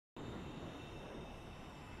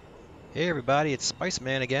Hey everybody, it's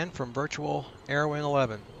Spiceman again from Virtual Airwing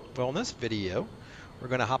 11. Well, in this video, we're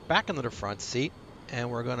going to hop back into the front seat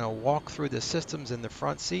and we're going to walk through the systems in the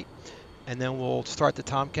front seat and then we'll start the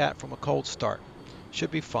Tomcat from a cold start.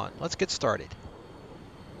 Should be fun. Let's get started.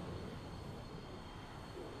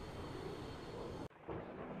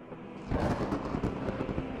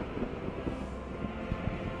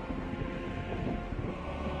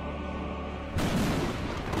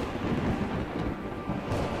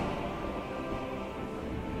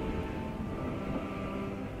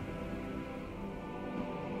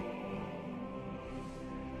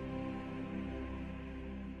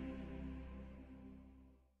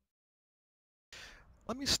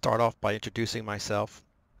 Let me start off by introducing myself.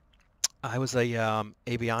 I was a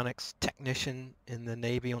avionics technician in the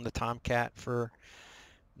Navy on the Tomcat for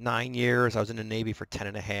 9 years. I was in the Navy for 10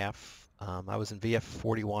 and a half. I was in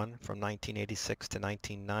VF-41 from 1986 to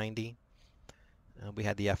 1990. We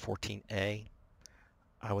had the F-14A.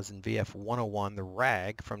 I was in VF-101, the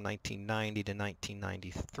RAG, from 1990 to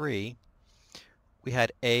 1993. We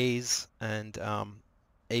had A's and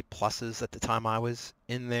A pluses at the time I was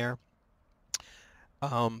in there.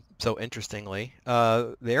 So interestingly,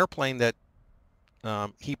 the airplane that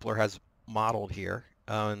Heapler has modeled here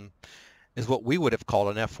is what we would have called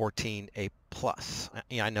an F-14 A plus.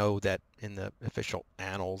 I know that in the official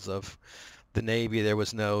annals of the Navy there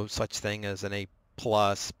was no such thing as an A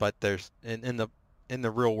plus, but there's in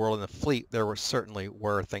the real world in the fleet there certainly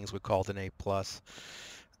were things we called an A plus.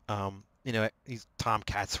 These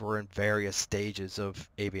Tomcats were in various stages of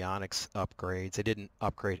avionics upgrades. They didn't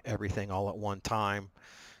upgrade everything all at one time.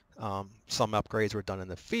 Some upgrades were done in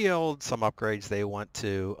the field. Some upgrades they went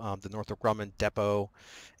to the Northrop Grumman depot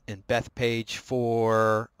in Bethpage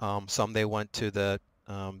for. Some they went to the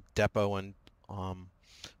depot in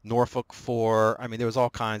Norfolk for. I mean, there was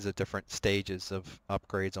all kinds of different stages of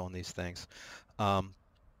upgrades on these things. Um,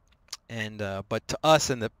 but to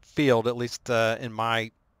us in the field, at least in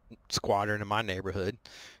my squadron in my neighborhood,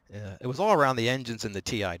 it was all around the engines and the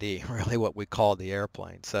TID, really what we called the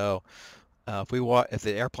airplane. So if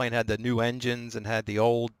the airplane had the new engines and had the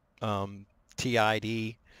old TID,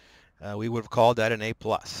 we would have called that an A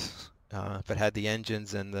plus. If it had the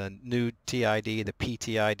engines and the new TID, the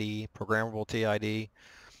PTID, programmable TID,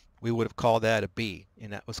 we would have called that a B,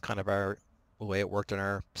 and that was kind of the way it worked in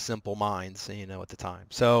our simple minds, at the time.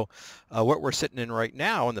 So what we're sitting in right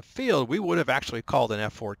now in the field, we would have actually called an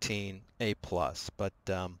F-14 A plus, but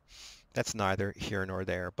that's neither here nor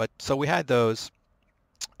there. But so we had those,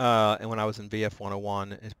 and when I was in VF 101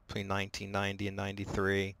 between 1990 and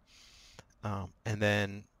 93, and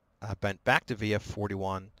then I went back to VF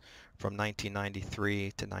 41 from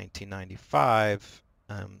 1993 to 1995.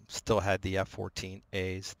 Still had the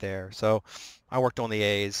F-14As there. So I worked on the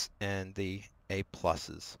A's and the A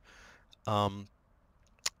pluses. Um,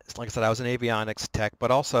 like I said, I was an avionics tech,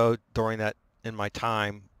 but also during that, in my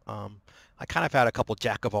time, I kind of had a couple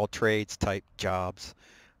jack of all trades type jobs.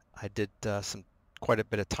 I did quite a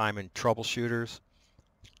bit of time in troubleshooters.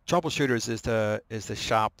 Troubleshooters is the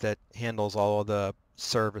shop that handles all of the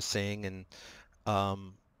servicing, and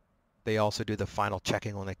um, they also do the final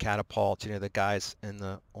checking on the catapults. The guys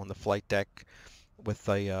on the flight deck with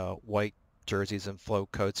the white jerseys and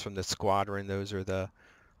float coats from the squadron. Those are the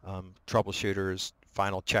troubleshooters,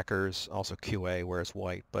 final checkers. Also QA wears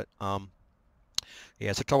white. But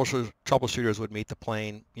yeah, so troubleshooters would meet the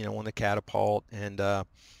plane, on the catapult and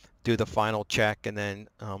do the final check, and then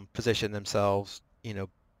position themselves,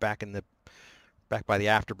 back in the back by the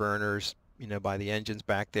afterburners, by the engines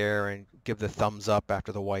back there, and give the thumbs up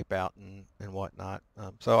after the wipeout and whatnot.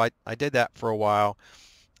 So I did that for a while.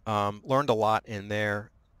 Learned a lot in there.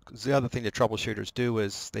 'Cause the other thing the troubleshooters do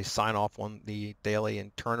is they sign off on the daily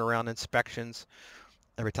and turnaround inspections.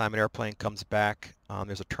 Every time an airplane comes back,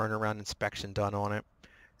 there's a turnaround inspection done on it.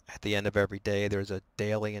 At the end of every day, there's a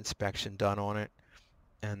daily inspection done on it,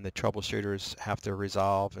 and the troubleshooters have to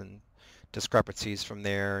resolve and discrepancies from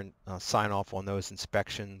there and sign off on those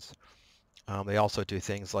inspections. They also do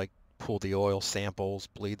things like pull the oil samples,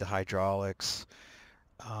 bleed the hydraulics,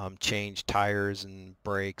 change tires and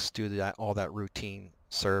brakes, do all that routine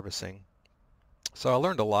servicing. So I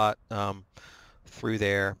learned a lot through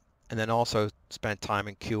there, and then also spent time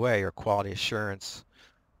in QA, or quality assurance.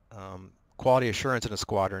 Quality assurance in a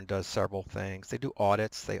squadron does several things. They do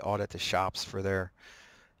audits. They audit the shops for their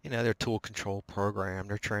tool control program,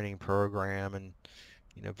 their training program, and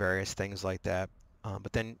various things like that.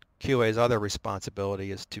 But then QA's other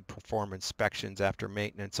responsibility is to perform inspections after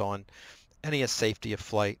maintenance on any safety of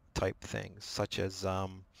flight type things, such as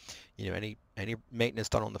any maintenance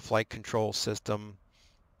done on the flight control system,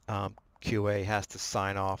 QA has to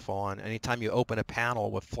sign off on. Anytime you open a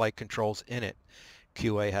panel with flight controls in it,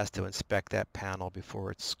 QA has to inspect that panel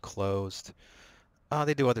before it's closed.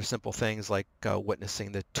 They do other simple things like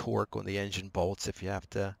witnessing the torque on the engine bolts if you have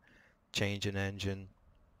to change an engine.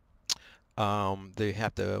 We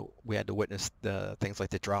had to witness the things like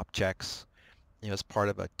the drop checks. As part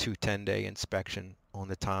of a 210-day inspection on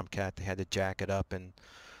the Tomcat, they had to jack it up and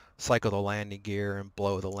cycle the landing gear and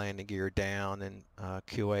blow the landing gear down, and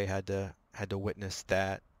QA had to witness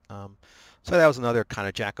that. So that was another kind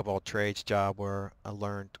of jack of all trades job where I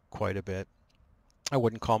learned quite a bit. I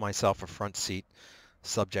wouldn't call myself a front seat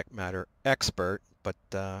subject matter expert, but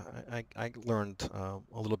I learned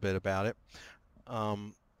a little bit about it.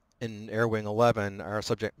 In Air Wing 11, our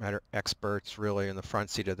subject matter experts really in the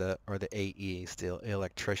front seat are the AEs, the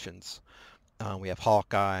electricians. We have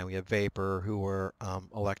Hawkeye and we have Vapor, who were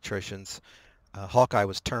electricians. Hawkeye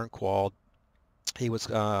was turn-qualled. He was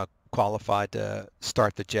qualified to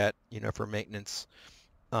start the jet, for maintenance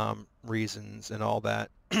reasons and all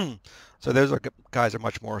that. So those guys are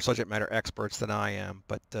much more subject matter experts than I am.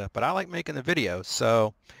 But I like making the videos,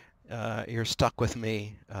 so you're stuck with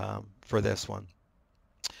me for this one.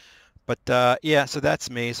 But yeah, so that's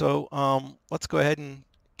me. So let's go ahead and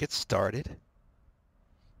get started.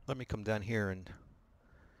 Let me come down here and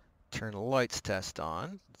turn the lights test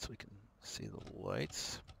on so we can see the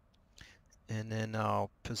lights. And then I'll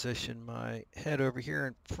position my head over here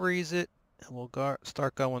and freeze it. And we'll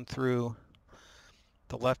start going through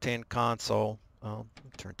the left-hand console.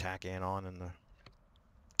 Turn TACAN on and the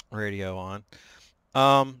radio on.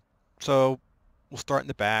 So we'll start in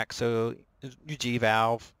the back. So your G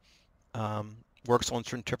valve works on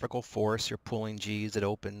centrifugal force. You're pulling G's. It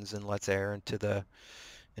opens and lets air into the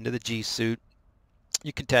G suit.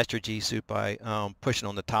 You can test your G suit by pushing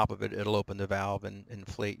on the top of it. It'll open the valve and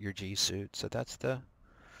inflate your G suit. So that's the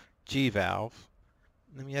G valve.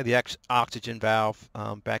 And then we have the oxygen valve.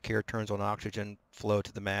 Back here turns on oxygen flow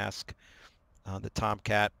to the mask. The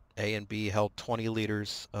Tomcat A and B held 20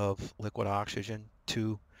 liters of liquid oxygen,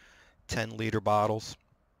 2 10-liter bottles.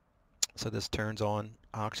 So this turns on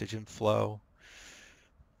oxygen flow.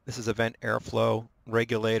 This is a vent airflow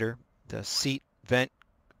regulator. The seat vent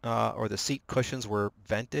or the seat cushions were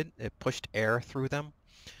vented. It pushed air through them.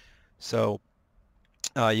 So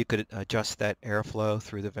you could adjust that airflow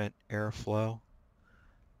through the vent airflow.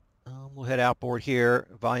 We'll head outboard here.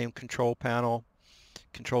 Volume control panel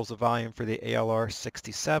controls the volume for the ALR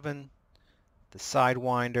 67. The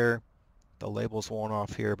Sidewinder. The label's worn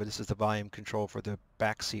off here, but this is the volume control for the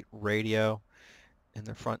back seat radio and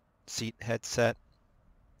the front seat headset.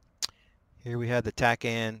 Here we have the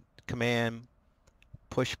TACAN command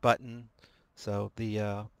push button. So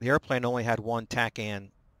the airplane only had one TACAN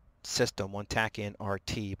system, one TACAN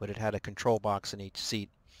RT, but it had a control box in each seat.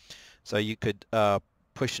 So you could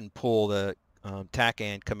push and pull the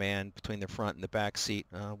TACAN command between the front and the back seat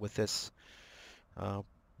with this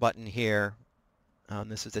button here.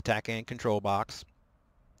 This is the TACAN control box.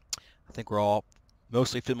 I think we're all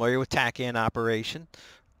mostly familiar with TACAN operation.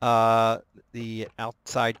 The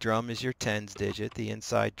outside drum is your tens digit. The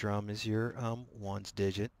inside drum is your ones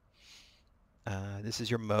digit. This is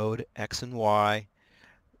your mode, X and Y.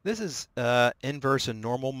 This is inverse and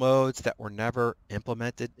normal modes that were never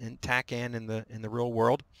implemented in TACAN in the real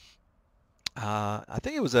world. I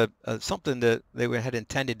think it was something that they had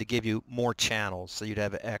intended to give you more channels, so you'd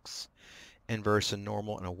have an X inverse and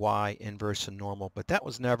normal and a Y inverse and normal, but that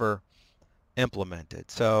was never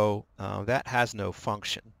implemented, so that has no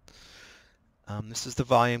function. This is the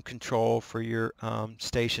volume control for your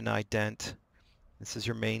station ident. This is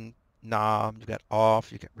your main knob. You've got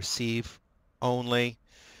off, you've got receive only,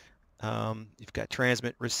 you've got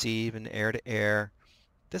transmit, receive, and air to air.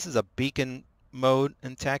 This is a beacon mode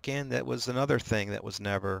in TACAN. That was another thing that was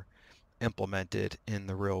never implemented in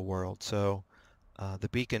the real world, so the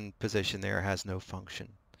beacon position there has no function.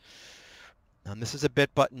 This is a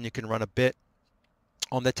bit button. You can run a bit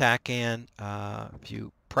on the TACAN. If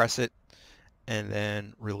you press it and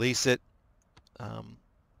then release it, I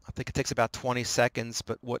think it takes about 20 seconds,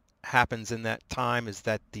 but what happens in that time is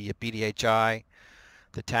that the BDHI,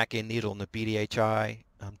 the TACAN needle in the BDHI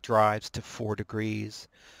drives to 4 degrees.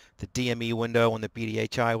 The DME window on the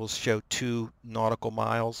BDHI will show 2 nautical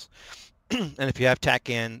miles. And if you have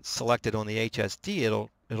TACAN selected on the HSD,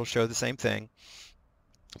 it'll show the same thing.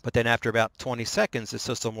 But then after about 20 seconds, the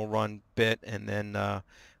system will run bit, and then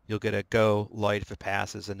you'll get a go light if it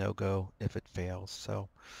passes, a no go if it fails. So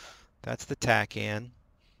that's the TACAN.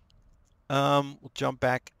 We'll jump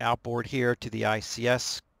back outboard here to the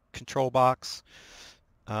ICS control box.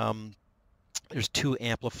 There's two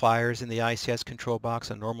amplifiers in the ICS control box,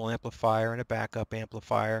 a normal amplifier and a backup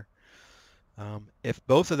amplifier. If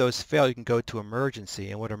both of those fail, you can go to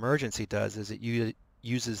emergency, and what emergency does is it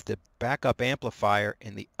uses the backup amplifier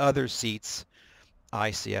in the other seat's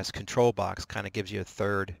ICS control box, kind of gives you a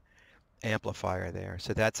third amplifier there.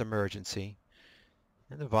 So that's emergency.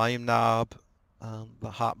 And the volume knob,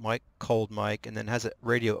 the hot mic, cold mic, and then has a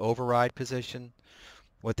radio override position.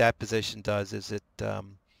 What that position does is it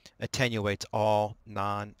attenuates all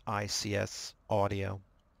non-ICS audio.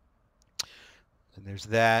 And there's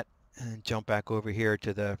that. And jump back over here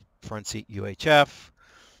to the front seat UHF.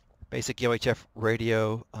 Basic UHF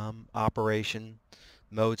radio operation.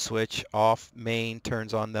 Mode switch off main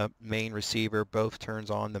turns on the main receiver. Both turns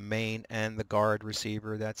on the main and the guard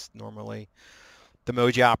receiver. That's normally the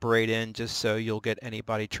mode you operate in, just so you'll get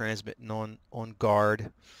anybody transmitting on guard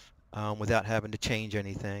without having to change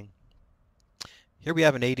anything. Here we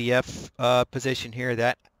have an ADF position here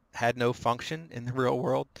that had no function in the real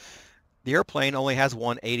world. The airplane only has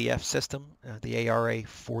one ADF system, the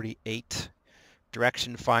ARA-48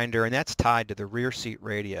 direction finder, and that's tied to the rear seat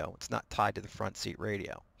radio. It's not tied to the front seat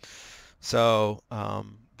radio. So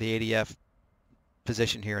the ADF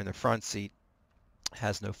position here in the front seat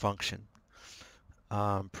has no function.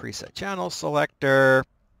 Preset channel selector.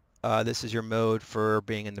 This is your mode for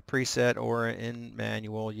being in the preset or in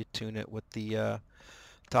manual. You tune it with the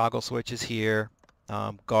toggle switches here.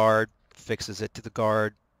 Guard fixes it to the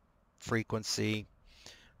guard frequency.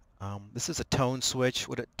 This is a tone switch.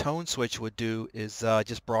 What a tone switch would do is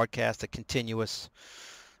just broadcast a continuous,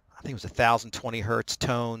 I think it was 1020 hertz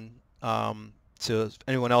tone. So if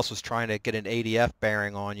anyone else was trying to get an ADF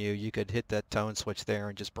bearing on you, you could hit that tone switch there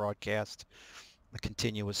and just broadcast a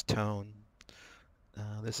continuous tone.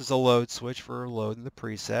 This is a load switch for loading the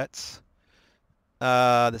presets.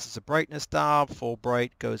 This is a brightness knob. Full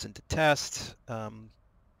bright goes into test.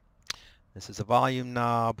 This is a volume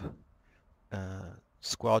knob.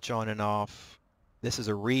 Squelch on and off. This is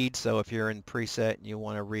a read, so if you're in preset and you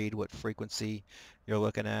want to read what frequency you're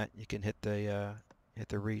looking at, you can hit the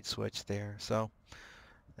read switch there. So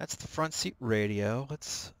that's the front seat radio.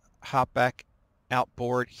 Let's hop back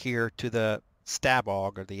outboard here to the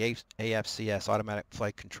STABOG, or the AFCS, Automatic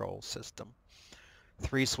Flight Control System.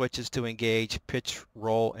 3 switches to engage pitch,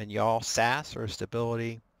 roll, and yaw SAS, or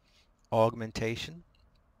stability augmentation.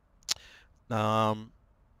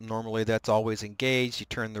 Normally that's always engaged. You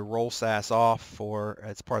turn the roll SAS off for,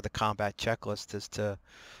 as part of the combat checklist, is to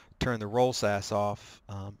turn the roll SAS off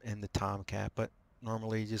in the Tomcat, but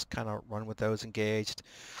normally you just kind of run with those engaged.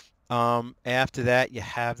 After that, you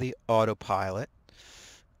have the autopilot.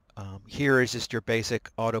 Here is just your basic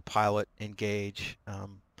autopilot engage.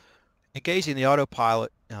 Engaging the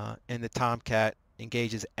autopilot in the Tomcat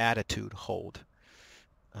engages attitude hold.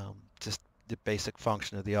 Just the basic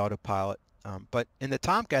function of the autopilot. But in the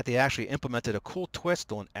Tomcat, they actually implemented a cool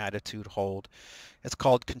twist on attitude hold. It's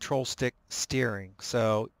called control stick steering.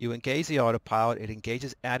 So you engage the autopilot, it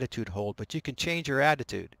engages attitude hold, but you can change your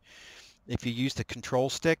attitude. If you use the control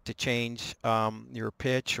stick to change your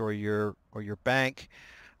pitch or your bank,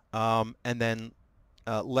 and then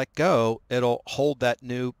let go, it'll hold that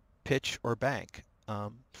new pitch or bank.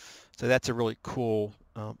 So that's a really cool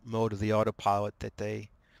mode of the autopilot that they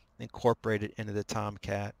incorporated into the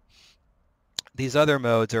Tomcat. These other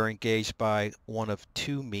modes are engaged by one of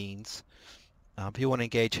 2 means. If you want to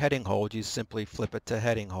engage heading hold, you simply flip it to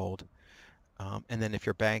heading hold. And then if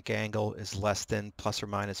your bank angle is less than plus or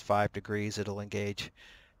minus 5 degrees, it'll engage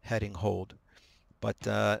heading hold. But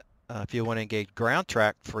if you want to engage ground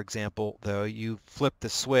track, for example, though, you flip the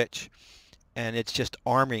switch and it's just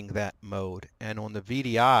arming that mode. And on the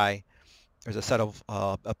VDI, there's a set of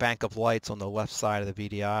a bank of lights on the left side of the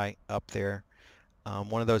VDI up there.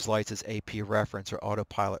 One of those lights is AP reference, or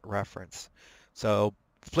autopilot reference. So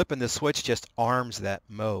flipping the switch just arms that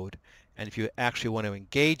mode. And if you actually want to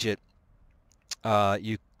engage it,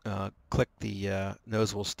 you click the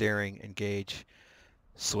nose wheel steering engage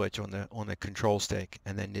switch on the control stick,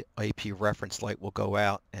 and then the AP reference light will go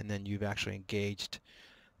out, and then you've actually engaged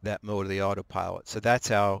that mode of the autopilot. So that's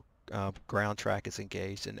how ground track is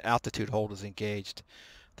engaged, and altitude hold is engaged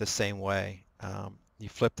the same way. You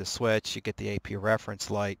flip the switch, you get the AP reference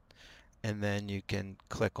light, and then you can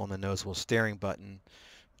click on the nose wheel steering button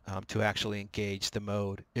to actually engage the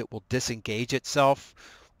mode. It will disengage itself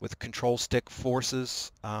with control stick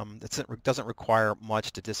forces. It doesn't require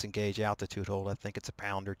much to disengage altitude hold. I think it's a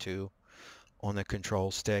pound or 2 on the control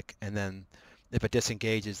stick, and then if it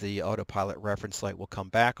disengages, the autopilot reference light will come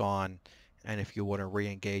back on, and if you want to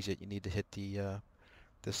re-engage it, you need to hit the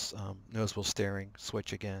this nose wheel steering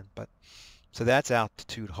switch again. So that's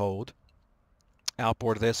altitude hold.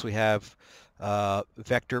 Outboard of this we have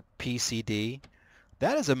vector PCD.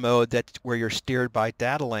 That is a mode that where you're steered by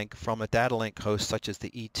data link from a data link host such as the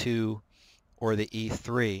E2 or the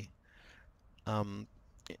E3. Um,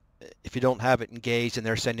 if you don't have it engaged and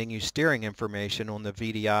they're sending you steering information on the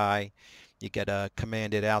VDI, you get a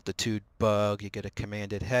commanded altitude bug, you get a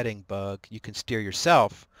commanded heading bug. You can steer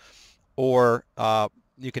yourself, or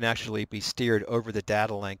you can actually be steered over the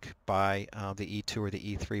data link by the E2 or the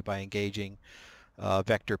E3 by engaging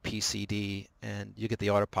vector PCD, and you get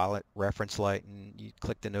the autopilot reference light and you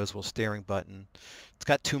click the nose wheel steering button. It's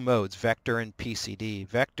got two modes, vector and PCD.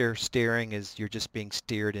 Vector steering is you're just being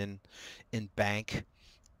steered in bank.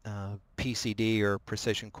 PCD, or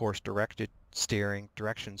precision course direction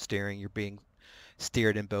steering, you're being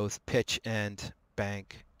steered in both pitch and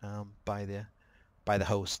bank by the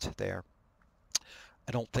host there.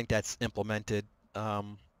 I don't think that's implemented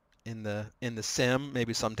in the sim.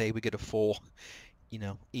 Maybe someday we get a full,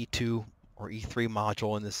 E2 or E3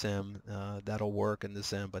 module in the sim. That'll work in the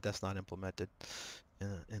sim, but that's not implemented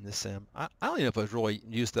in the sim. I don't even know if it was really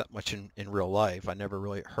used that much in real life. I never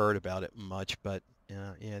really heard about it much, but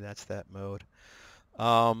yeah, that's that mode.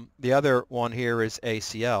 The other one here is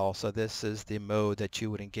ACL. So this is the mode that you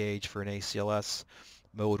would engage for an ACLS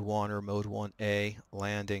Mode 1 or Mode 1A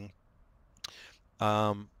landing.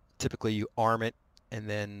 Typically you arm it, and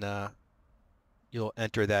then you'll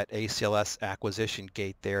enter that ACLS acquisition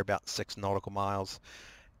gate there about 6 nautical miles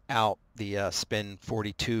out. The spin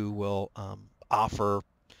 42 will offer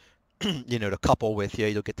to couple with you.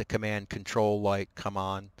 You'll get the command control light come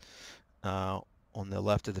on the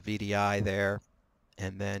left of the VDI there,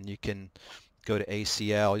 and then you can go to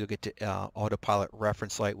ACL. You'll get to autopilot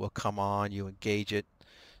reference light will come on. You engage it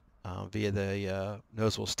via the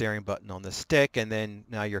nose wheel steering button on the stick, and then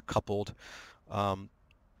now you're coupled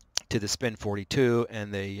to the spin 42,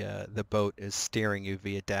 and the boat is steering you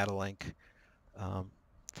via data link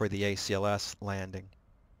for the ACLS landing.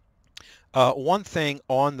 One thing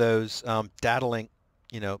on those data link,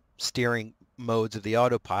 steering modes of the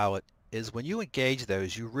autopilot is when you engage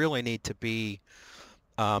those, you really need to be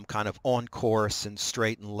kind of on course and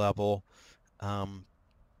straight and level,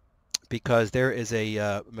 because there is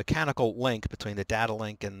a mechanical link between the data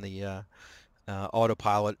link and the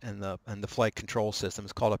autopilot and the flight control system.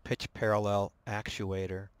 It's called a pitch parallel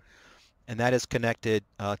actuator, and that is connected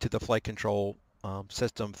to the flight control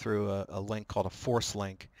system through a link called a force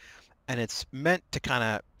link, and it's meant to kind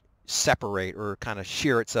of separate or kind of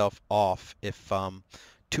shear itself off if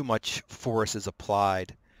too much force is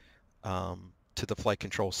applied to the flight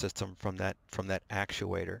control system from that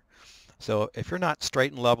actuator. So if you're not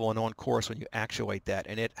straight and level and on course when you actuate that,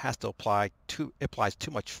 and it has to applies too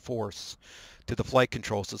much force to the flight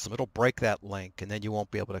control system, it'll break that link, and then you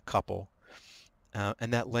won't be able to couple.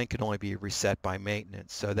 And that link can only be reset by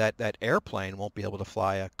maintenance. So that airplane won't be able to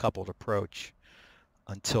fly a coupled approach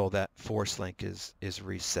until that force link is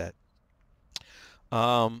reset.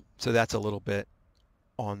 So that's a little bit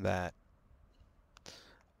on that.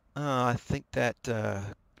 I think that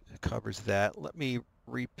covers that. Let me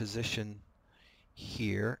reposition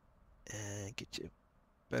here and get you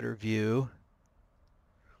a better view.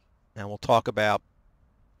 And we'll talk about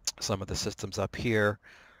some of the systems up here.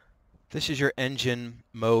 This is your engine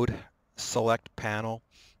mode select panel.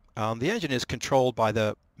 The engine is controlled by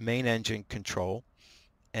the main engine control,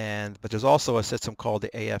 but there's also a system called the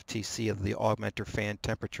AFTC, the augmenter fan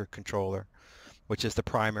temperature controller, which is the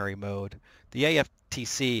primary mode. The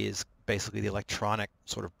AFTC is basically the electronic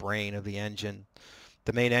sort of brain of the engine.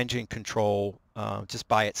 The main engine control just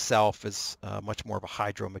by itself is much more of a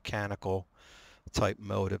hydromechanical type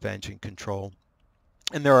mode of engine control.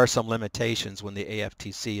 And there are some limitations when the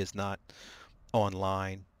AFTC is not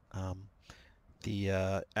online.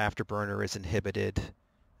 The afterburner is inhibited.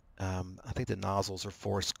 I think the nozzles are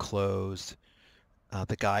forced closed.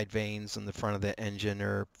 The guide vanes in the front of the engine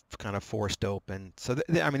are kind of forced open. So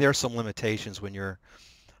I mean, there are some limitations when you're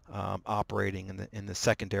operating in the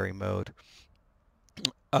secondary mode.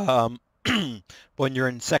 When you're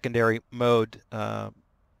in secondary mode,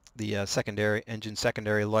 the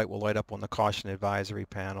secondary light will light up on the caution advisory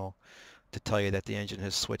panel to tell you that the engine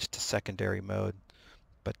has switched to secondary mode.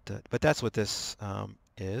 But that's what this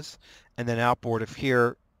is. And then outboard of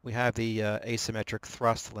here, we have the asymmetric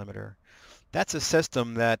thrust limiter. That's a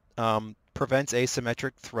system that prevents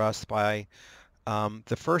asymmetric thrust by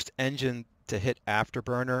the first engine to hit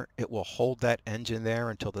afterburner. It will hold that engine there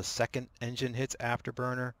until the second engine hits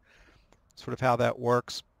afterburner. Sort of how that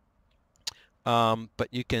works. But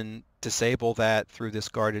you can disable that through this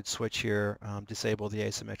guarded switch here, disable the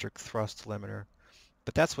asymmetric thrust limiter.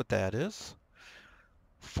 But that's what that is.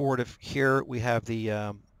 forward of here we have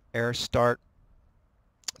the air start.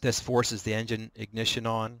 This forces the engine ignition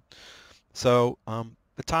on. So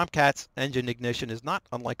the Tomcat's engine ignition is not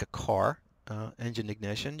unlike a car engine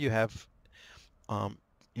ignition. You have, um,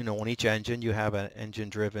 on each engine you have an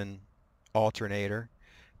engine-driven alternator.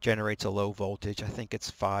 Generates a low voltage. I think it's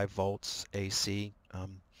 5 volts AC.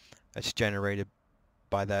 That's generated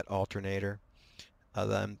by that alternator.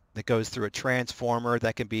 Then it goes through a transformer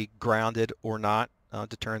that can be grounded or not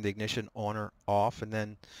to turn the ignition on or off, and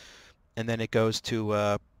then it goes to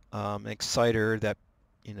an exciter that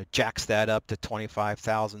jacks that up to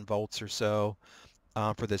 25,000 volts or so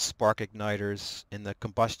for the spark igniters in the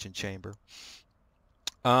combustion chamber.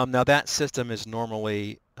 Now that system is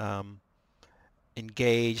normally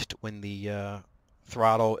engaged when the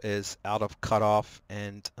throttle is out of cutoff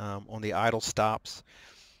and on the idle stops.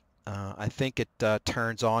 I think it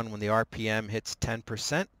turns on when the RPM hits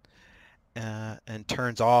 10% and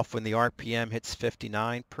turns off when the RPM hits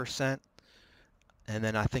 59%. And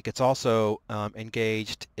then I think it's also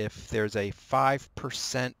engaged if there's a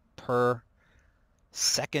 5% per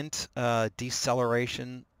second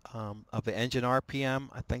deceleration of the engine RPM.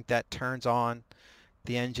 I think that turns on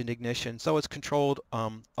the engine ignition. So it's controlled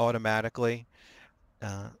automatically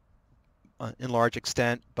in large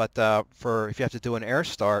extent, but for if you have to do an air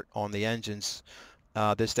start on the engines,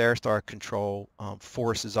 this air start control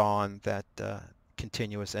forces on that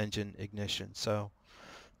continuous engine ignition. So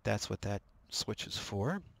that's what that switch is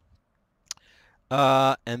for.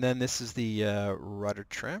 And then this is the rudder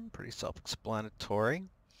trim, pretty self-explanatory.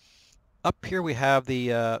 Up here we have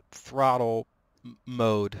the throttle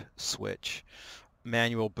mode switch,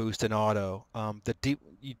 manual, boost, and auto.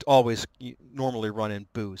 You normally run in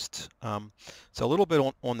boost. So a little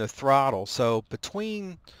bit on the throttle. So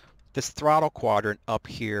between this throttle quadrant up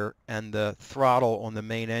here and the throttle on the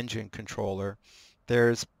main engine controller,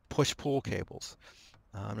 there's push-pull cables.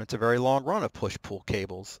 It's a very long run of push-pull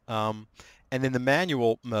cables. And in the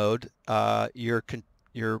manual mode, you're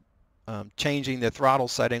changing the throttle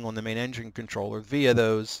setting on the main engine controller via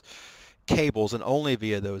those cables and only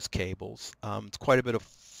via those cables. It's quite a bit of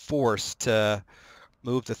force to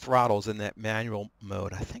move the throttles in that manual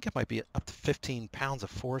mode. I think it might be up to 15 pounds of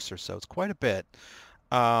force or so. It's quite a bit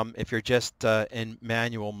if you're just in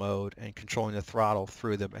manual mode and controlling the throttle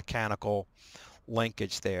through the mechanical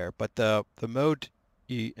linkage there. But the mode,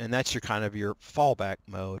 and that's your kind of your fallback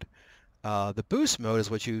mode. The boost mode is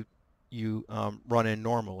what you run in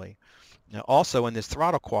normally. Now also in this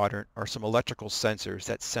throttle quadrant are some electrical sensors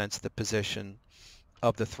that sense the position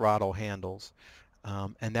of the throttle handles.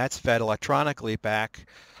 And that's fed electronically back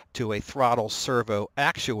to a throttle servo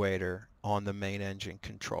actuator on the main engine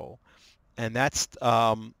control. And that's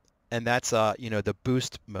the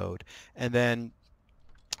boost mode. And then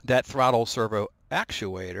that throttle servo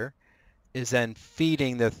actuator is then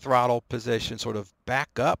feeding the throttle position sort of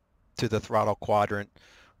back up to the throttle quadrant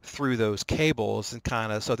through those cables, and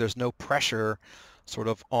kind of so there's no pressure sort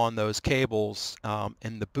of on those cables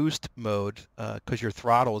in the boost mode because your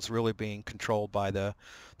throttle is really being controlled by the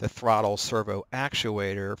throttle servo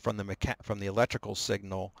actuator from the electrical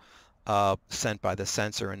signal sent by the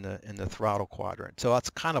sensor in the throttle quadrant. So that's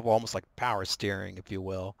kind of almost like power steering, if you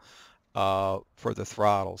will, for the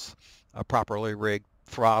throttles. A properly rigged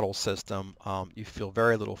throttle system, you feel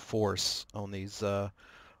very little force on these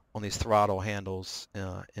throttle handles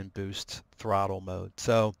in boost throttle mode.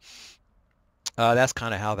 So that's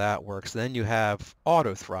kind of how that works. Then you have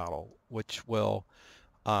auto throttle, which will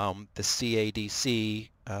the CADC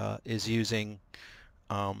is using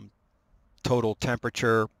total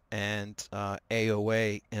temperature and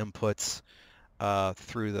AOA inputs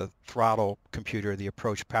through the throttle computer, the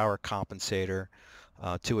approach power compensator,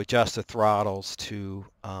 to adjust the throttles to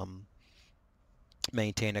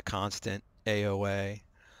maintain a constant AOA.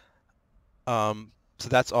 So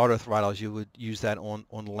that's auto throttles. You would use that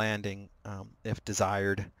on landing if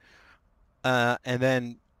desired.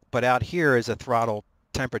 But out here is a throttle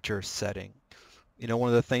temperature setting. One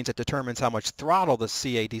of the things that determines how much throttle the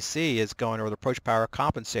CADC is going, or the approach power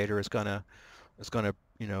compensator is going to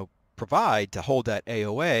provide to hold that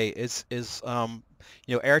AOA is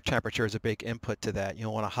air temperature is a big input to that.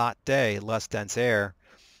 On a hot day, less dense air,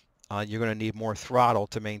 you're going to need more throttle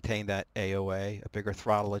to maintain that AOA, a bigger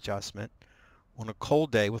throttle adjustment. On a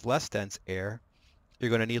cold day with less dense air, you're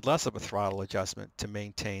going to need less of a throttle adjustment to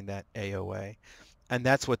maintain that AOA. And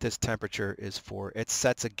that's what this temperature is for. It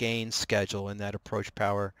sets a gain schedule in that approach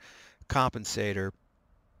power compensator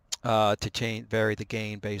to vary the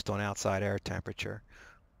gain based on outside air temperature.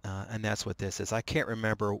 And that's what this is. I can't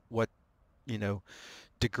remember what,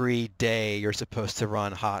 degree day, you're supposed to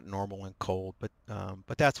run hot, normal, and cold, but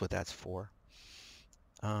that's what that's for.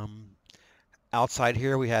 Um, Outside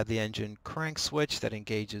here, we have the engine crank switch that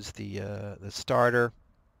engages the starter,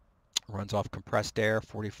 runs off compressed air,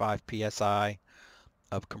 45 psi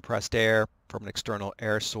of compressed air from an external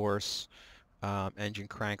air source. Engine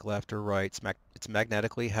crank left or right. It's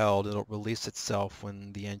magnetically held. It'll release itself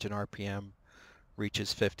when the engine RPM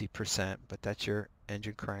reaches 50%, but that's your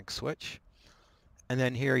engine crank switch. And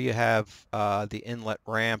then here you have the inlet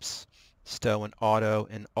ramps, stow and auto.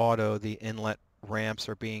 In auto, the inlet ramps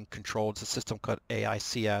are being controlled. It's a system called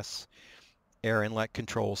AICS, Air Inlet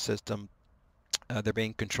Control System. They're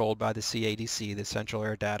being controlled by the CADC, the Central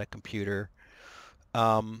Air Data Computer.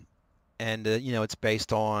 And it's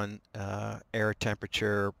based on air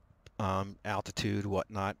temperature, altitude,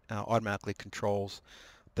 whatnot. Automatically controls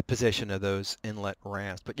the position of those inlet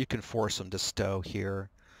ramps, but you can force them to stow here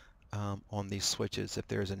on these switches if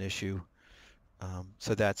there's an issue.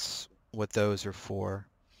 So that's what those are for.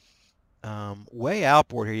 Way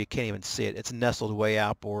outboard here, you can't even see it. It's nestled way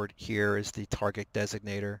outboard. Here is the target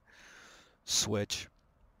designator switch.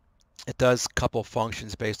 It does a couple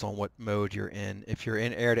functions based on what mode you're in. If you're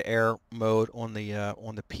in air-to-air mode on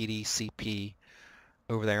the PDCP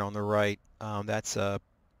over there on the right, that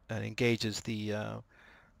engages the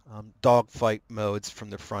dogfight modes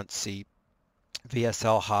from the front seat.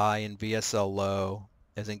 VSL high and VSL low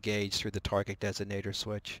is engaged through the target designator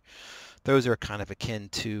switch. Those are kind of akin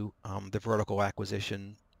to the vertical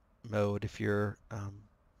acquisition mode if you've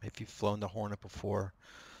flown the Hornet before.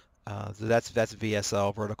 So that's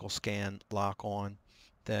VSL, vertical scan, lock on.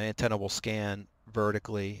 The antenna will scan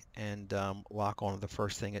vertically and lock on to the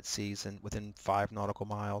first thing it sees within 5 nautical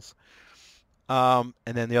miles. And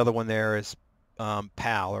then the other one there is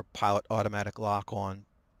PAL, or pilot automatic lock on.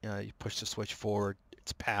 You push the switch forward,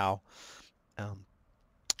 it's PAL.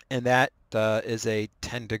 And that is a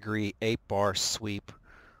 10-degree 8-bar sweep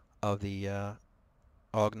of the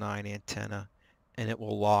AUG9 antenna, and it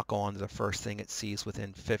will lock on to the first thing it sees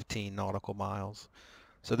within 15 nautical miles.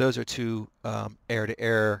 So those are two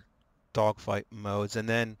air-to-air dogfight modes. And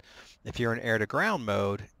then if you're in air-to-ground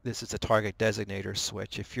mode, this is a target designator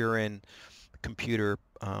switch. If you're in computer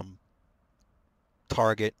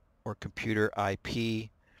target or computer IP,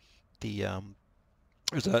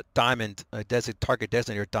 there's a diamond, target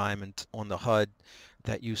designator diamond on the HUD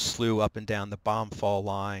that you slew up and down the bomb fall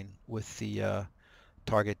line with the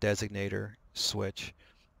target designator switch.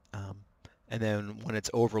 And then when it's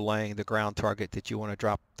overlaying the ground target that you want to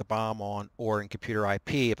drop the bomb on, or in computer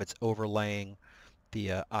IP, if it's overlaying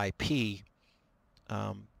the IP,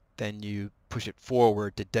 then you push it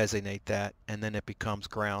forward to designate that, and then it becomes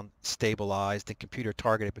ground stabilized. In computer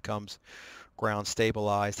target, it becomes ground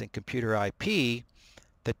stabilized. In computer IP,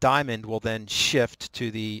 the diamond will then shift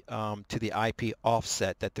to the IP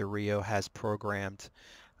offset that the Rio has programmed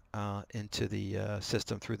into the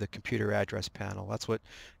system through the computer address panel. That's what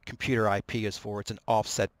computer IP is for. It's an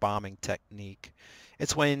offset bombing technique.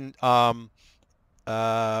 It's when you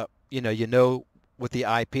know with the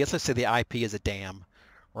IP. Let's say the IP is a dam,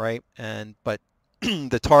 right? But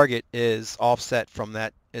the target is offset from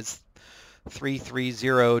that. It's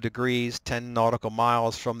 330 degrees, 10 nautical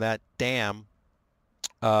miles from that dam.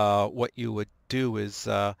 What you would do is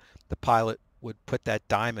the pilot would put that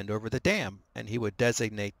diamond over the dam, and he would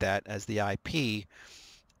designate that as the IP,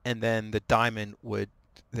 and then the diamond would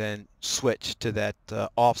then switch to that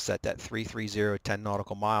offset, that 330, 10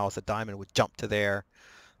 nautical miles. The diamond would jump to there,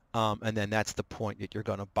 and then that's the point that you're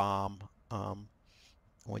going to bomb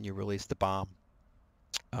when you release the bomb,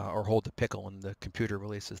 or hold the pickle and the computer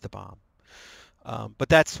releases the bomb. But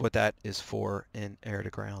that's what that is for in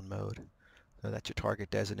air-to-ground mode. So that's your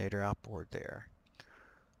target designator outboard there.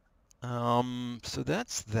 So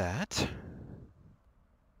that's that.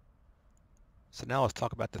 So now let's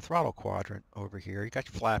talk about the throttle quadrant over here. You got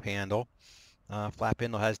your flap handle. Flap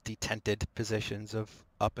handle has detented positions of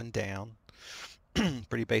up and down.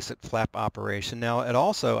 Pretty basic flap operation. Now it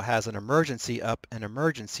also has an emergency up and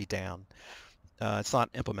emergency down. It's not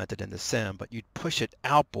implemented in the sim, but you'd push it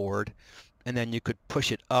outboard, and then you could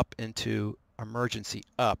push it up into emergency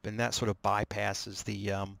up, and that sort of bypasses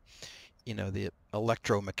the the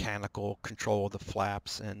electromechanical control of the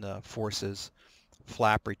flaps and forces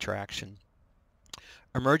flap retraction.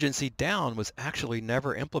 Emergency down was actually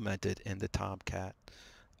never implemented in the Tomcat.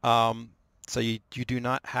 So you do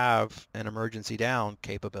not have an emergency down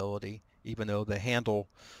capability, even though the handle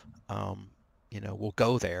will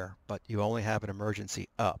go there, but you only have an emergency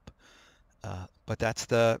up. But that's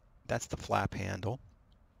the flap handle.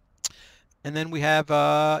 And then we have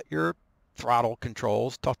your throttle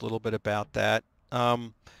controls. Talked a little bit about that. Uh,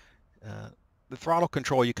 the throttle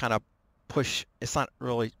control, you kind of push. It's not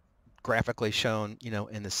really graphically shown,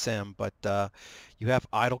 in the sim, but you have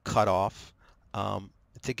idle cutoff.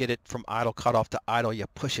 To get it from idle cutoff to idle, you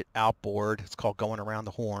push it outboard. It's called going around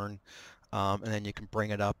the horn, and then you can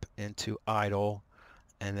bring it up into idle,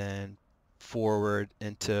 and then forward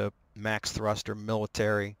into max thrust or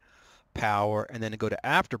military power, and then to go to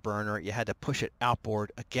afterburner, you had to push it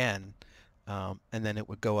outboard again, and then it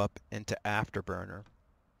would go up into afterburner.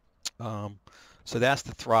 Um, so that's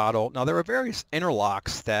the throttle. Now there are various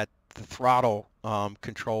interlocks that the throttle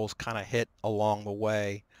controls kind of hit along the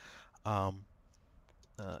way. Um,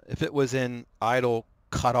 if it was in idle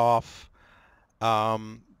cutoff,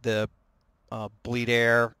 the bleed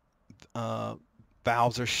air uh,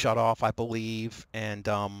 valves are shut off, I believe, and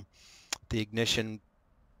the ignition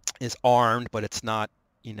is armed, but it's not,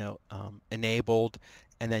 enabled.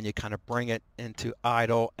 And then you kind of bring it into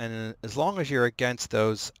idle. And as long as you're against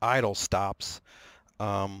those idle stops,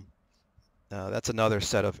 um, that's another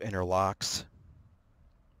set of interlocks.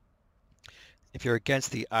 If you're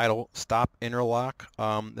against the idle stop interlock,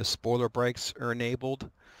 the spoiler brakes are enabled.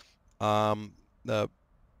 The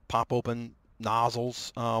pop open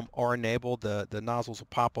nozzles are enabled. The nozzles will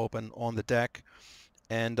pop open on the deck,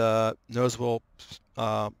 and nose wheel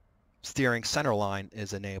steering center line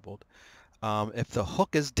is enabled. If the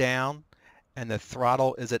hook is down and the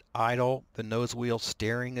throttle is at idle, the nose wheel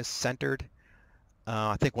steering is centered.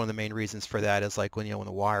 I think one of the main reasons for that is like when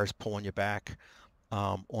the wire's pulling you back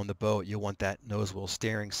on the boat, you want that nose wheel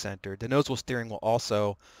steering centered. The nose wheel steering will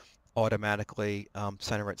also automatically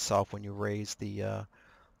center itself when you raise the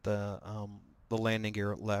landing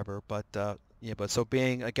gear lever. But so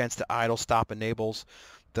being against the idle stop enables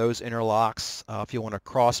those interlocks. If you want a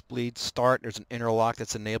cross bleed start, there's an interlock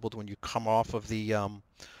that's enabled when you come off of the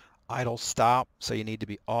idle stop. So you need to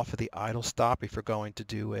be off of the idle stop if you're going to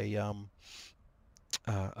do a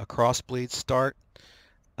cross bleed start.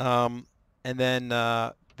 And then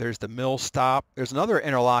there's the mill stop. There's another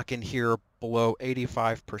interlock in here below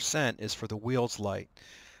 85% is for the wheels light.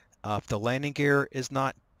 If the landing gear is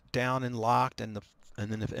not down and locked, and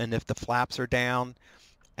if the flaps are down,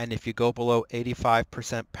 and if you go below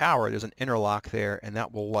 85% power, there's an interlock there, and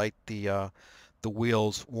that will light the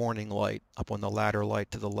wheels warning light up on the ladder light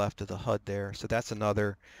to the left of the HUD there. So that's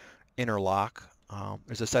another interlock.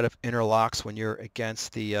 There's a set of interlocks when you're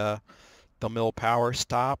against the mill power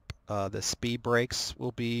stop. The speed brakes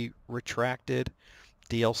will be retracted.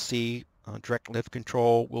 DLC, direct lift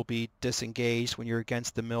control, will be disengaged when you're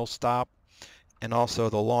against the mill stop. And also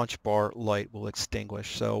the launch bar light will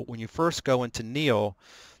extinguish. So when you first go into kneel,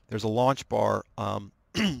 there's a launch bar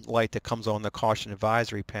light that comes on the caution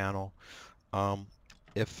advisory panel.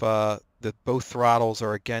 If both throttles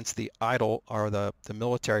are against the idle or the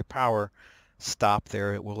military power stop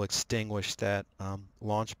there, it will extinguish that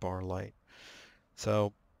launch bar light.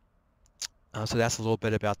 So that's a little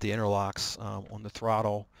bit about the interlocks on the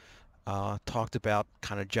throttle. Talked about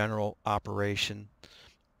kind of general operation.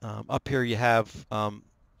 Up here you have some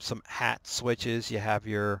hat switches. You have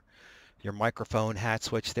your microphone hat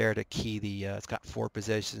switch there to key the, it's got 4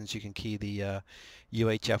 positions. You can key the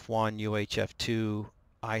UHF1, UHF2,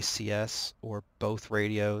 ICS, or both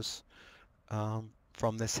radios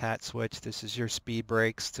from this hat switch. This is your speed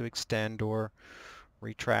brakes to extend or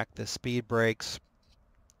retract the speed brakes.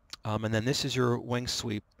 And then this is your wing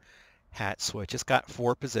sweep hat switch. It's got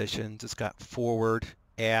 4 positions. It's got forward,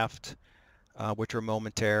 aft, which are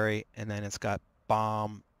momentary, and then it's got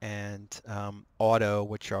bomb and auto,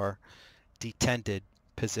 which are detented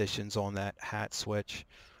positions on that hat switch.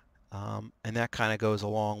 And that kind of goes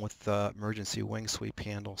along with the emergency wing sweep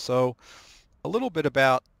handle. So a little bit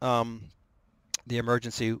about the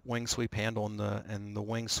emergency wing sweep handle and the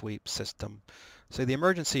wing sweep system. So the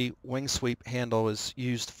emergency wing sweep handle is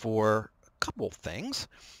used for a couple of things.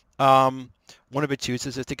 One of its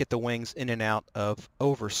uses is to get the wings in and out of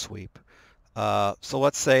oversweep. So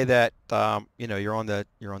let's say that you're on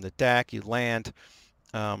the deck, you land,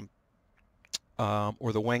 or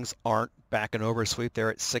the wings aren't back in oversweep.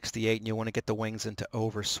 They're at 68, and you want to get the wings into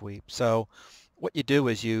oversweep. So what you do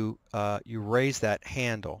is you raise that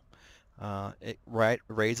handle. It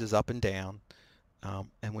raises up and down.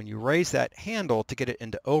 And when you raise that handle to get it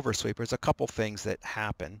into oversweep, there's a couple things that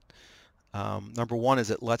happen. Number one is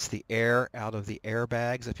it lets the air out of the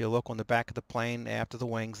airbags. If you look on the back of the plane after the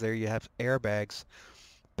wings there, you have airbags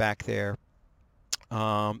back there.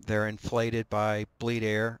 They're inflated by bleed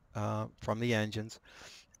air from the engines.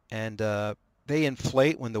 And they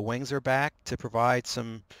inflate when the wings are back to provide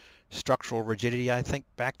some structural rigidity, I think,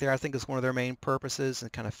 back there. I think is one of their main purposes,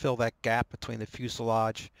 and kind of fill that gap between the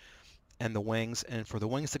fuselage and the wings, and for the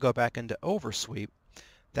wings to go back into oversweep,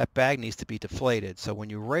 that bag needs to be deflated. So when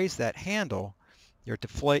you raise that handle,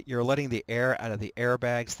 you're letting the air out of the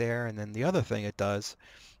airbags there, and then the other thing it does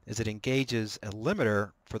is it engages a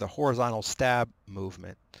limiter for the horizontal stab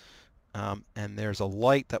movement. And there's a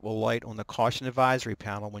light that will light on the caution advisory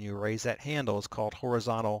panel when you raise that handle. It's called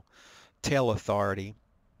horizontal tail authority,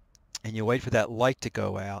 and you wait for that light to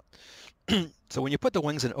go out. So when you put the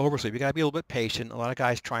wings in oversweep, you got to be a little bit patient. A lot of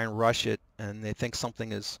guys try and rush it, and they think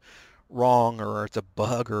something is wrong or it's a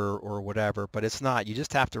bug or whatever, but it's not. You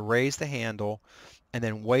just have to raise the handle and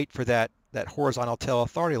then wait for that horizontal tail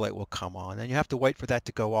authority light will come on. Then you have to wait for that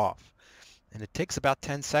to go off. And it takes about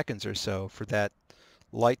 10 seconds or so for that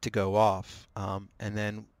light to go off. And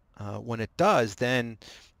then when it does, then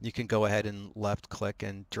you can go ahead and left click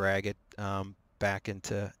and drag it back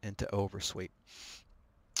into oversweep.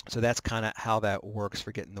 So that's kind of how that works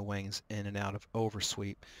for getting the wings in and out of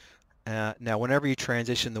oversweep. Now, whenever you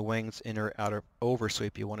transition the wings in or out of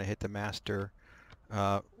oversweep, you want to hit the master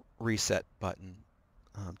reset button.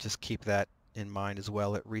 Just keep that in mind as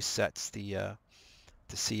well. It resets the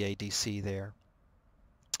CADC there.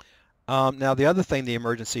 Now, the other thing the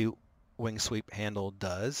emergency wing sweep handle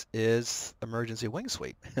does is emergency wing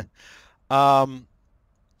sweep.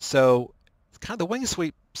 So kind of the wing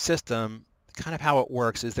sweep system, kind of how it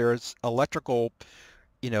works is there's electrical,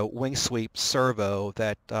 wing sweep servo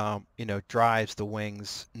that, drives the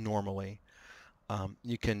wings normally.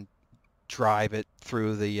 You can drive it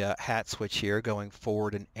through the hat switch here going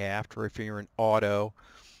forward and aft, or if you're in auto,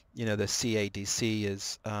 the CADC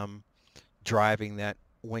is driving that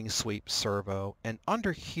wing sweep servo. And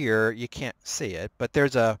under here, you can't see it, but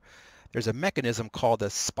there's a mechanism called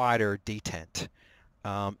the spider detent,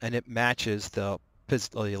 and it matches the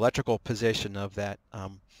electrical position of that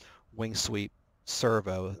wing sweep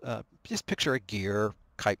servo. Just picture a gear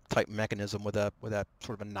type mechanism with a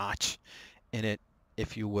sort of a notch in it,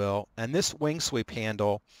 if you will. And this wing sweep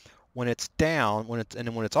handle, when it's down, when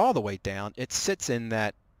it's all the way down, it sits in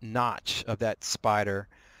that notch of that spider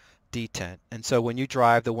detent. And so when you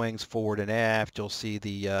drive the wings forward and aft, you'll see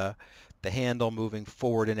the handle moving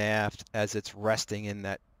forward and aft as it's resting in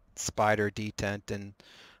that spider detent, and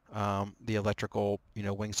the electrical,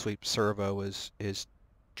 wing sweep servo is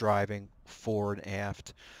driving forward and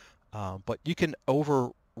aft. But you can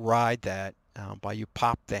override that by you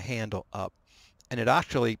pop the handle up, and it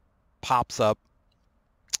actually pops up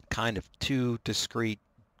kind of two discrete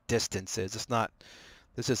distances.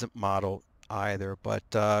 This isn't modeled either,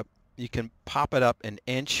 but you can pop it up an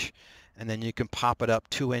inch, and then you can pop it up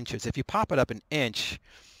 2 inches. If you pop it up an inch,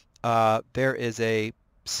 there is a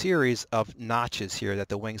series of notches here that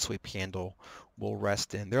the wing sweep handle will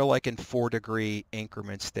rest in. They're like in 4-degree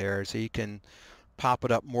increments there, so you can pop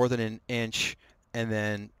it up more than an inch and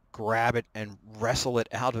then grab it and wrestle it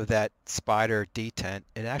out of that spider detent.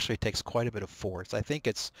 It actually takes quite a bit of force. I think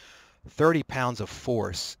it's 30 pounds of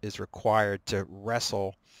force is required to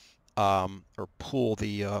wrestle or pull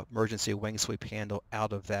the emergency wing sweep handle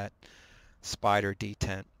out of that spider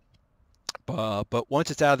detent. But once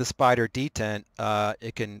it's out of the spider detent,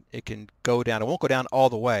 it can go down. It won't go down all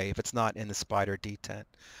the way if it's not in the spider detent,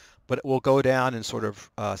 but it will go down and sort of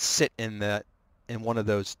sit in one of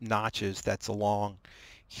those notches that's along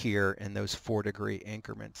here in those 4-degree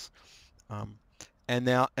increments. And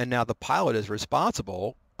now the pilot is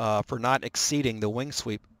responsible for not exceeding the wing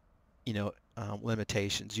sweep,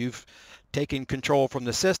 limitations. You've taken control from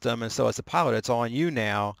the system, and so as a pilot, it's on you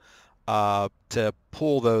now to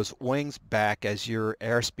pull those wings back as your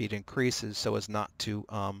airspeed increases, so as not to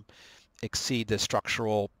exceed the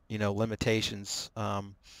structural, limitations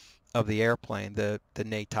of the airplane. The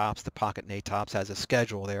NATOPS, the pocket NATOPS, has a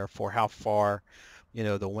schedule there for how far,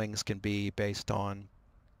 the wings can be based on,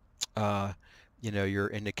 your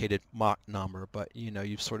indicated Mach number. But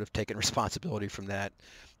you've sort of taken responsibility from that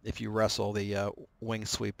if you wrestle the wing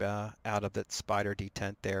sweep out of that spider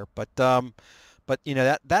detent there. But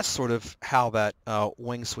that's sort of how that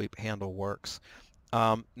wing sweep handle works.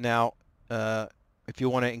 Now, if you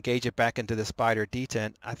want to engage it back into the spider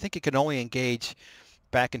detent, I think it can only engage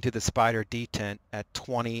back into the spider detent at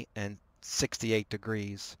 20 and 68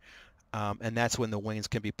 degrees. And that's when the wings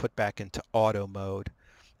can be put back into auto mode.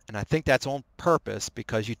 And I think that's on purpose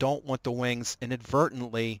because you don't want the wings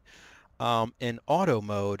inadvertently in auto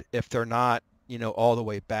mode if they're not, all the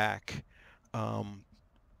way back.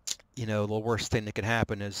 The worst thing that can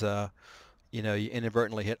happen is, you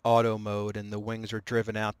inadvertently hit auto mode and the wings are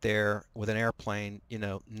driven out there with an airplane,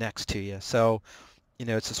 next to you. So,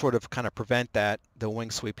 it's to sort of kind of prevent that, the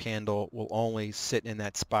wing sweep handle will only sit in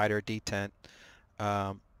that spider detent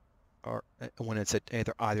or when it's at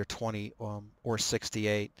either 20 or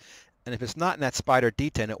 68. And if it's not in that spider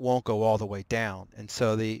detent, it won't go all the way down. And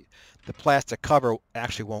so the plastic cover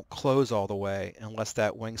actually won't close all the way unless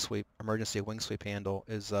that wing sweep, emergency wing sweep handle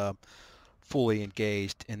is fully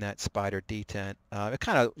engaged in that spider detent. It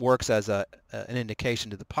kind of works as an indication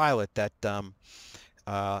to the pilot that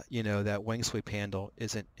that wing sweep handle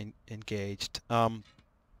isn't engaged.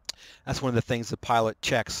 That's one of the things the pilot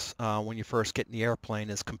checks when you first get in the airplane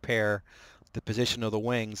is compare the position of the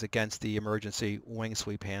wings against the emergency wing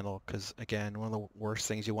sweep handle, because again, one of the worst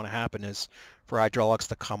things you want to happen is for hydraulics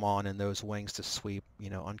to come on and those wings to sweep,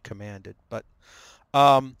 uncommanded. But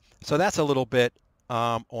so that's a little bit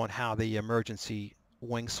on how the emergency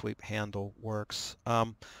wing sweep handle works.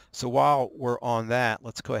 So while we're on that,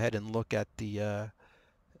 let's go ahead and look at the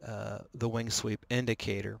wing sweep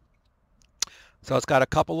indicator. So it's got a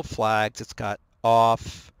couple of flags. It's got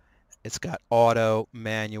off, it's got auto,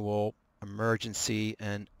 manual, emergency,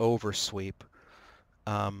 and oversweep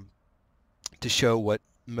to show what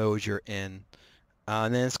mode you're in.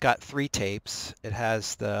 And then it's got 3 tapes. It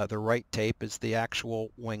has the right tape is the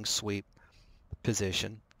actual wing sweep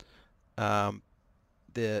position.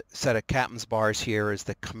 The set of captain's bars here is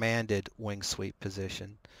the commanded wing sweep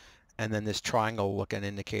position. And then this triangle looking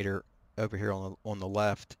indicator over here on the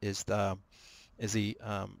left is the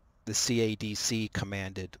CADC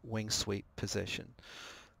commanded wing sweep position.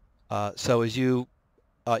 So as if you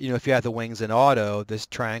have the wings in auto, this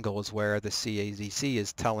triangle is where the CADC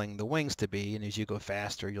is telling the wings to be, and as you go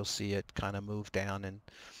faster, you'll see it kind of move down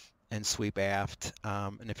and sweep aft.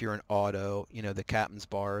 And if you're in auto, the captain's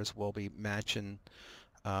bars will be matching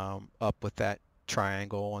up with that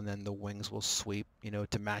triangle, and then the wings will sweep,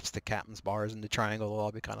 to match the captain's bars, and the triangle will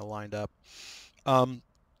all be kind of lined up.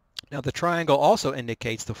 Now the triangle also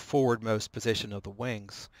indicates the forwardmost position of the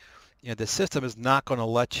wings. The system is not going to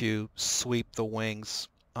let you sweep the wings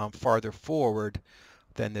farther forward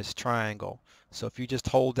than this triangle. So if you just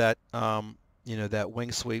hold that, that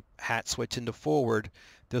wing sweep hat switch into forward,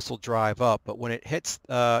 this will drive up. But when it hits,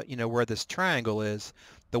 where this triangle is,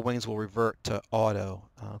 the wings will revert to auto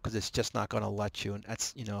because it's just not going to let you. And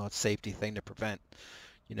that's, a safety thing to prevent,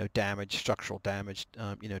 damage, structural damage,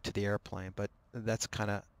 to the airplane. But that's kind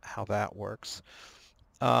of how that works.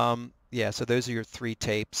 Yeah, so those are your 3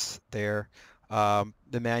 tapes there.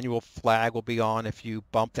 The manual flag will be on if you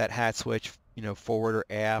bump that hat switch, forward or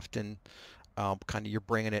aft, and kind of you're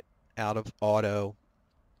bringing it out of auto.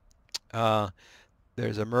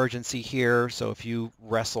 There's emergency here, so if you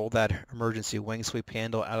wrestle that emergency wing sweep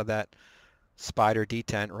handle out of that spider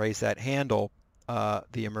detent, raise that handle,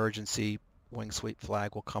 the emergency wing sweep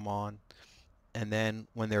flag will come on. And then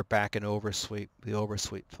when they're back in oversweep, the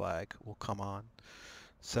oversweep flag will come on.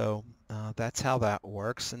 So that's how that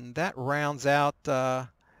works, and that rounds out our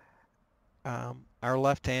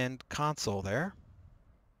left-hand console there.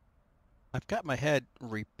 I've got my head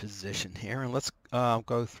repositioned here, and let's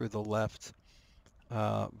go through the left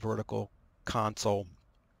vertical console.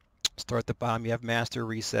 Start at the bottom. You have master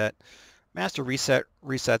reset. Master reset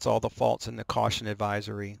resets all the faults in the caution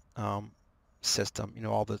advisory system.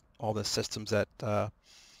 All the systems that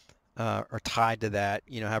are tied to that.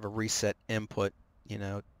 Have a reset input.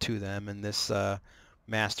 To them, and this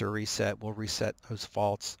master reset will reset those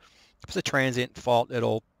faults. If it's a transient fault,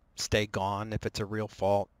 it'll stay gone. If it's a real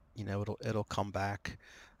fault, it'll come back.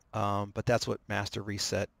 But that's what master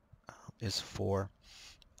reset is for.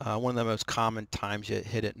 One of the most common times you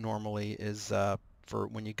hit it normally is for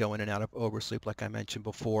when you go in and out of oversleep, like I mentioned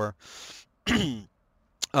before.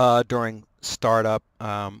 During startup,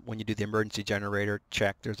 when you do the emergency generator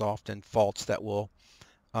check, there's often faults that will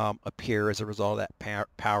appear as a result of that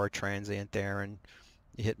power transient there, and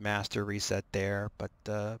you hit master reset there. But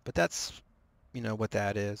that's what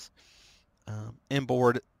that is.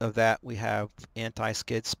 Inboard of that we have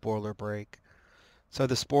anti-skid spoiler brake. So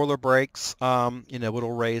the spoiler brakes,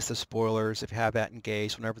 it'll raise the spoilers if you have that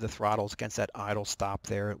engaged. Whenever the throttle's against that idle stop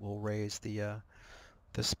there, it will raise the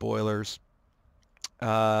spoilers.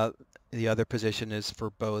 The other position is for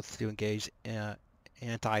both to engage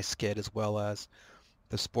anti-skid as well as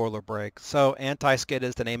the spoiler brake. So anti-skid,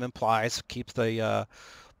 as the name implies, keeps the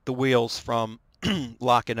wheels from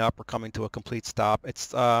locking up or coming to a complete stop.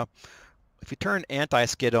 It's if you turn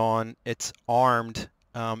anti-skid on, it's armed.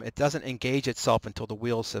 It doesn't engage itself until the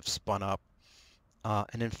wheels have spun up.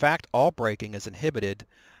 And in fact, all braking is inhibited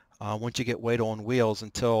once you get weight on wheels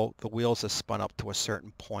until the wheels have spun up to a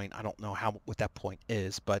certain point. I don't know what that point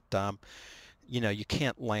is, but you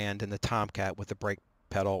can't land in the Tomcat with the brake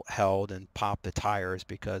pedal held and pop the tires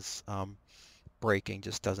because braking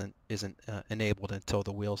just isn't enabled until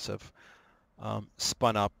the wheels have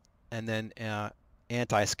spun up and then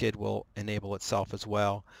anti-skid will enable itself as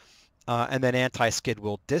well. And then anti-skid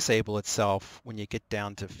will disable itself when you get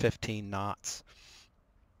down to 15 knots.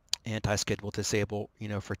 Anti-skid will disable,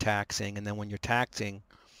 for taxiing, and then when you're taxiing,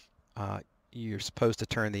 you're supposed to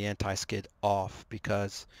turn the anti-skid off,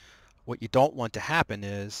 because what you don't want to happen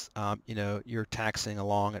is, you're taxiing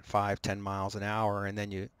along at 5-10 miles an hour, and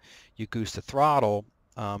then you goose the throttle,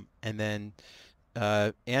 and then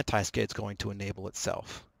anti-skid's going to enable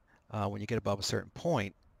itself when you get above a certain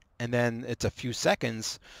point, and then it's a few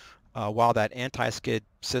seconds while that anti-skid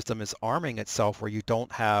system is arming itself, where you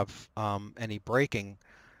don't have any braking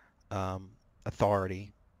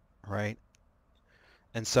authority, right?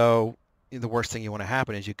 And so the worst thing you want to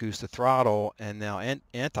happen is you goose the throttle, and now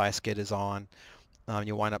anti-skid is on.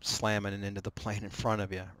 You wind up slamming it into the plane in front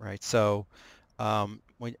of you, right? So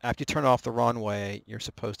after you turn off the runway, you're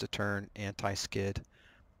supposed to turn anti-skid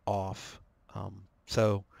off.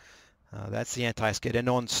 So that's the anti-skid. And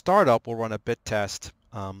on startup, we'll run a bit test.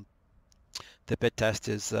 The bit test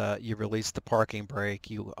is you release the parking brake,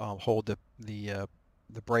 you hold the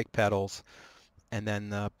brake pedals, and then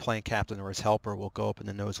the plane captain or his helper will go up in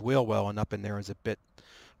the nose wheel well, and up in there is a bit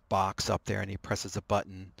box up there, and he presses a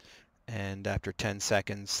button, and after 10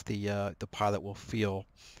 seconds, the pilot will feel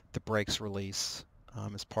the brakes release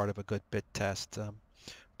as part of a good bit test.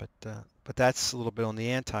 But that's a little bit on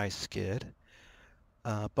the anti-skid.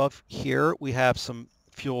 Above here, we have some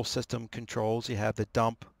fuel system controls. You have the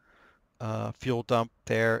dump, fuel dump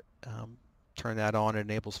there. Turn that on. It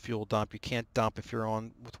enables fuel dump. You can't dump if you're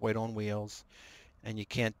on with weight on wheels, and you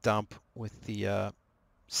can't dump with the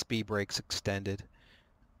speed brakes extended.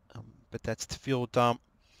 But that's the fuel dump.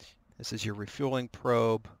 This is your refueling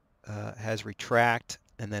probe. Has retract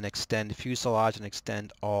and then extend fuselage and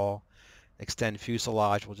extend all. Extend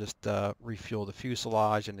fuselage will just refuel the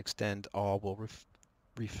fuselage, and extend all will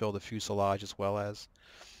refill the fuselage as well as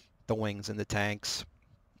the wings and the tanks.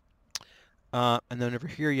 And then over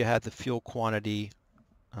here you have the fuel quantity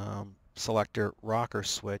selector rocker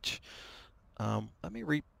switch. Let me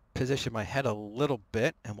reposition my head a little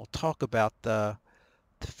bit, and we'll talk about the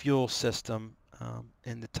fuel system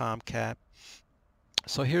in the Tomcat.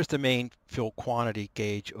 So here's the main fuel quantity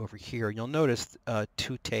gauge over here. You'll notice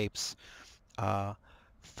two tapes,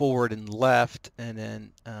 forward and left, and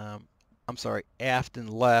then aft and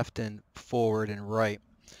left, and forward and right.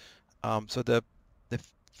 So the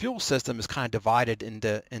fuel system is kind of divided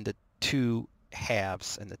into two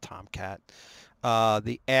halves in the Tomcat.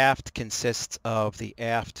 The aft consists of the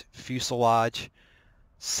aft fuselage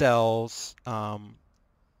cells.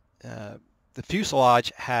 The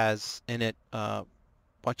fuselage has in it a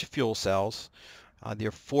bunch of fuel cells.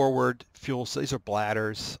 They're forward fuel cells. These are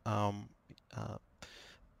bladders,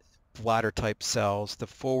 bladder type cells. The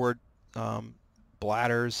forward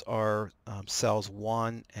bladders are cells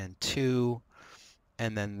 1 and 2,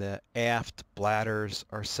 and then the aft bladders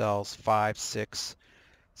are cells 5, 6,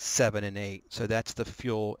 7, and 8. So that's the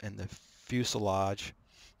fuel in the fuselage.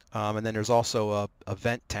 And then there's also a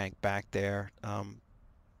vent tank back there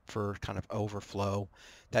for kind of overflow.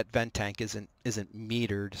 That vent tank isn't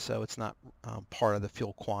metered, so it's not part of the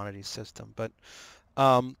fuel quantity system. But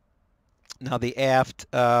now the aft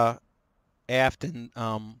and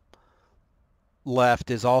left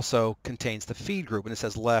is also contains the feed group, and it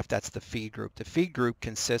says left, that's the feed group. The feed group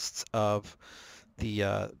consists of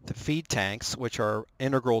the feed tanks, which are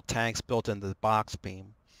integral tanks built into the box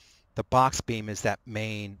beam. The box beam is that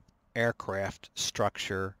main aircraft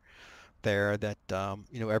structure there that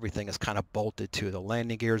everything is kind of bolted to. The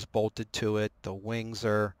landing gear is bolted to it. The wings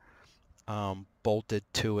are bolted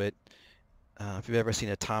to it. If you've ever seen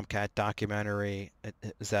a Tomcat documentary, it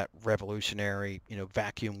is that revolutionary,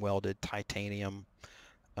 vacuum welded titanium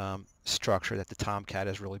structure that the Tomcat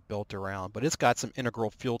is really built around. But it's got some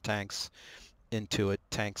integral fuel tanks into it.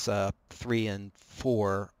 Tanks 3 and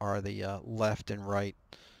 4 are the left and right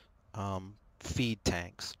feed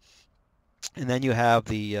tanks. And then you have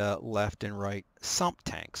the left and right sump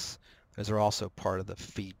tanks. Those are also part of the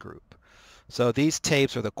feed group. So these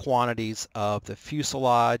tapes are the quantities of the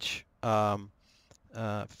fuselage,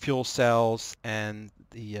 fuel cells, and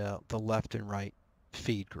the left and right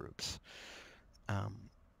feed groups.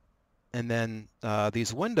 And then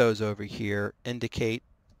these windows over here indicate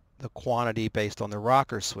the quantity based on the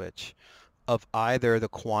rocker switch of either the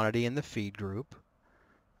quantity in the feed group,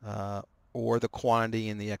 or the quantity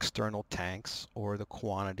in the external tanks, or the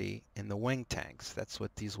quantity in the wing tanks. That's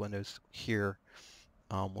what these windows here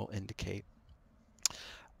will indicate.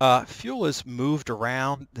 Fuel is moved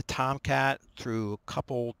around the Tomcat through a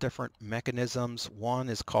couple different mechanisms. One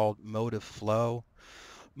is called mode of flow.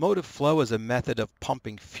 Motive flow is a method of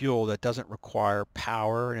pumping fuel that doesn't require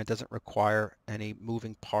power and it doesn't require any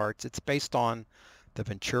moving parts. It's based on the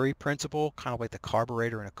Venturi principle, kind of like the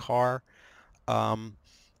carburetor in a car. Um,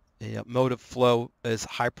 Motive flow is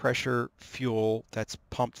high pressure fuel that's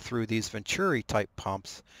pumped through these Venturi type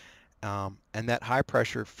pumps. And that high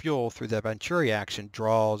pressure fuel through the Venturi action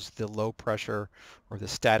draws the low pressure or the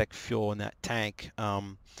static fuel in that tank,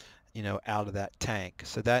 out of that tank.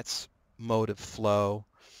 So that's motive flow.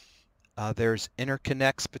 There's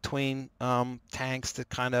interconnects between tanks that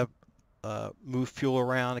kind of move fuel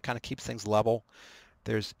around. It kind of keeps things level.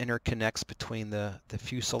 There's interconnects between the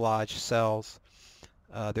fuselage cells.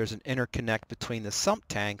 There's an interconnect between the sump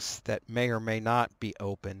tanks that may or may not be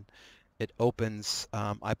open. It opens,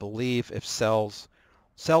 I believe, if cell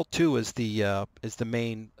 2 is the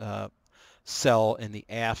main cell in the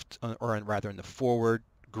aft, or rather in the forward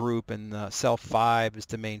group, and cell 5 is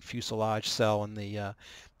the main fuselage cell in the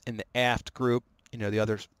aft group. The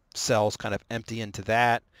other cells kind of empty into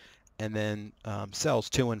that, and then cells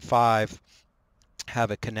 2 and 5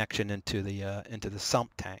 have a connection into the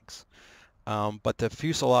sump tanks. But the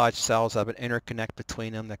fuselage cells have an interconnect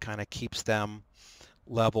between them that kind of keeps them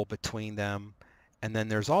level between them. And then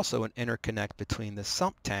there's also an interconnect between the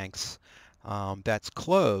sump tanks that's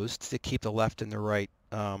closed to keep the left and the right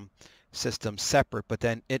system separate, but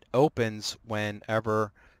then it opens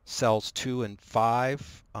whenever cells 2 and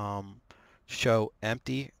 5 show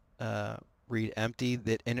empty, read empty.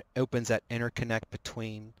 That opens that interconnect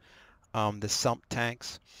between the sump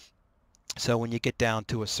tanks. So when you get down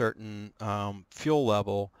to a certain fuel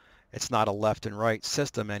level, it's not a left and right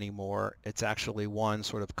system anymore. It's actually one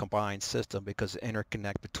sort of combined system because the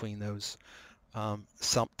interconnect between those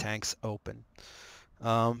sump tanks open.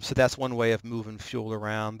 So that's one way of moving fuel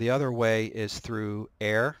around. The other way is through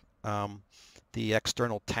air. The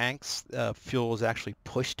external tanks, fuel is actually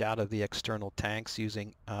pushed out of the external tanks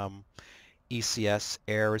using ECS.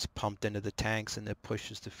 Air is pumped into the tanks and it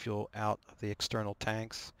pushes the fuel out of the external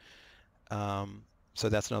tanks. So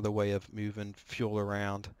that's another way of moving fuel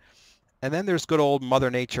around. And then there's good old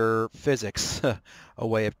Mother Nature physics, a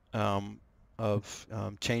way of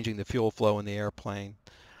changing the fuel flow in the airplane.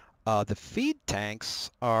 The feed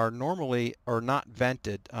tanks are not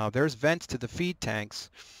vented. There's vents to the feed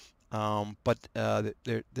tanks, but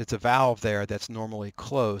there's a valve there that's normally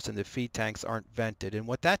closed, and the feed tanks aren't vented. And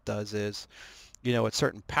what that does is, at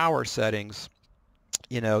certain power settings,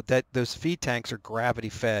 that those feed tanks are gravity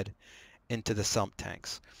fed into the sump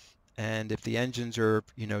tanks. And if the engines are,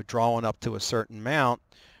 drawing up to a certain amount,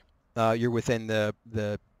 you're within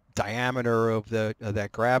the diameter of that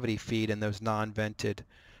gravity feed in those non-vented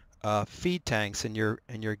feed tanks, and you're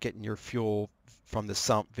getting your fuel from the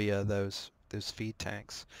sump via those feed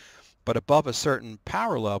tanks. But above a certain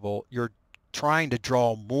power level, you're trying to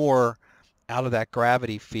draw more out of that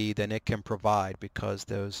gravity feed than it can provide because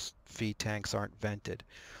those feed tanks aren't vented.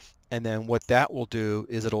 And then what that will do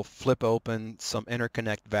is it'll flip open some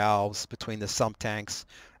interconnect valves between the sump tanks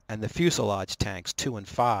and the fuselage tanks 2 and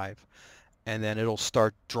 5. And then it'll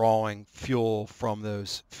start drawing fuel from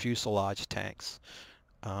those fuselage tanks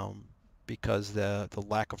because the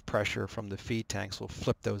lack of pressure from the feed tanks will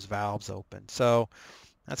flip those valves open. So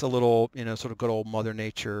that's a little, sort of good old Mother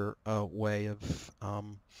Nature way of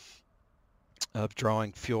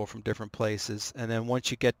drawing fuel from different places. And then once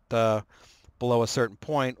you get below a certain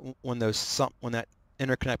point, when that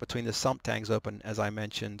interconnect between the sump tanks open, as I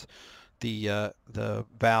mentioned, the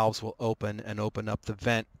valves will open and open up the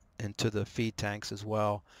vent into the feed tanks as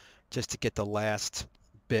well, just to get the last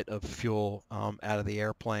bit of fuel out of the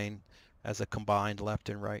airplane as a combined left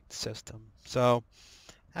and right system. So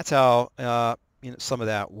that's how some of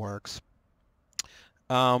that works.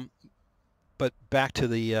 But back to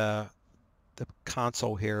the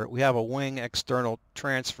console here, we have a wing external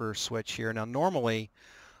transfer switch here. Now normally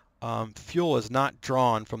fuel is not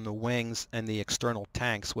drawn from the wings and the external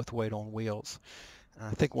tanks with weight on wheels.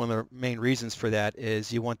 I think one of the main reasons for that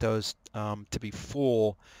is you want those to be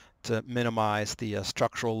full to minimize the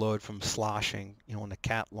structural load from sloshing, in the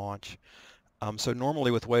cat launch. So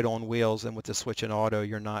normally with weight on wheels and with the switch in auto,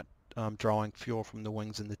 you're not drawing fuel from the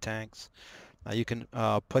wings and the tanks. You can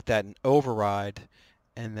put that in override,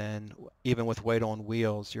 and then even with weight on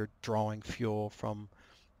wheels, you're drawing fuel from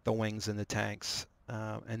the wings and the tanks.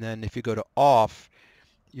 And then if you go to off,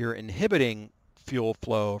 you're inhibiting fuel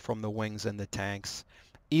flow from the wings and the tanks,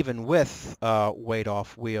 even with weight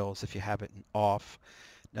off wheels if you have it in off.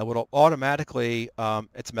 Now it'll automatically,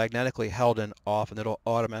 it's magnetically held in off, and it'll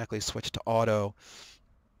automatically switch to auto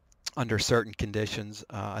under certain conditions.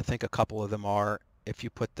 I think a couple of them are if you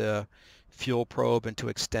put the fuel probe and to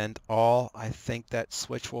extend all. I think that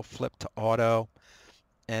switch will flip to auto.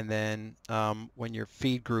 And then when your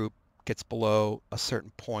feed group gets below a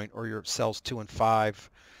certain point, or your cells 2 and 5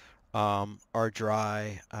 are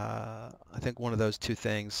dry, I think one of those two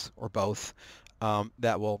things, or both,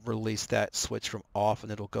 that will release that switch from off,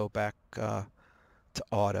 and it'll go back to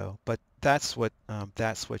auto. But that's what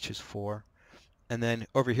that switch is for. And then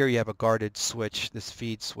over here you have a guarded switch, this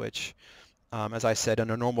feed switch. As I said,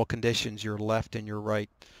 under normal conditions, your left and your right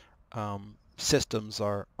systems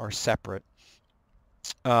are separate.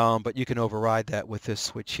 But you can override that with this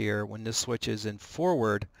switch here. When this switch is in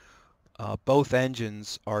forward, both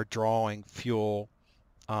engines are drawing fuel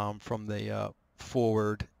from the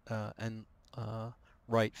forward and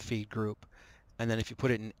right feed group. And then if you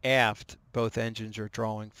put it in aft, both engines are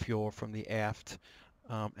drawing fuel from the aft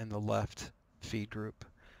and the left feed group.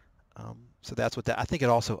 So that's what that, I think it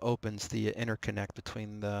also opens the interconnect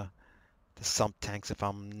between the sump tanks, if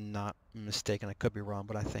I'm not mistaken. I could be wrong,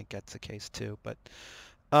 but I think that's the case too. But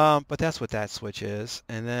that's what that switch is.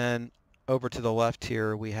 And then over to the left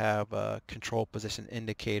here, we have a control position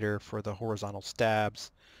indicator for the horizontal stabs,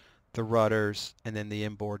 the rudders, and then the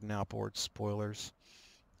inboard and outboard spoilers.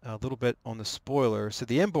 A little bit on the spoilers. So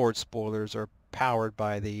the inboard spoilers are powered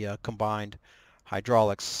by the combined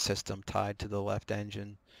hydraulics system tied to the left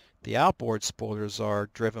engine. The outboard spoilers are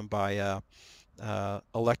driven by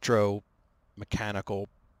electromechanical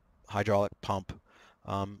hydraulic pump.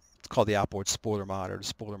 It's called the outboard spoiler mod, or the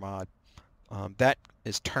spoiler mod. That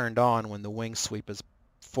is turned on when the wing sweep is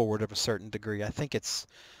forward of a certain degree. I think it's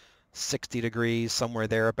 60 degrees, somewhere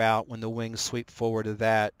thereabout. When the wings sweep forward of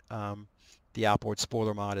that, the outboard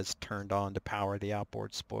spoiler mod is turned on to power the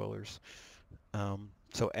outboard spoilers. And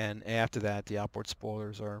after that, the outboard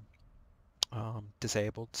spoilers are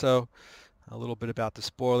disabled. So a little bit about the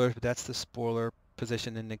spoilers, but that's the spoiler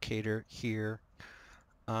position indicator here.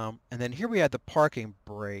 And then here we have the parking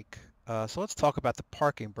brake. So let's talk about the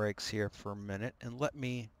parking brakes here for a minute, and let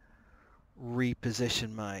me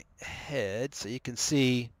reposition my head so you can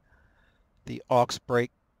see the aux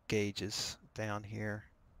brake gauges down here.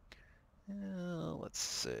 Let's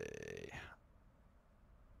see.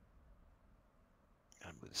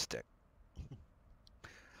 Gotta move the stick.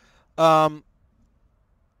 All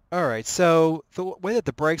right, so the way that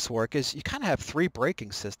the brakes work is you kind of have three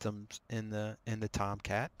braking systems in the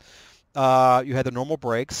Tomcat. You have the normal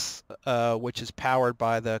brakes, which is powered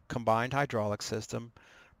by the combined hydraulic system,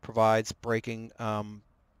 provides braking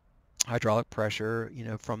hydraulic pressure,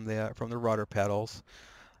 from the rudder pedals.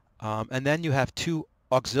 And then you have two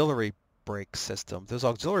auxiliary brake systems. Those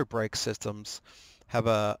auxiliary brake systems have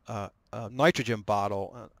a nitrogen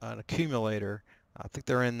bottle, an accumulator. I think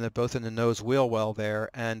they're both in the nose wheel well there,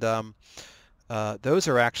 and those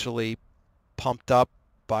are actually pumped up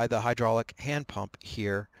by the hydraulic hand pump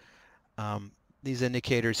here. These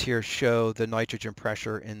indicators here show the nitrogen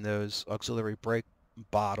pressure in those auxiliary brake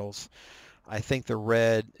bottles. I think the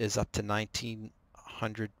red is up to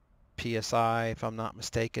 1900 psi, if I'm not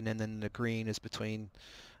mistaken, and then the green is between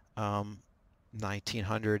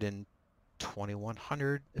 1900 and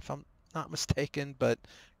 2100, if I'm not mistaken, but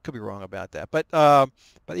could be wrong about that. But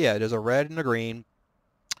yeah, there's a red and a green.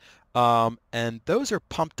 And those are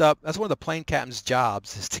pumped up. That's one of the plane captain's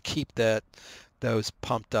jobs, is to keep those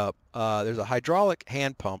pumped up. There's a hydraulic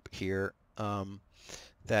hand pump here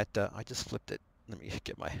that I just flipped it. Let me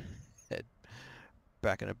get my head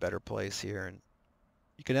back in a better place here, and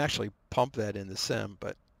you can actually pump that in the sim,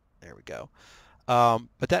 but there we go.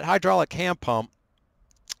 But that hydraulic hand pump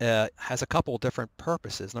has a couple of different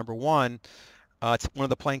purposes. Number one, it's one of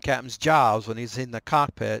the plane captain's jobs when he's in the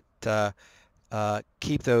cockpit to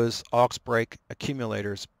keep those aux brake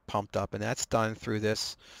accumulators pumped up, and that's done through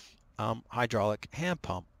this hydraulic hand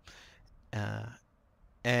pump. Well,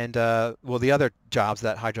 the other jobs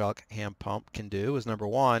that hydraulic hand pump can do is, number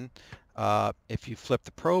one, if you flip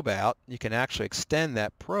the probe out, you can actually extend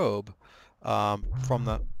that probe from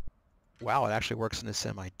the... Wow, it actually works in the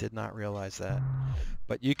sim. I did not realize that.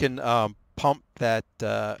 But you can pump that...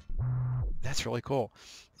 That's really cool.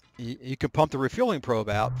 You can pump the refueling probe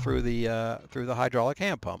out through the hydraulic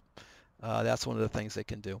hand pump. That's one of the things they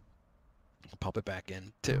can do. Pump it back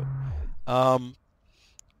in too. And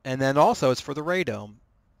then also it's for the radome.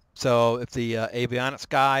 So if the avionics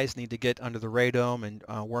guys need to get under the radome and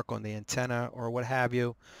work on the antenna or what have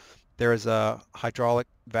you, there's a hydraulic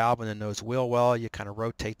valve in the nose wheel well. You kind of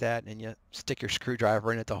rotate that and you stick your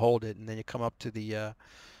screwdriver in it to hold it, and then you come up to the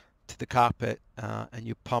cockpit and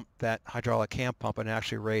you pump that hydraulic hand pump, and it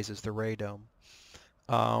actually raises the radome.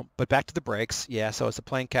 But back to the brakes. Yeah, so it's the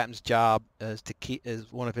plane captain's job is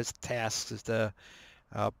one of his tasks is to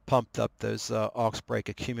pumped up those aux brake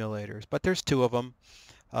accumulators. But there's two of them.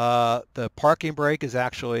 The parking brake is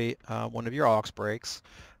actually one of your aux brakes.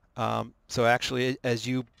 So actually, as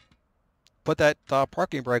you put that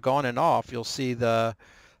parking brake on and off, you'll see that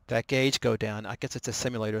gauge go down. I guess it's a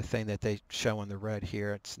simulator thing that they show in the red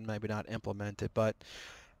here. It's maybe not implemented, but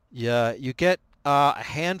yeah, you get a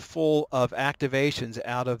handful of activations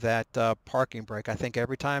out of that parking brake. I think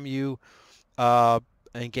every time you uh,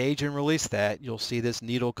 engage and release that, you'll see this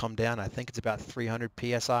needle come down. I think it's about 300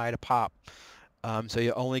 psi to pop. So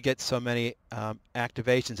you only get so many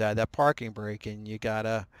activations out of that parking brake, and you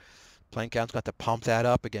gotta plane count's got to pump that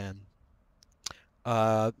up again.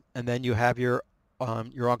 And then you have your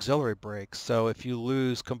auxiliary brakes. So if you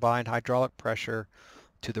lose combined hydraulic pressure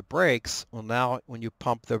to the brakes, well, now when you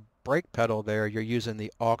pump the brake pedal there, you're using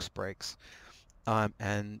the aux brakes.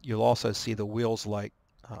 And you'll also see the wheels light,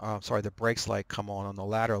 the brakes light come on the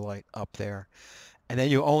ladder light up there. And then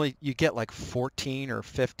you get like 14 or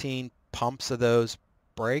 15 pumps of those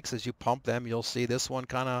brakes. As you pump them, you'll see this one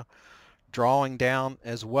kind of drawing down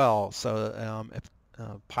as well. So if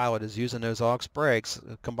pilot is using those aux brakes,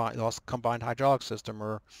 combined hydraulic system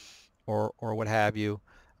or what have you,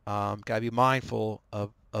 got to be mindful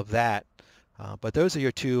of that. But those are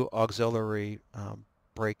your two auxiliary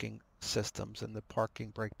braking systems, and the parking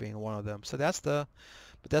brake being one of them. So that's the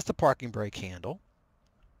parking brake handle.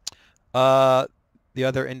 The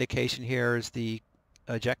other indication here is the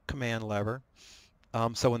eject command lever.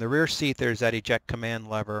 So in the rear seat, there's that eject command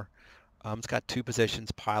lever. It's got two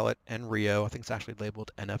positions, pilot and RIO. I think it's actually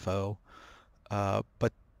labeled NFO.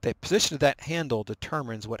 But the position of that handle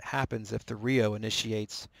determines what happens if the RIO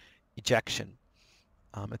initiates ejection.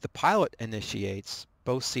 If the pilot initiates,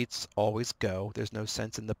 both seats always go. There's no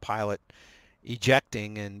sense in the pilot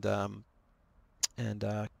ejecting and the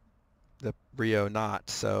RIO not.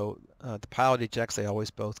 So the pilot ejects, they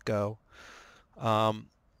always both go.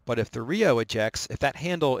 But if the RIO ejects, if that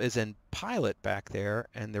handle is in pilot back there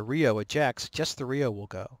and the RIO ejects, just the RIO will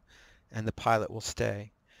go and the pilot will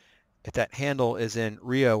stay. If that handle is in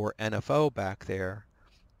RIO or NFO back there,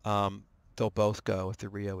 they'll both go if the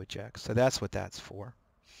RIO ejects. So that's what that's for.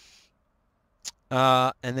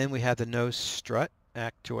 And then we have the nose strut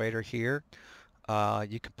actuator here.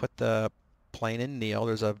 You can put the plane in kneel.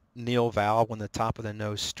 There's a kneel valve on the top of the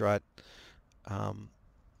nose strut.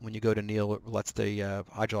 When you go to kneel, it lets the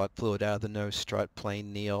hydraulic fluid out of the nose strut,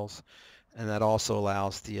 plane kneels, and that also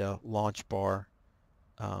allows the launch bar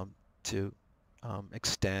to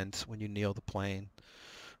extend when you kneel the plane.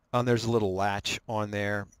 There's a little latch on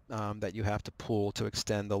there that you have to pull to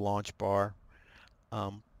extend the launch bar.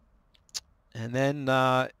 And then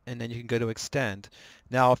you can go to extend.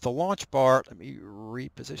 Now, if the launch bar, let me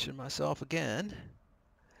reposition myself again.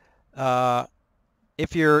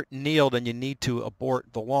 If you're kneeled and you need to abort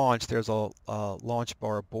the launch, there's a launch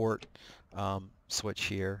bar abort switch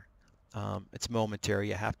here. It's momentary.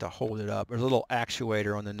 You have to hold it up. There's a little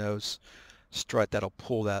actuator on the nose strut that'll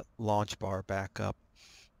pull that launch bar back up.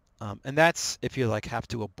 And that's if you have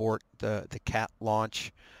to abort the CAT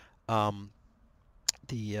launch.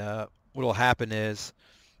 What will happen is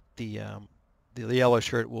the yellow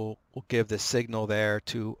shirt will give the signal there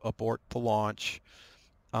to abort the launch.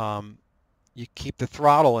 You keep the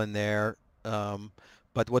throttle in there,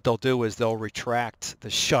 but what they'll do is they'll retract the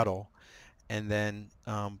shuttle, and then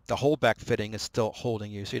the holdback fitting is still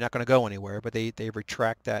holding you, so you're not going to go anywhere, but they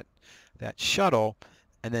retract that shuttle,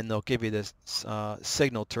 and then they'll give you this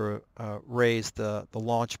signal to raise the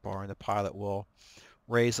launch bar, and the pilot will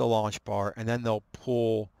raise the launch bar, and then they'll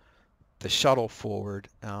pull the shuttle forward,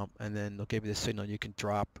 and then they'll give you the signal you can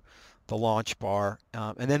drop the launch bar,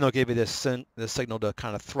 and then they'll give you this the signal to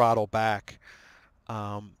kind of throttle back,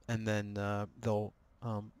 and then they'll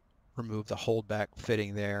remove the holdback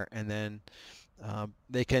fitting there, and then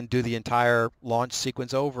they can do the entire launch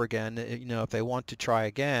sequence over again. If they want to try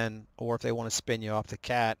again, or if they want to spin you off the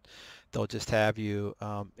CAT, they'll just have you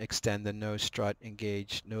extend the nose strut,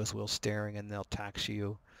 engage nose wheel steering, and they'll taxi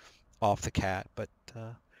you off the CAT.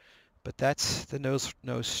 But that's the nose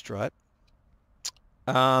strut.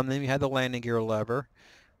 Then you have the landing gear lever.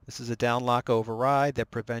 This is a down lock override that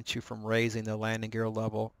prevents you from raising the landing gear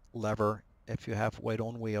lever if you have weight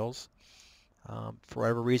on wheels. For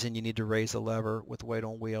whatever reason you need to raise the lever with weight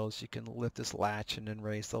on wheels, you can lift this latch and then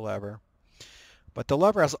raise the lever. But the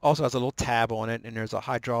lever also has a little tab on it, and there's a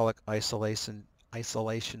hydraulic isolation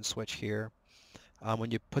switch here. When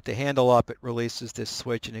you put the handle up, it releases this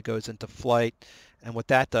switch and it goes into flight. And what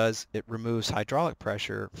that does, it removes hydraulic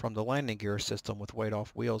pressure from the landing gear system with weight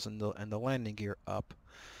off wheels and the landing gear up.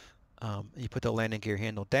 You put the landing gear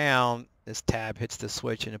handle down, this tab hits the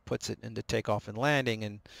switch and it puts it into takeoff and landing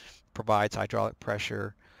and provides hydraulic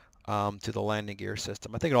pressure to the landing gear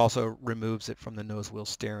system. I think it also removes it from the nose wheel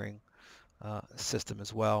steering system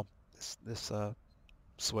as well, this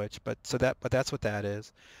switch. But that's what that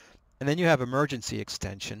is. And then you have emergency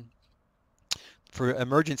extension. For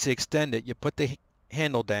emergency extended, you put the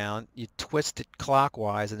handle down, you twist it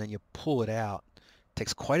clockwise, and then you pull it out. It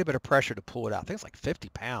takes quite a bit of pressure to pull it out. I think it's like 50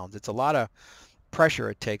 pounds. It's a lot of pressure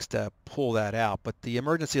it takes to pull that out. But the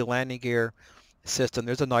emergency landing gear system,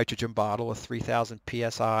 there's a nitrogen bottle, a 3,000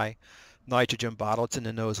 psi nitrogen bottle. It's in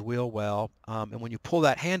the nose wheel well. And when you pull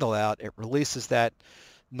that handle out, it releases that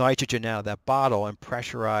nitrogen out of that bottle and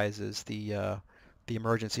pressurizes the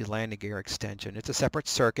emergency landing gear extension. It's a separate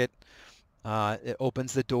circuit. It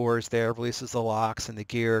opens the doors there, releases the locks, and the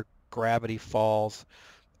gear gravity falls.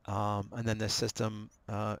 And then the system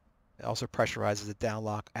also pressurizes the down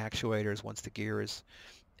lock actuators once the gear is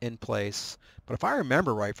in place. But if I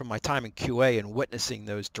remember right from my time in QA and witnessing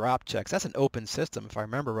those drop checks, that's an open system. If I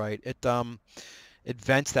remember right, it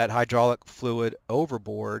vents that hydraulic fluid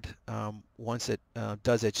overboard once it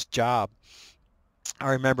does its job.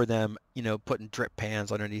 I remember them, putting drip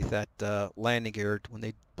pans underneath that landing gear when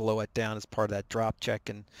they blow it down as part of that drop check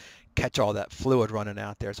and catch all that fluid running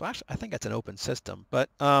out there. So actually, I think that's an open system. But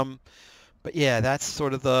yeah, that's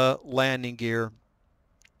sort of the landing gear,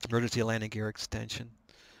 emergency landing gear extension.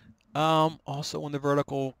 Also on the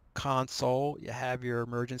vertical console, you have your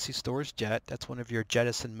emergency storage jet. That's one of your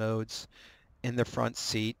jettison modes in the front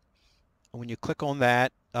seat. And when you click on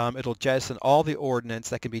that, it'll jettison all the ordnance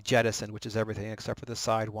that can be jettisoned, which is everything except for the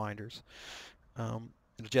sidewinders.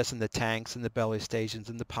 It'll jettison the tanks and the belly stations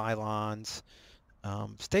and the pylons.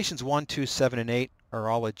 Stations 1, 2, 7, and 8 are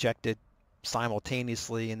all ejected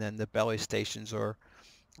simultaneously, and then the belly stations are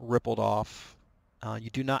rippled off. You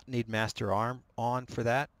do not need master arm on for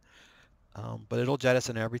that, but it'll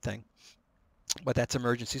jettison everything. But that's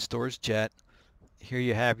emergency storage jet. Here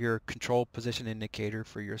you have your control position indicator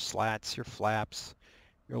for your slats, your flaps,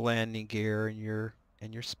 your landing gear, and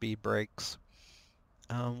your speed brakes.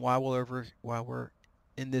 While we're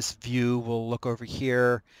in this view, we'll look over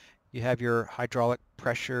here. You have your hydraulic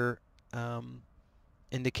pressure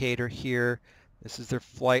indicator here. This is their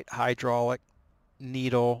flight hydraulic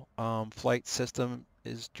needle. Flight system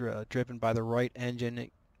is driven by the right engine.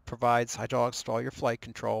 It provides hydraulics to all your flight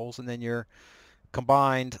controls, and then your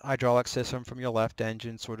combined hydraulic system from your left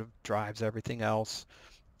engine sort of drives everything else.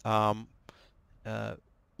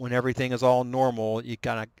 When everything is all normal,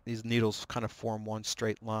 these needles kind of form one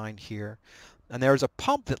straight line here. And there's a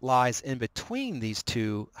pump that lies in between these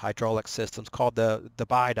two hydraulic systems called the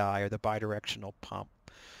bi-di, or the bidirectional pump.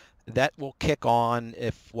 That will kick on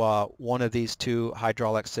if one of these two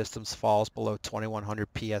hydraulic systems falls below 2100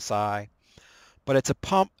 psi. But it's a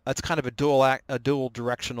pump, it's kind of a dual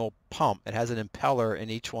directional pump. It has an impeller in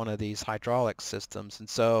each one of these hydraulic systems. And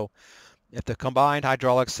so if the combined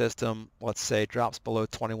hydraulic system, let's say, drops below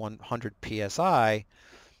 2100 psi,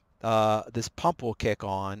 this pump will kick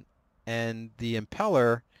on, and the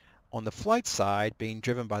impeller on the flight side, being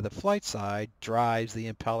driven by the flight side, drives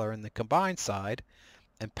the impeller in the combined side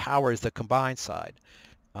and powers the combined side.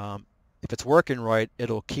 If it's working right,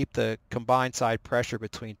 it'll keep the combined side pressure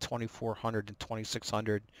between 2400 and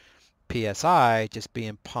 2600 psi, just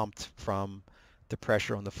being pumped from the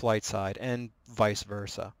pressure on the flight side, and vice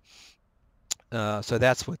versa. So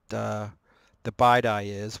that's what the bi-di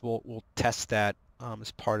is. We'll test that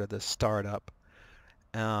as part of the startup.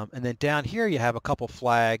 And then down here you have a couple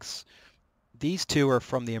flags. These two are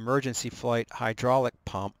from the emergency flight hydraulic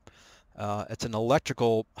pump. It's an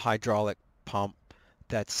electrical hydraulic pump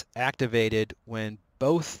that's activated when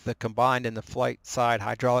both the combined and the flight side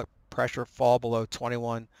hydraulic pressure fall below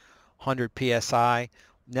 2100 psi.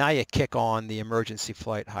 Now you kick on the emergency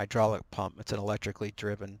flight hydraulic pump. It's an electrically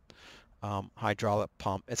driven hydraulic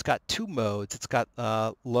pump. It's got two modes. It's got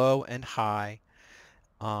low and high.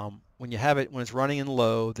 When it's running in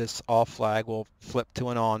low, this off flag will flip to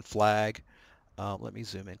an on flag. Let me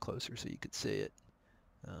zoom in closer so you can see it.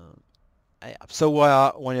 So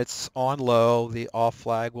when it's on low, the off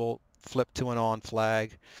flag will flip to an on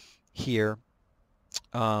flag here.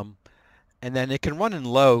 And then it can run in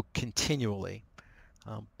low continually.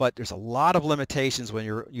 But there's a lot of limitations when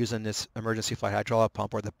you're using this emergency flight hydraulic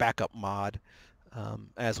pump, or the backup mod,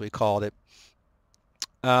 as we called it.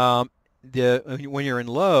 When you're in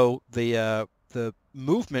low, the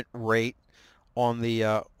movement rate on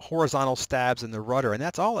the horizontal stabs in the rudder, and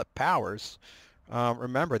that's all it powers.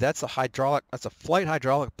 Remember, that's a flight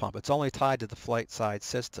hydraulic pump. It's only tied to the flight side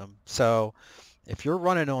system. So If you're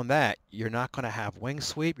running on that, you're not going to have wing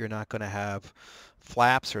sweep. You're not going to have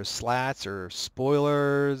flaps or slats or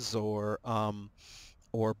spoilers or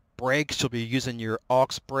brakes. You'll be using your aux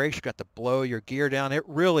brakes. You got to blow your gear down. It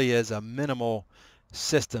really is a minimal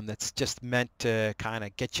system that's just meant to kind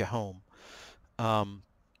of get you home. Um,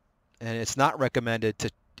 and it's not recommended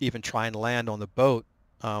to even try and land on the boat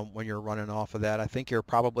when you're running off of that. I think you're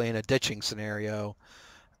probably in a ditching scenario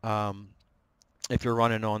um, if you're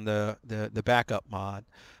running on the backup mod.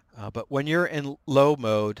 But when you're in low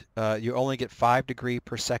mode, you only get 5 degree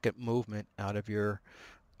per second movement out of your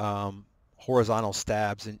horizontal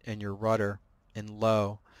stabs and your rudder in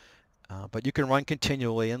low. But you can run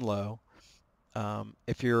continually in low.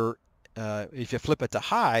 If you flip it to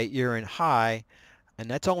high, you're in high, and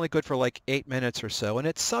that's only good for like 8 minutes or so. And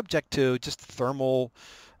it's subject to just thermal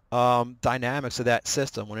dynamics of that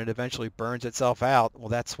system. When it eventually burns itself out, well,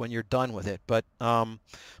 that's when you're done with it. But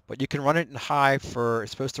you can run it in high for,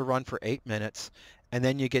 it's supposed to run for 8 minutes, and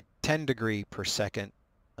then you get 10 degree per second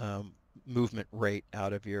movement rate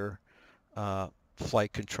out of your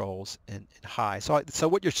flight controls in high. So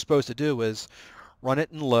what you're supposed to do is run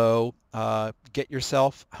it in low, get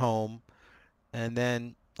yourself home, and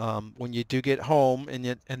then when you do get home in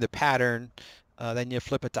the pattern, then you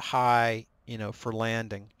flip it to high, for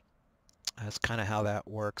landing. That's kind of how that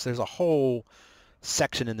works. There's a whole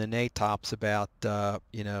section in the NATOPS about how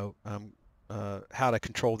to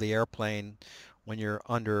control the airplane when you're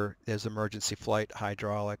under there's emergency flight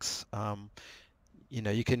hydraulics.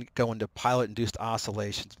 You can go into pilot-induced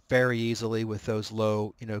oscillations very easily with those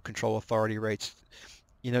low, control authority rates.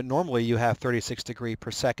 Normally you have 36 degree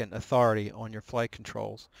per second authority on your flight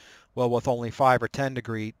controls. Well, with only 5 or 10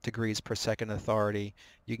 degrees per second authority,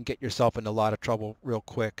 you can get yourself into a lot of trouble real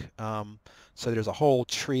quick. So there's a whole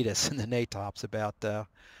treatise in the NATOPS about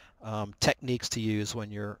techniques to use when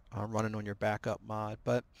you're running on your backup mod.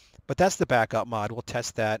 But that's the backup mod. We'll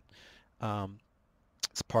test that um,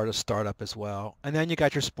 as part of startup as well. And then you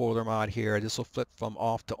got your spoiler mod here. This will flip from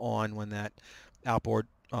off to on when that outboard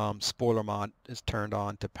spoiler mod is turned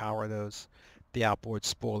on to power the outboard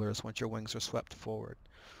spoilers once your wings are swept forward.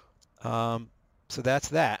 So that's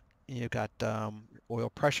that. You've got oil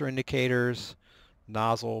pressure indicators,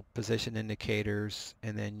 nozzle position indicators,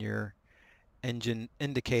 and then your engine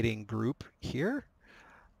indicating group here.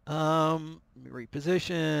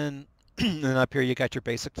 Reposition. And up here you got your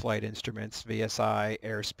basic flight instruments, VSI,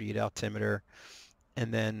 airspeed, altimeter,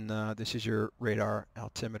 and then this is your radar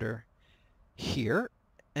altimeter here.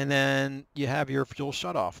 And then you have your fuel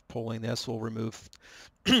shutoff. Pulling this will remove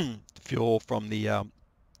fuel from the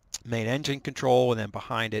main engine control, and then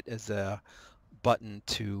behind it is a button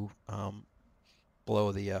to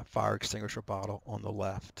blow the fire extinguisher bottle on the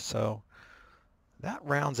left. So that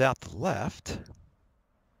rounds out the left.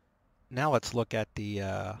 Now let's look at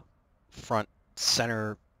the front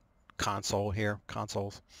center console here,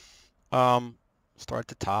 consoles. Start at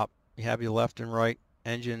the top. You have your left and right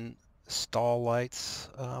engine stall lights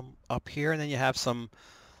up here, and then you have some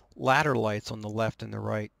ladder lights on the left and the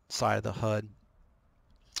right side of the HUD.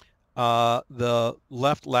 The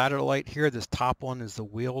left ladder light here, this top one, is the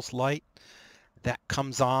wheels light. That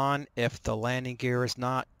comes on if the landing gear is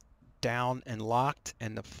not down and locked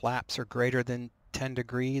and the flaps are greater than 10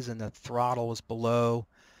 degrees and the throttle is below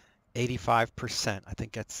 85%. I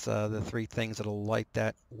think that's the three things that'll light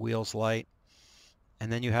that wheels light.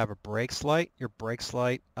 And then you have a brakes light. Your brakes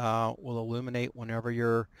light will illuminate whenever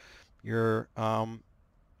you're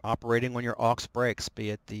operating on your aux brakes, be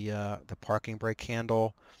it the parking brake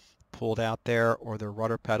handle pulled out there or the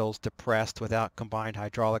rudder pedals depressed without combined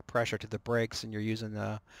hydraulic pressure to the brakes, and you're using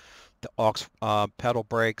the aux pedal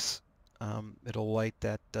brakes. It'll light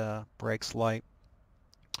that brakes light.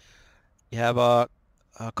 You have a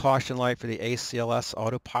caution light for the ACLS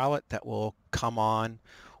autopilot that will come on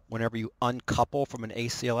whenever you uncouple from an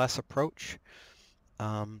ACLS approach.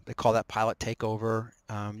 They call that pilot takeover.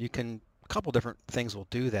 A couple different things will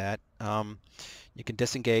do that. You can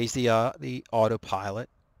disengage the autopilot,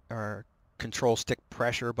 or control stick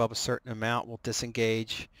pressure above a certain amount will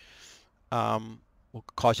disengage. Will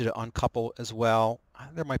cause you to uncouple as well.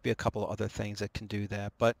 There might be a couple of other things that can do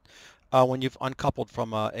that, but when you've uncoupled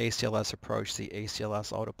from a ACLS approach, the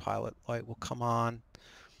ACLS autopilot light will come on.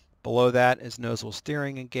 Below that is nozzle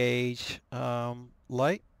steering engage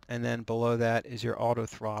light, and then below that is your auto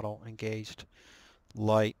throttle engaged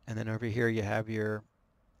light, and then over here you have your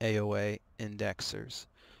AOA indexers.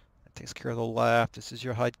 That takes care of the left. This is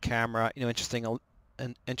your HUD camera.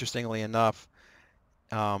 Interestingly enough,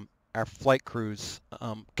 our flight crews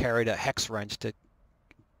carried a hex wrench to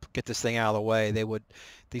get this thing out of the way, they would,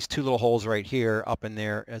 these two little holes right here up in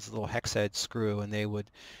there as a little hex head screw, and they would,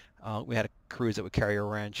 we had crews that would carry a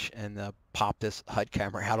wrench and pop this HUD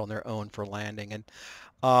camera out on their own for landing. And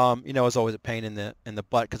you know, it was always a pain in the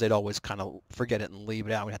butt because they'd always kind of forget it and leave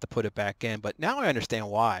it out. We'd have to put it back in. But now I understand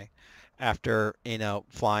why. After, you know,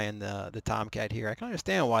 flying the Tomcat here, I can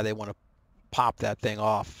understand why they want to pop that thing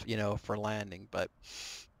off, you know, for landing. But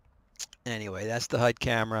anyway, that's the HUD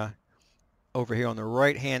camera. Over here on the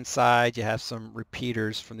right hand side, you have some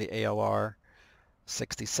repeaters from the ALR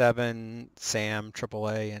 67, SAM,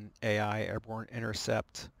 AAA, and AI Airborne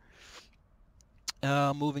Intercept.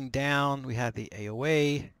 Moving down, we have the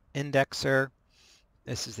AOA indexer.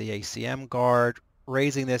 This is the ACM guard.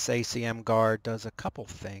 Raising this ACM guard does a couple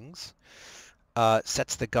things.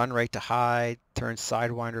 Sets the gun rate to high, turns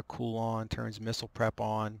Sidewinder cool on, turns missile prep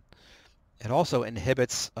on. It also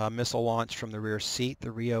inhibits missile launch from the rear seat.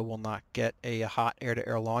 The Rio will not get a hot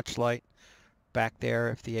air-to-air launch light back there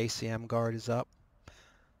if the ACM guard is up.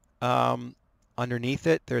 Underneath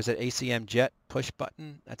it, there's an ACM jet push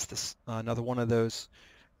button. That's this, another one of those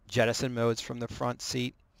jettison modes from the front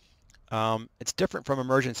seat. It's different from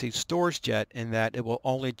emergency storage jet in that it will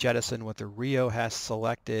only jettison what the Rio has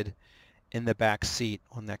selected in the back seat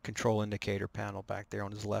on that control indicator panel back there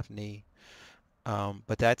on his left knee.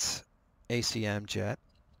 But that's ACM jet.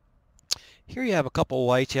 Here you have a couple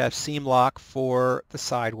lights. You have seam lock for the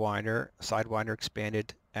Sidewinder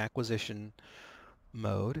expanded acquisition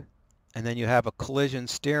mode. And then you have a collision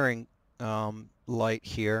steering light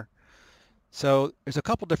here. So there's a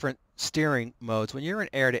couple different steering modes. When you're in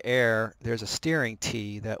air-to-air, there's a steering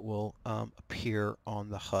T that will appear on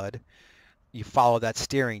the HUD. You follow that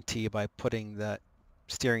steering T by putting that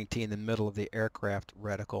steering T in the middle of the aircraft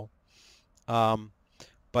reticle.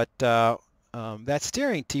 But that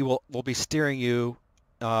steering T will be steering you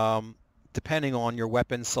depending on your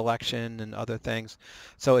weapon selection and other things.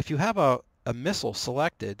 So if you have a missile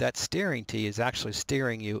selected, that steering T is actually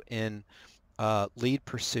steering you in lead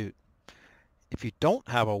pursuit. If you don't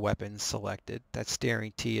have a weapon selected, that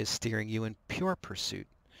steering T is steering you in pure pursuit.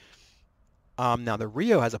 Now the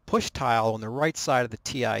Rio has a push tile on the right side of the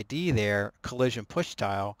TID there, collision push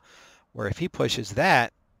tile, where if he pushes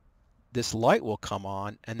that, this light will come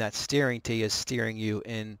on, and that steering T is steering you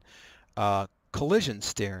in collision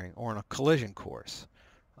steering or on a collision course.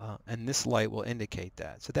 And this light will indicate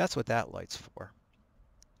that. So that's what that light's for.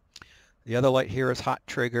 The other light here is hot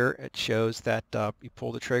trigger. It shows that you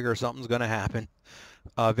pull the trigger, something's going to happen.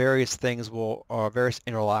 Various things various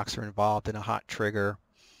interlocks are involved in a hot trigger.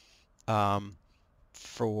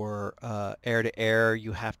 For air-to-air,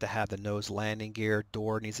 you have to have the nose landing gear.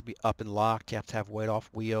 Door needs to be up and locked. You have to have weight off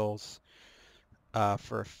wheels.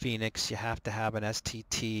 For a Phoenix, you have to have an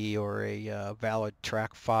STT or a valid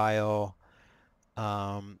track file.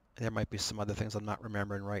 There might be some other things I'm not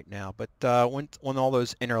remembering right now. But when all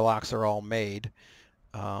those interlocks are all made,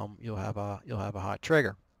 you'll have a hot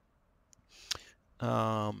trigger.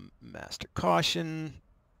 Master caution.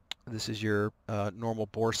 This is your normal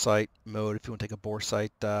bore sight mode. If you want to take a bore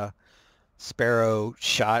sight Sparrow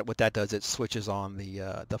shot, what that does, it switches on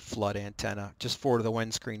the flood antenna. Just forward of the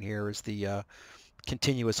windscreen here is the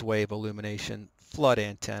continuous wave illumination flood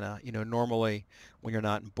antenna. You know, normally when you're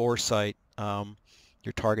not in bore sight,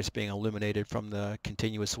 your target's being illuminated from the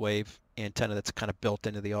continuous wave antenna that's kind of built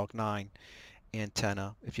into the AUG-9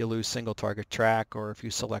 antenna. If you lose single target track, or if you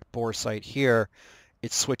select bore sight here,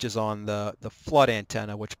 it switches on the flood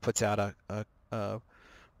antenna, which puts out a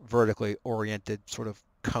vertically oriented sort of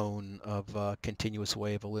cone of continuous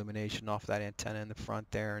wave illumination off that antenna in the front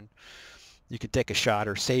there, and you can take a shot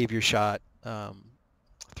or save your shot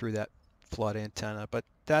through that flood antenna. But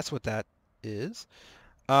that's what that is.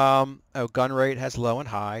 Gun rate has low and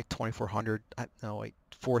high, 2,400, no wait,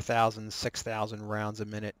 4,000, 6,000 rounds a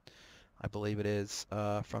minute, I believe it is,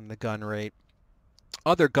 from the gun rate.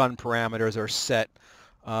 Other gun parameters are set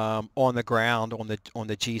on the ground on the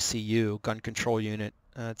GCU, gun control unit.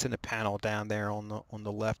 It's in the panel down there on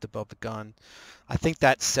the left above the gun. I think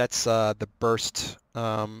that sets the burst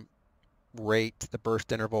rate, the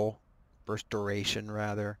burst interval, burst duration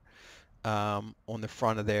rather, on the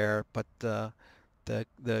front of there. But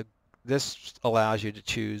this allows you to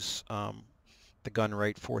choose the gun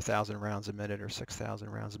rate 4,000 rounds a minute or 6,000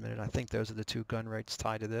 rounds a minute. I think those are the two gun rates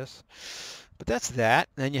tied to this. But that's that.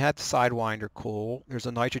 Then you have the Sidewinder cool. There's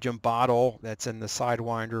a nitrogen bottle that's in the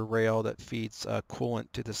Sidewinder rail that feeds coolant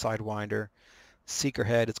to the Sidewinder. Seeker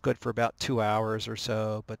head, it's good for about 2 hours or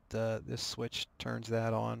so, but this switch turns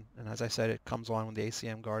that on. And as I said, it comes on when the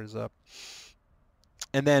ACM guard is up.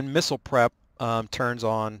 And then missile prep turns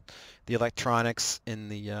on the electronics in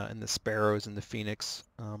the Sparrows and the Phoenix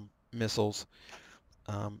missiles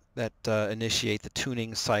that initiate the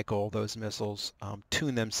tuning cycle. Those missiles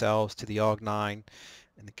tune themselves to the AUG-9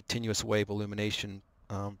 and the continuous wave illumination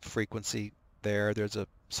frequency there. There's a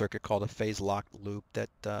circuit called a phase locked loop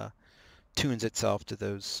that tunes itself to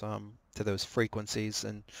those frequencies,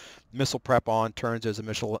 and missile prep on turns those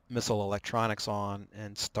missile electronics on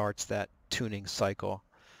and starts that tuning cycle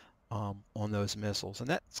on those missiles. And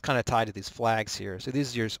that's kind of tied to these flags here. So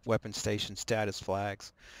these are your weapon station status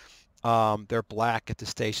flags. They're black if the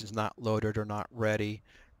station's not loaded or not ready.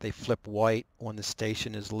 They flip white when the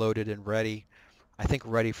station is loaded and ready. I think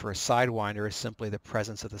ready for a Sidewinder is simply the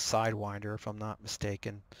presence of the Sidewinder, if I'm not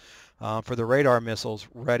mistaken. For the radar missiles,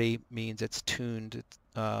 ready means it's tuned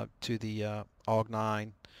to the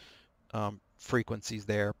AUG-9 frequencies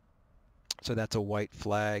there. So that's a white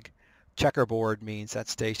flag. Checkerboard means that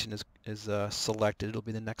station is selected. It'll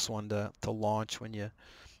be the next one to launch when you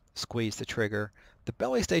squeeze the trigger. The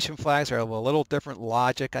belly station flags are a little different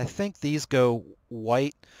logic. I think these go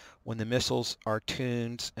white when the missiles are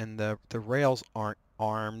tuned and the rails aren't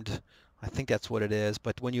armed. I think that's what it is.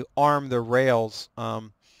 But when you arm the rails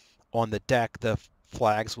on the deck, the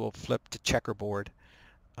flags will flip to checkerboard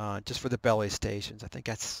just for the belly stations. I think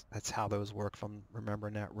that's how those work, if I'm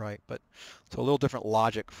remembering that right. But so a little different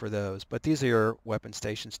logic for those. But these are your weapon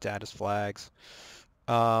station status flags.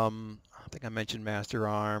 I think I mentioned master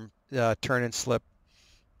arm, turn and slip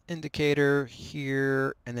indicator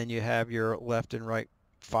here, and then you have your left and right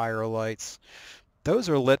fire lights. Those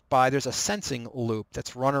are lit by, there's a sensing loop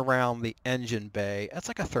that's run around the engine bay. That's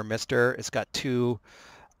like a thermistor. It's got two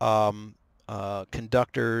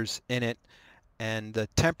conductors in it, and the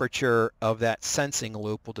temperature of that sensing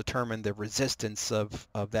loop will determine the resistance of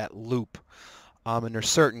that loop. And there's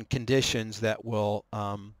certain conditions that will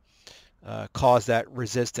cause that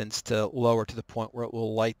resistance to lower to the point where it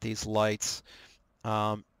will light these lights.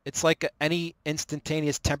 It's like any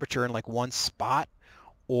instantaneous temperature in like one spot,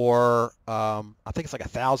 or I think it's like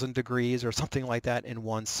 1,000 degrees or something like that in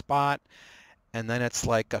one spot, and then it's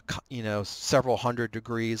like several hundred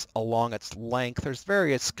degrees along its length. There's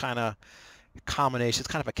various kind of combinations,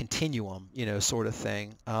 kind of a continuum, sort of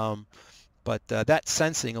thing. But that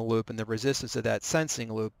sensing loop and the resistance of that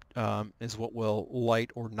sensing loop is what will light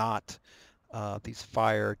or not these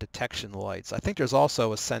fire detection lights. I think there's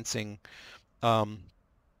also a sensing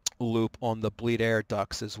loop on the bleed air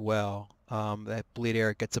ducts as well. That bleed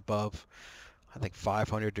air gets above, I think,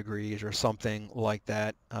 500 degrees or something like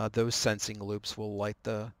that. Those sensing loops will light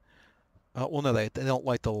the well, no, they don't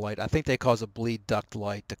light the light. I think they cause a bleed duct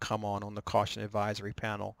light to come on the caution advisory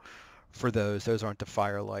panel for those. Those aren't the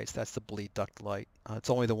fire lights. That's the bleed duct light. It's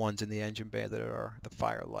only the ones in the engine bay that are the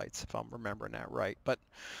fire lights, if I'm remembering that right. But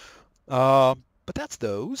that's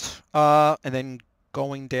those. And then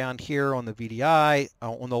going down here on the VDI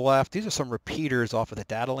on the left, these are some repeaters off of the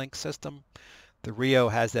data link system. The Rio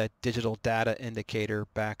has that digital data indicator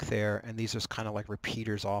back there, and these are kind of like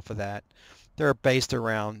repeaters off of that. They're based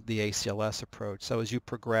around the ACLS approach. So as you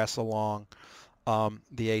progress along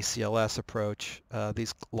the ACLS approach,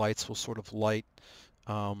 these lights will sort of light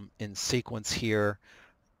in sequence here.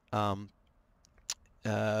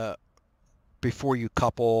 Before you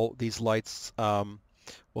couple, these lights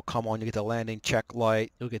will come on. You get the landing check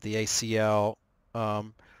light. You'll get the ACL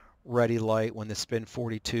ready light when the spin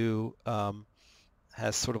 42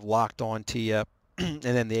 has sort of locked on to you. And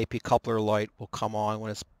then the AP coupler light will come on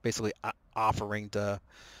when it's basically offering to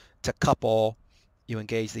couple. You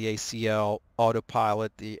engage the ACL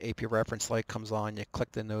autopilot. The AP reference light comes on. You click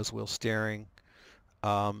the nose wheel steering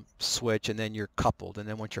switch, and then you're coupled. And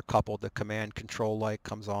then once you're coupled, the command control light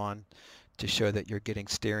comes on to show that you're getting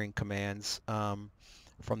steering commands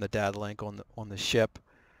from the data link on the ship.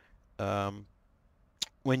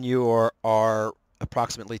 When you are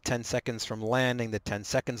approximately 10 seconds from landing, the 10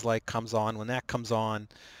 seconds light comes on. When that comes on,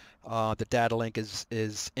 the data link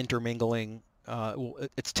is intermingling.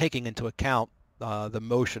 It's taking into account the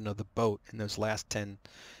motion of the boat in those last 10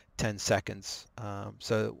 seconds.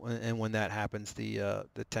 So when that happens, the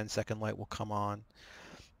 10-second light will come on.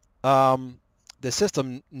 The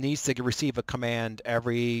system needs to receive a command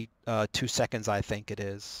every 2 seconds, I think it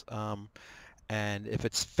is. And if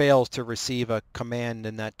it fails to receive a command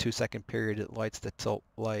in that 2-second period, it lights the tilt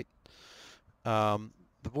light. The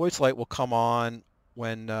voice light will come on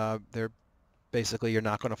when you're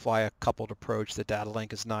not going to fly a coupled approach. The data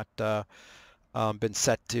link has not been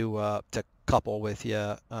set to couple with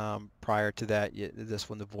you prior to that. This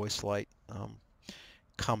when the voice light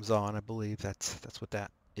comes on, I believe that's what that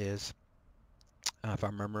is, if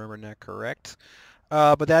I'm remembering that correct.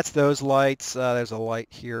 But that's those lights. There's a light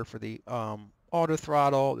here for the auto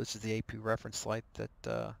throttle. This is the AP reference light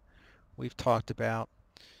that we've talked about.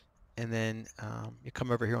 And then you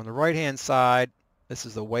come over here on the right-hand side. This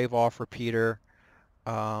is the wave off repeater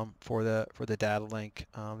for the data link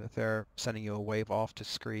if they're sending you a wave off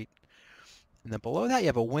discrete. And then below that you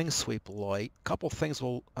have a wing sweep light. A couple things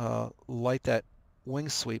will light that wing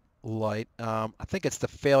sweep light. I think it's the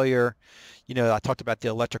failure. You know, I talked about the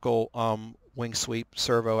electrical wing sweep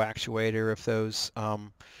servo actuator. If those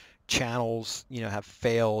channels, you know, have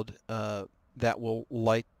failed, that will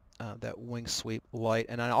light that wing sweep light.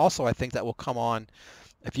 And I think that will come on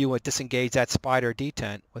if you would disengage that spider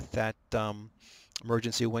detent with that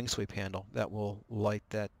emergency wing sweep handle. That will light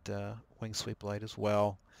that wing sweep light as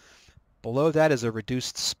well. Below that is a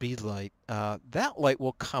reduced speed light. That light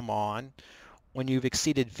will come on when you've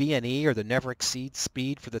exceeded VNE, or the never exceed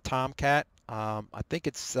speed for the Tomcat. I think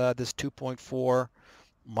it's this 2.4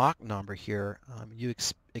 Mach number here. You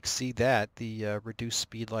exceed that, the reduced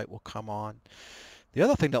speed light will come on. The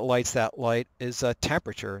other thing that lights that light is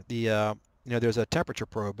temperature. You know, there's a temperature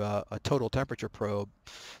probe, a total temperature probe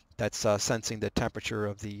that's sensing the temperature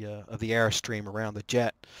of the airstream around the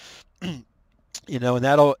jet. You know, and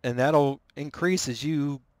that'll increase as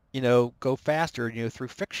you know, go faster, you know, through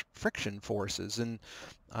friction forces. And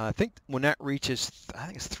I think when that reaches, I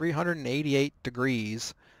think it's 388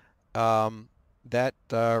 degrees, that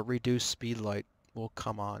reduced speed light will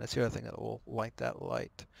come on. That's the other thing that will light that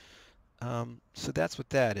light. So that's what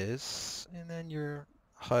that is. And then your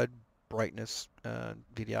HUD brightness,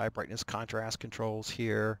 VDI brightness contrast controls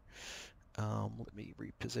here. Let me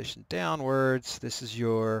reposition downwards. This is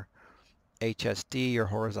your HSD, your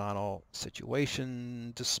horizontal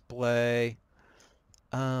situation display.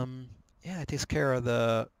 Yeah, it takes care of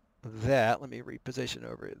that. Let me reposition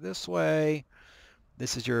over it this way.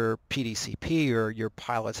 This is your PDCP, or your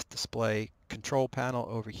pilot's display control panel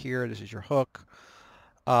over here. This is your hook.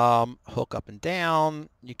 Hook up and down.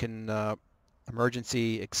 You can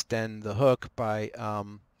emergency extend the hook by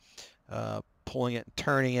pulling it and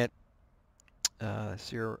turning it.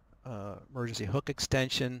 It's your emergency hook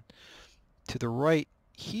extension. To the right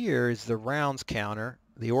here is the rounds counter.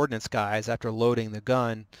 The ordnance guys, after loading the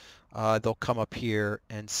gun, they'll come up here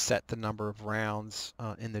and set the number of rounds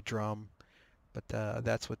in the drum. But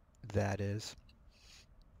that's what that is.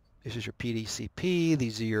 This is your PDCP.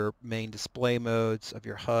 These are your main display modes of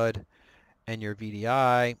your HUD and your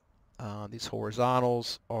VDI. These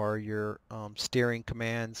horizontals are your steering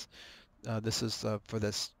commands. This is for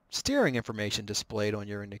this steering information displayed on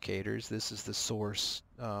your indicators. This is the source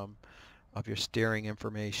of your steering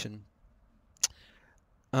information.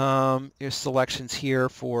 Your selections here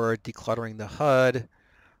for decluttering the HUD,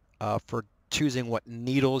 for choosing what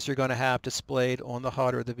needles you're going to have displayed on the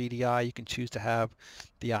HUD or the VDI. You can choose to have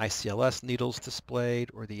the ICLS needles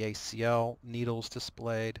displayed or the ACL needles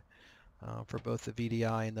displayed for both the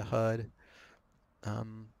VDI and the HUD. I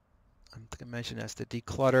think I mentioned that's the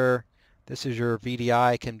declutter. This is your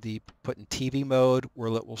VDI, can be put in TV mode,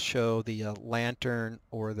 where it will show the lantern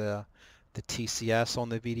or the TCS on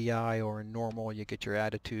the VDI, or in normal you get your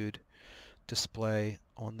attitude display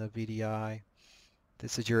on the VDI.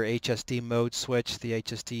 This is your HSD mode switch. The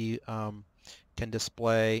HSD can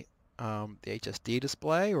display the HSD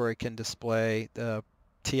display, or it can display the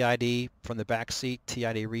TID from the back seat,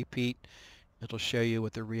 TID repeat. It'll show you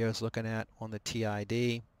what the RIO is looking at on the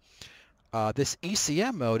TID. This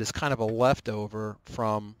ECM mode is kind of a leftover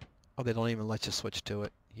from, oh, they don't even let you switch to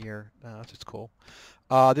it here. That's just cool.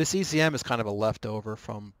 This ECM is kind of a leftover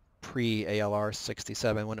from pre-ALR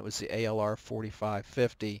 67 when it was the ALR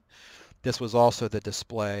 4550. This was also the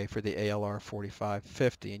display for the ALR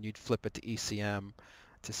 4550, and you'd flip it to ECM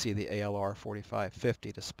to see the ALR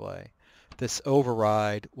 4550 display. This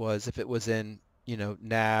override was if it was in, you know,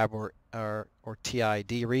 NAB or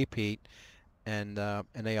TID repeat, and an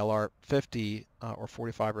ALR 50 or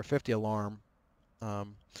 45 or 50 alarm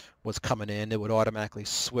was coming in, it would automatically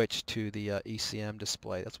switch to the ECM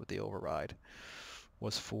display. That's what the override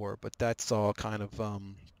was for. But that's all kind of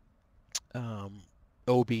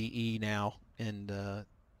OBE now, and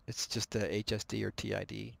it's just a HSD or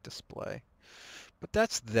TID display. But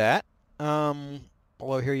that's that.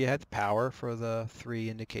 Below here you had the power for the 3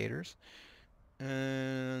 indicators.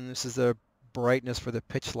 And this is the brightness for the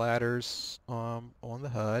pitch ladders on the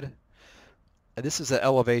HUD. And this is the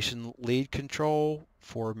elevation lead control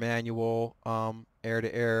for manual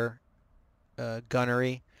air-to-air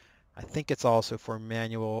gunnery. I think it's also for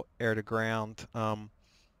manual air-to-ground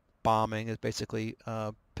bombing. It basically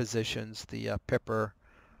positions the pipper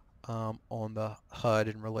on the HUD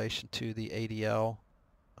in relation to the ADL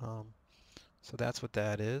So that's what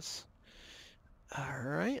that is. All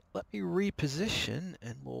right, let me reposition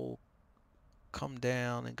and we'll come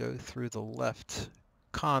down and go through the left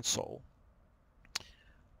console.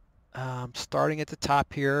 Starting at the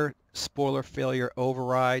top here, spoiler failure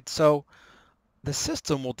override. So the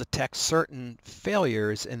system will detect certain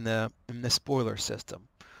failures in the spoiler system,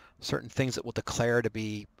 certain things that will declare to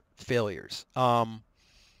be failures.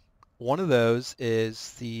 One of those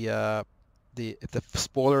is if the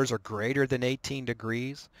spoilers are greater than 18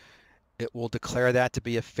 degrees, it will declare that to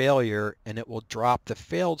be a failure, and it will drop the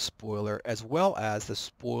failed spoiler as well as the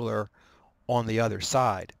spoiler on the other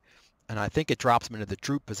side. And I think it drops them into the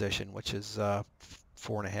droop position, which is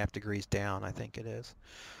 4.5 degrees down, I think it is.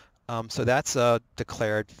 So that's a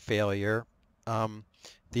declared failure.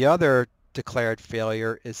 The other declared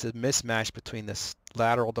failure is a mismatch between the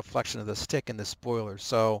lateral deflection of the stick and the spoiler.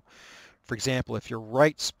 So, for example, if your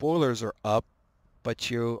right spoilers are up,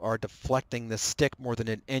 but you are deflecting the stick more than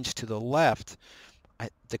an inch to the left,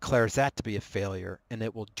 it declares that to be a failure, and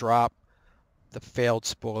it will drop the failed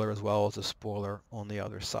spoiler as well as the spoiler on the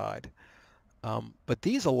other side. But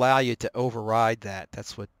these allow you to override that.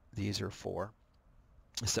 That's what these are for,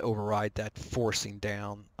 is to override that forcing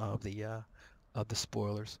down of the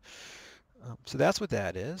spoilers. So that's what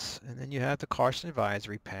that is. And then you have the caution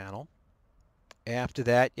advisory panel. After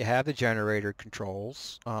that, you have the generator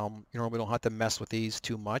controls. You normally don't have to mess with these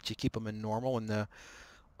too much. You keep them in normal, and the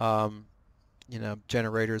um,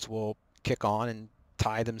 generators will kick on and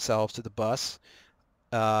tie themselves to the bus.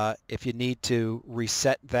 If you need to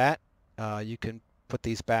reset that, you can put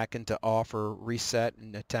these back into off or reset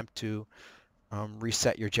and attempt to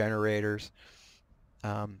reset your generators.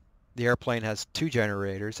 The airplane has two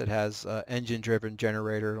generators. It has an engine-driven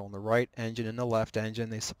generator on the right engine and the left engine.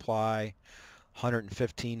 They supply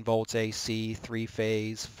 115 volts AC,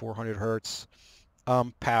 three-phase, 400 hertz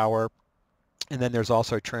power. And then there's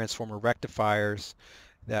also transformer rectifiers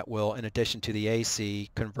that will, in addition to the AC,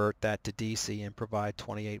 convert that to DC and provide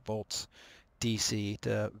 28 volts DC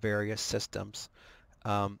to various systems.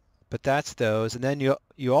 But that's those. And then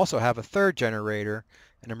you also have a third generator,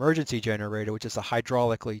 an emergency generator, which is a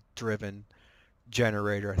hydraulically driven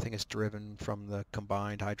generator. I think it's driven from the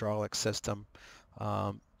combined hydraulic system.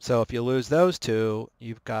 So if you lose those two,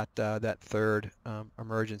 you've got that third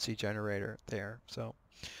emergency generator there. So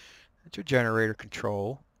that's your generator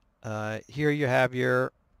control. Here you have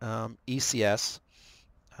your ECS.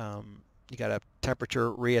 You got a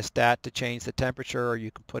temperature rheostat to change the temperature, or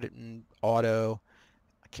you can put it in auto.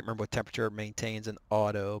 I can't remember what temperature it maintains in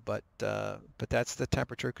auto, but that's the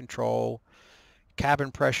temperature control.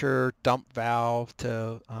 Cabin pressure, dump valve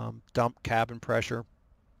to dump cabin pressure.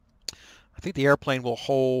 I think the airplane will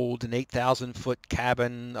hold an 8,000 foot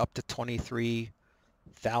cabin up to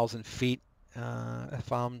 23,000 feet,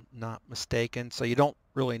 if I'm not mistaken. So you don't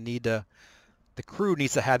really need to, the crew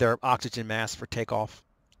needs to have their oxygen mask for takeoff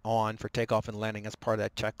and landing as part of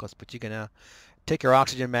that checklist. But you can take your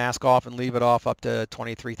oxygen mask off and leave it off up to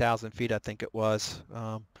 23,000 feet, I think it was.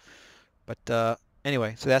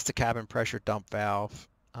 Anyway, so that's the cabin pressure dump valve.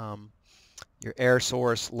 Your air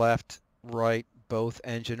source, left, right, both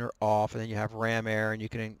engine are off, and then you have ram air, and you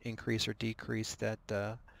can increase or decrease that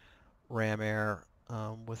ram air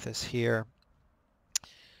with this here.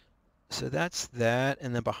 So that's that,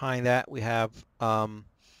 and then behind that we have a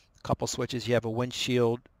couple switches. You have a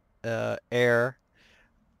windshield air.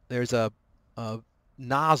 There's a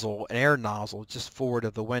nozzle, an air nozzle, just forward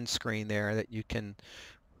of the windscreen there that you can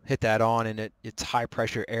hit that on, and it's high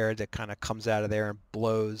pressure air that kind of comes out of there and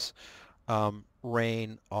blows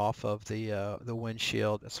rain off of the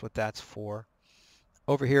windshield. That's what that's for.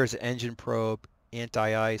 Over here is the engine probe,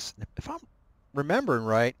 anti-ice. If I'm remembering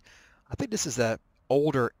right, I think this is that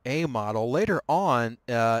older A model. Later on,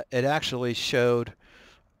 it actually showed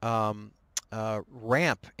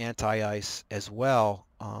ramp anti-ice as well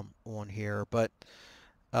on here, but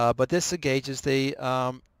this engages the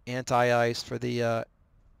anti-ice for the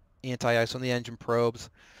anti-ice on the engine probes.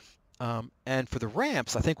 And for the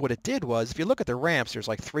ramps, I think what it did was, if you look at the ramps, there's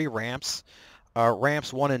like 3 ramps.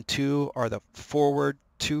 Ramps 1 and 2 are the forward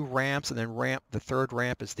 2 ramps, and then the third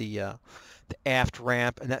ramp is the aft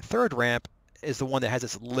ramp, and that third ramp is the one that has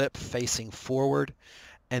its lip facing forward,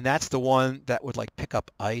 and that's the one that would like pick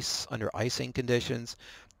up ice under icing conditions.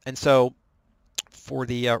 And so for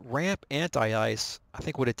the ramp anti-ice, I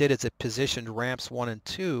think what it did is it positioned ramps 1 and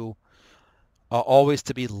 2 always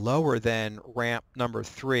to be lower than ramp number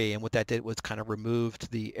 3, and what that did was kind of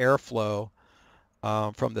removed the airflow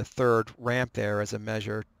from the third ramp there as a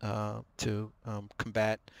measure to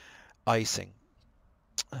combat icing,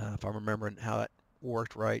 if I'm remembering how that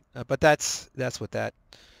worked right. But that's what that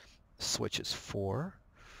switches for.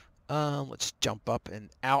 Let's jump up and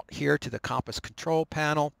out here to the compass control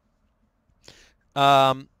panel.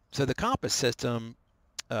 So the compass system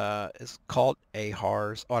is called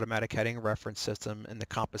AHRS, Automatic Heading Reference System, and the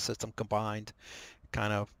compass system combined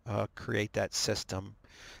kind of create that system.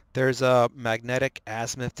 There's a magnetic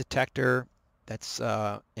azimuth detector that's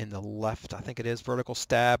in the left, I think it is, vertical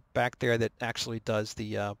stab back there that actually does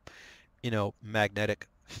the magnetic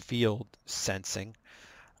field sensing.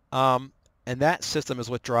 And that system is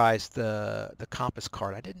what drives the compass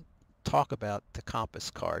card. I didn't talk about the compass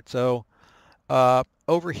card. So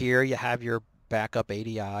over here you have your backup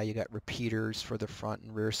ADI. You got repeaters for the front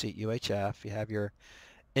and rear seat UHF. You have your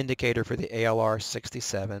indicator for the ALR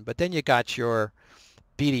 67. But then you got your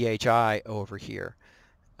BDHI over here.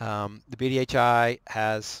 The BDHI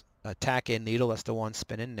has a tack-in needle. That's the one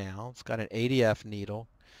spinning now. It's got an ADF needle.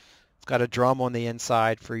 It's got a drum on the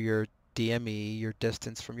inside for your DME, your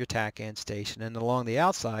distance from your tack-in station. And along the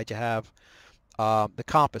outside, you have the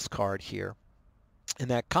compass card here. And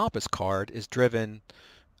that compass card is driven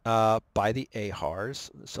by the AHRS.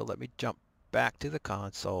 So let me jump back to the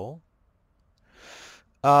console.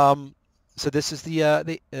 So this is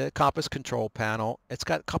the compass control panel. It's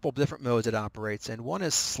got a couple of different modes it operates in. One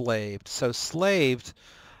is slaved. So slaved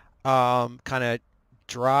kind of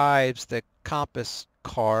drives the compass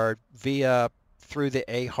card through the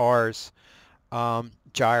AHRS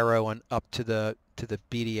gyro and up to the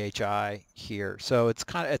BDHI here. So it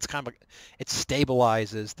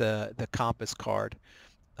stabilizes the compass card,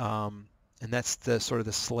 and that's the sort of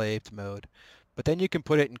the slaved mode. But then you can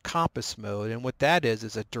put it in compass mode, and what that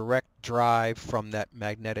is a direct drive from that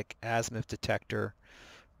magnetic azimuth detector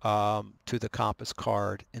to the compass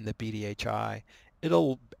card in the BDHI.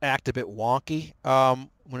 It'll act a bit wonky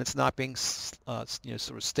when it's not being sort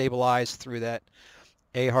of stabilized through that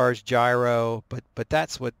AHRS gyro, but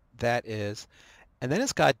that's what that is. And then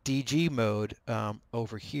it's got DG mode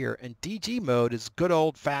over here, and DG mode is good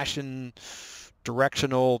old-fashioned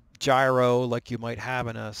directional gyro like you might have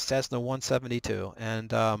in a Cessna 172,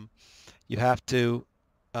 and you have to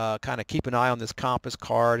kind of keep an eye on this compass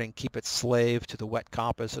card and keep it slaved to the wet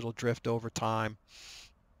compass. It'll drift over time,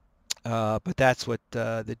 but that's what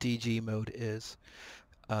the DG mode is.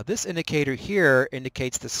 This indicator here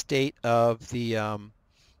indicates the state of the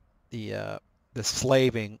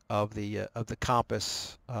slaving of the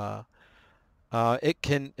compass. It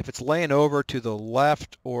can, if it's laying over to the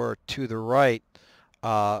left or to the right,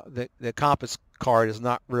 the compass card is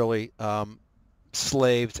not really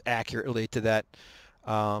slaved accurately to that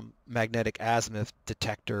magnetic azimuth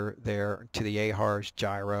detector there, to the AHRS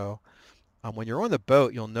gyro. When you're on the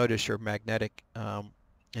boat, you'll notice your magnetic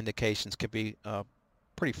indications could be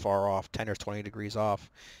pretty far off, 10 or 20 degrees off.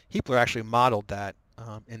 Heapler actually modeled that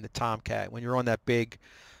in the Tomcat. When you're on that big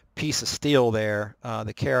piece of steel there,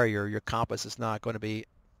 the carrier, your compass is not going to be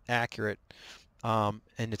accurate, and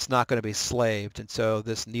it's not going to be slaved, and so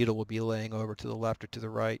this needle will be laying over to the left or to the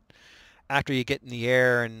right. After you get in the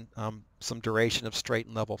air and some duration of straight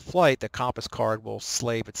and level flight, the compass card will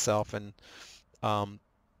slave itself and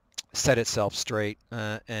set itself straight,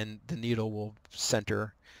 and the needle will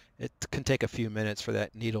center. It can take a few minutes for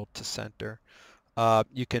that needle to center.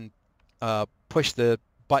 You can push the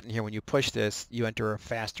button here. When you push this, you enter a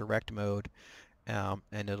fast direct mode,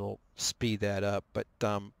 and it'll speed that up. But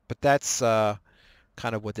that's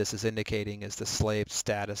kind of what this is indicating, is the slaved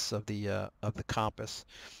status of the compass.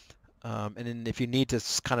 And then if you need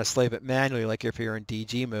to kind of slave it manually, like if you're in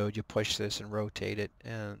DG mode, you push this and rotate it,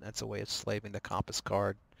 and that's a way of slaving the compass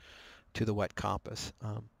card to the wet compass.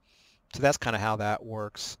 So that's kind of how that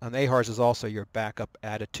works. And AHRS is also your backup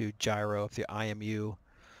attitude gyro. If the IMU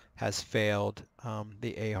has failed,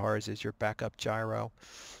 the AHRS is your backup gyro.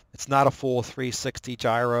 It's not a full 360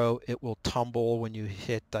 gyro. It will tumble when you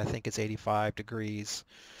hit, I think it's 85 degrees,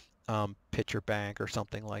 pitch or bank or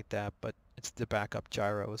something like that, but it's the backup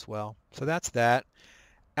gyro as well. So that's that.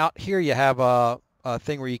 Out here you have a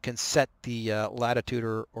thing where you can set the latitude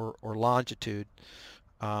or longitude.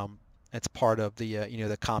 It's part of the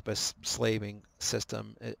the compass slaving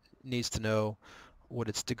system. It needs to know what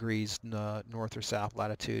its degrees north or south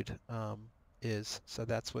latitude is. So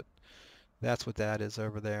that's what that is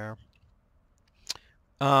over there.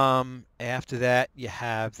 After that, you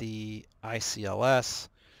have the ICLS,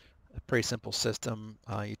 a pretty simple system.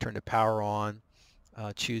 You turn the power on,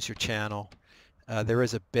 choose your channel. There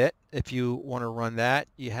is a bit. If you want to run that,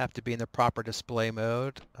 you have to be in the proper display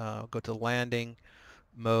mode. Go to landing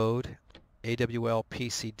mode, AWL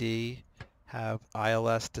PCD, have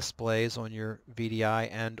ILS displays on your VDI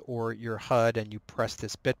and or your HUD, and you press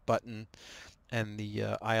this bit button, and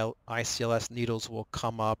the ICLS needles will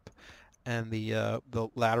come up, and the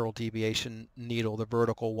lateral deviation needle, the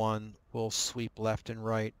vertical one, will sweep left and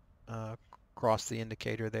right across the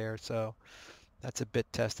indicator there. So that's a bit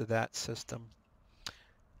test of that system.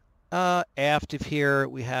 Aft of here,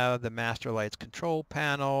 we have the master lights control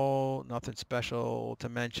panel. Nothing special to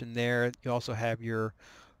mention there. You also have your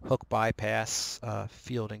hook bypass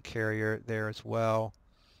field and carrier there as well.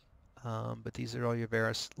 But these are all your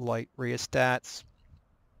various light rheostats.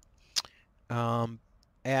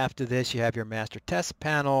 After this, you have your master test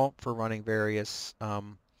panel for running various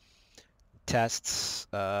tests.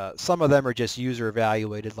 Some of them are just user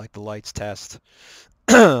evaluated, like the lights test.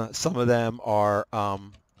 Some of them are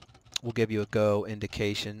will give you a go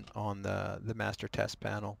indication on the master test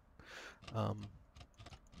panel.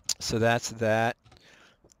 So that's that.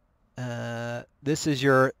 This is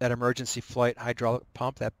that emergency flight hydraulic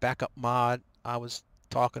pump, that backup mod I was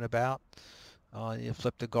talking about. You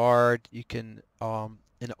flip the guard. You can,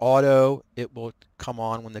 in auto, it will come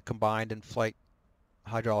on when the combined and flight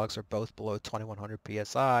hydraulics are both below 2100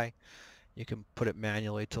 psi. You can put it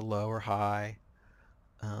manually to low or high.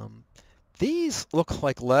 These look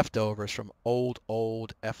like leftovers from old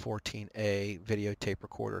F-14A videotape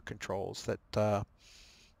recorder controls that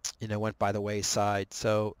went by the wayside.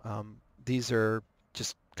 So these are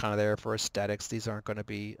just kind of there for aesthetics. These aren't going to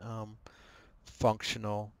be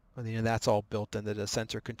functional. That's all built into the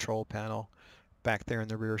sensor control panel back there in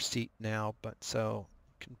the rear seat now. But so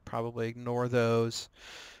you can probably ignore those.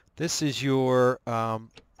 This is your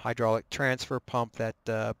hydraulic transfer pump, that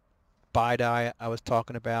BiDi I was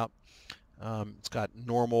talking about. It's got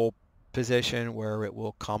normal position where it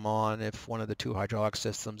will come on if one of the two hydraulic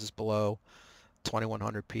systems is below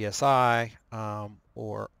 2100 psi,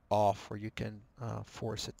 or off, where you can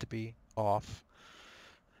force it to be off.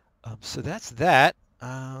 So that's that.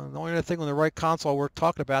 The only other thing on the right console we're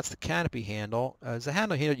talking about is the canopy handle. As a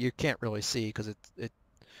handle here, you can't really see because it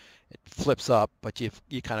flips up, but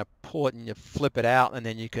you kind of pull it and you flip it out, and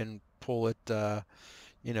then you can pull it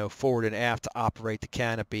forward and aft to operate the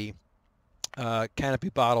canopy. Canopy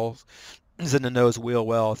bottle is in the nose wheel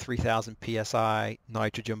well, 3000 psi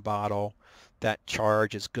nitrogen bottle. That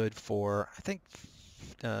charge is good for, I think,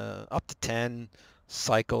 up to 10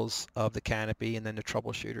 cycles of the canopy, and then the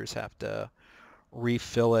troubleshooters have to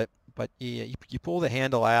refill it. But you pull the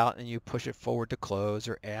handle out and you push it forward to close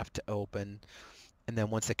or aft to open, and then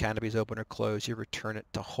once the canopy is open or closed, you return it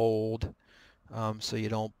to hold, so you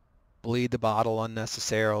don't bleed the bottle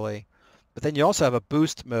unnecessarily. But then you also have a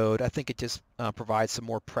boost mode. I think it just provides some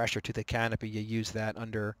more pressure to the canopy. You use that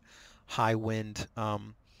under high wind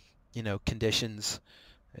conditions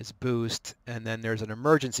as boost. And then there's an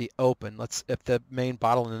emergency open. If the main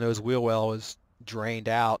bottle in the nose wheel well is drained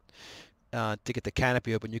out, to get the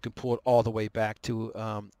canopy open, you can pull it all the way back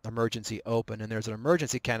to emergency open. And there's an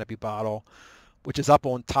emergency canopy bottle, which is up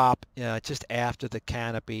on top, just after the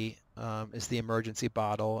canopy, is the emergency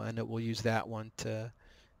bottle, and it will use that one to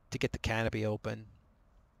get the canopy open.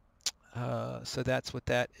 So that's what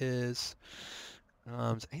that is.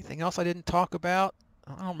 Anything else I didn't talk about?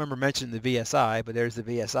 I don't remember mentioning the VSI, but there's the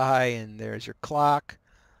VSI, and there's your clock.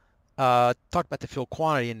 Talked about the fuel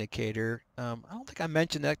quantity indicator. I don't think I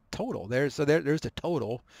mentioned that total. There's the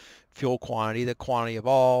total fuel quantity, the quantity of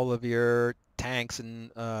all of your tanks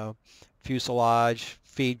and fuselage,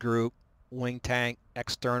 feed group, wing tank,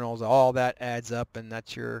 externals. All that adds up, and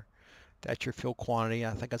that's your fuel quantity.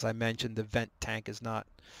 I think, as I mentioned, the vent tank is not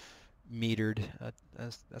metered.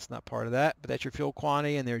 That's not part of that, but that's your fuel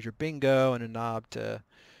quantity. And there's your bingo and a knob to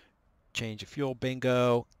change the fuel.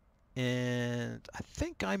 Bingo. And I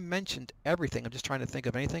think I mentioned everything. I'm just trying to think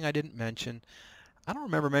of anything I didn't mention. I don't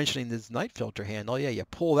remember mentioning this night filter handle. Yeah, you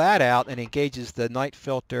pull that out and it engages the night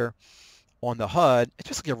filter on the HUD. It's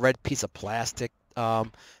just like a red piece of plastic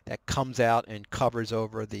that comes out and covers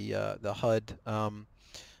over the HUD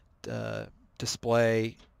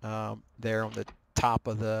display there on the top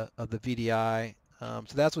of the VDI. So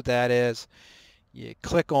that's what that is. You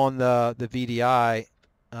click on the VDI,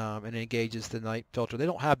 and it engages the night filter. They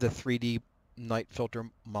don't have the 3D night filter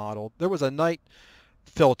model. There was a night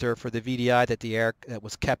filter for the VDI that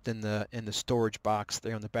was kept in the storage box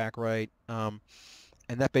there on the back right, and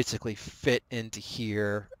that basically fit into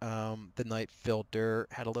here. The night filter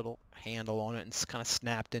had a little handle on it and it's kind of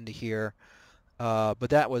snapped into here. But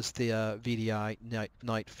that was the VDI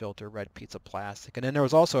night filter, red piece of plastic. And then there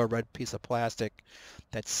was also a red piece of plastic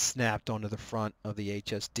that snapped onto the front of the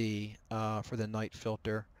HSD for the night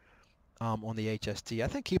filter on the HSD. I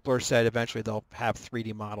think Keepler said eventually they'll have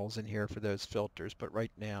 3D models in here for those filters, but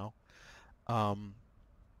right now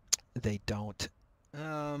they don't.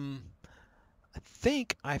 I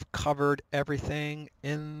think I've covered everything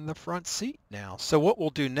in the front seat now. So what we'll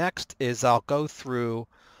do next is I'll go through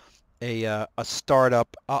a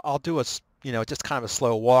startup. I'll do just kind of a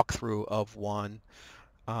slow walkthrough of one,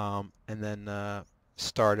 and then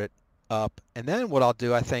start it up. And then what I'll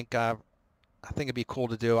do, I think it'd be cool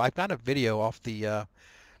to do. I've got a video off the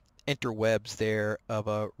interwebs there of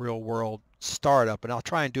a real world startup, and I'll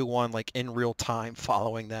try and do one like in real time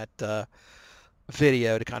following that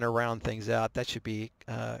video to kind of round things out. That should be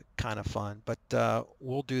kind of fun, but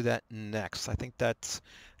we'll do that next. I think that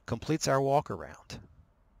completes our walk around.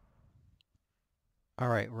 All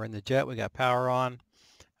right, we're in the jet. We got power on.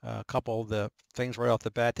 A couple of the things right off the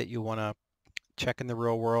bat that you want to check in the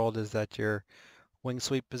real world is that your wing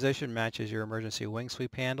sweep position matches your emergency wing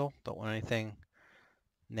sweep handle. Don't want anything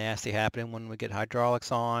nasty happening when we get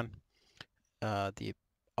hydraulics on. The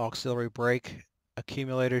auxiliary brake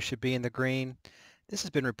accumulator should be in the green. This has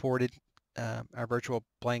been reported. Our virtual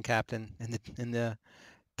plane captain in the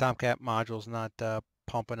Tomcat module is not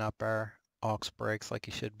pumping up our aux brakes like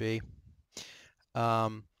he should be.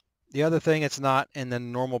 The other thing it's not in the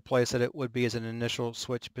normal place that it would be as an initial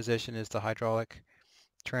switch position is the hydraulic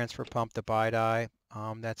transfer pump, the BiDi.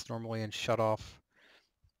 That's normally in shutoff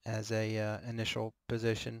as a initial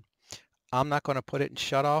position. I'm not going to put it in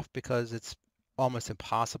shutoff because it's almost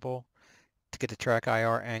impossible to get the track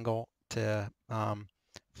IR angle to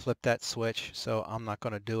flip that switch, so I'm not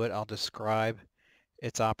going to do it. I'll describe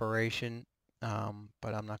its operation,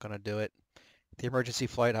 but I'm not going to do it. The emergency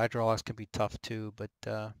flight hydraulics can be tough too,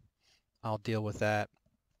 but I'll deal with that.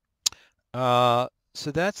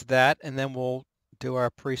 So that's that, and then we'll do our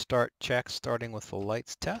pre-start checks, starting with the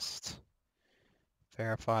lights test.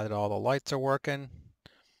 Verify that all the lights are working.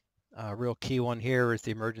 Real key one here is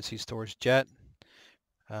the emergency stores jet.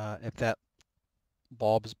 If that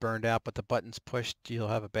bulb is burned out but the button's pushed, you'll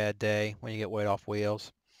have a bad day when you get weight off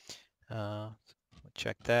wheels. We'll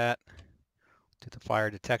check that. Do the fire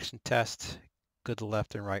detection test. Good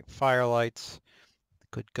left and right fire lights.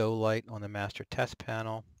 Good go light on the master test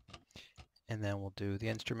panel. And then we'll do the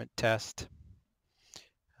instrument test.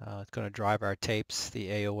 It's going to drive our tapes. The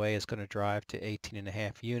AOA is going to drive to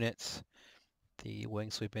 18.5 units. The wing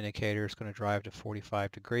sweep indicator is going to drive to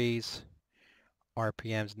 45 degrees.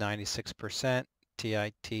 RPM is 96%.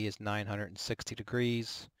 TIT is 960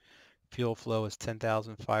 degrees. Fuel flow is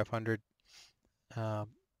 10,500. The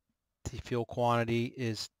fuel quantity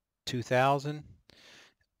is 2,000.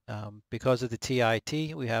 Because of the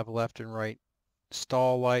TIT, we have left and right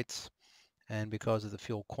stall lights. And because of the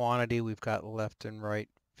fuel quantity, we've got left and right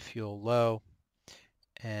fuel low.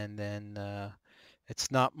 And then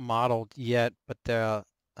it's not modeled yet, but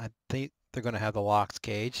I think they're going to have the LOX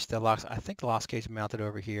gauge. I think the LOX gauge is mounted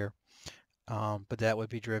over here, but that would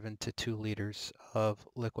be driven to 2 liters of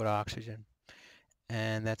liquid oxygen.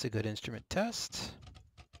 And that's a good instrument test.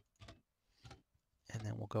 And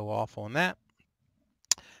then we'll go off on that.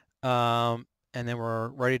 And then we're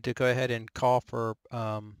ready to go ahead and call for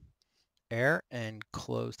air and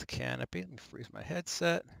close the canopy. Let me freeze my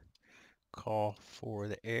headset. Call for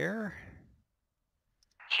the air.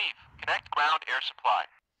 Chief, connect ground air supply.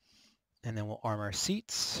 And then we'll arm our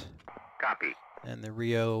seats. Copy. And the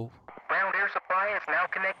Rio Ground air supply is now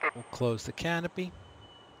connected. will close the canopy.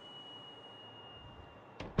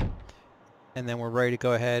 And then we're ready to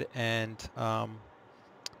go ahead and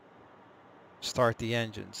start the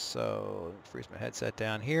engines. So let me freeze my headset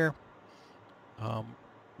down here.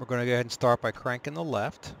 We're going to go ahead and start by cranking the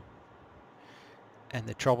left. And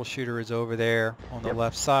the troubleshooter is over there on the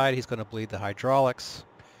left side. He's going to bleed the hydraulics.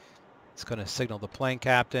 It's going to signal the plane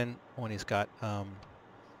captain when he's got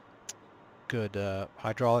good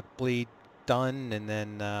hydraulic bleed done, and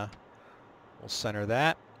then we'll center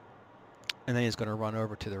that. And then he's going to run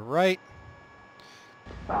over to the right.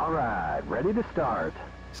 All right, ready to start.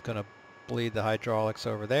 He's going to bleed the hydraulics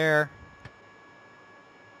over there.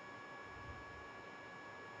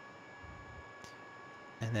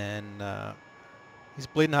 And then he's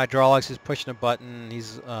bleeding hydraulics, he's pushing a button,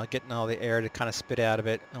 he's getting all the air to kind of spit out of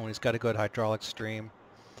it, and when he's got a good hydraulic stream,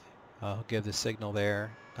 he'll give the signal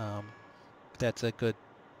there. That's a good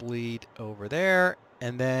bleed over there.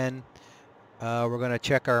 And then we're going to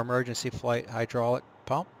check our emergency flight hydraulic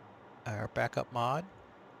pump, our backup mod.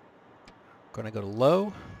 We're going to go to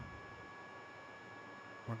low.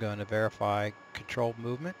 We're going to verify controlled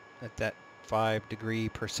movement at that 5 degree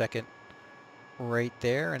per second right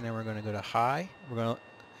there, and then we're going to go to high. We're going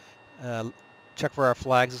to check for our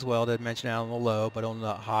flags as well. Didn't mention out on the low, but on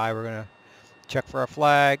the high we're going to check for our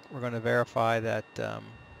flag. We're going to verify that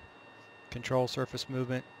control surface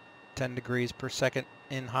movement 10 degrees per second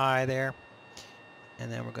in high there,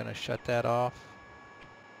 and then we're going to shut that off,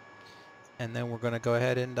 and then we're going to go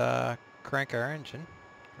ahead and crank our engine,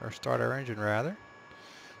 or start our engine rather.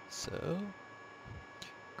 So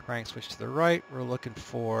crank switch to the right, we're looking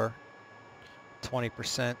for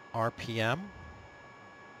 20% RPM.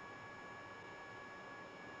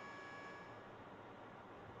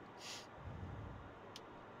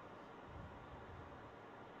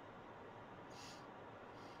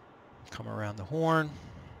 Come around the horn.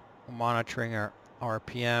 We're monitoring our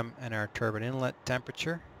RPM and our turbine inlet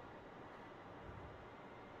temperature.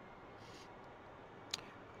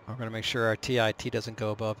 We're going to make sure our TIT doesn't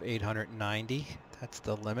go above 890. That's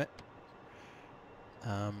the limit.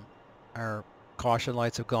 Our caution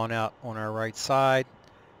lights have gone out on our right side.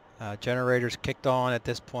 Generators kicked on. At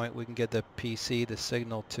this point, we can get the PC, the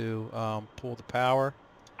signal, to pull the power.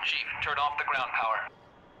 Chief, turn off the ground power.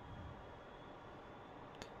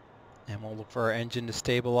 And we'll look for our engine to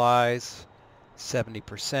stabilize.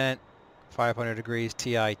 70%, 500 degrees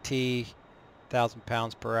TIT, 1,000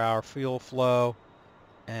 pounds per hour fuel flow,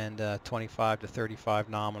 and 25 to 35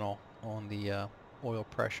 nominal on the oil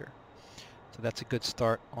pressure. So that's a good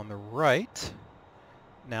start on the right.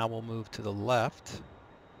 Now we'll move to the left,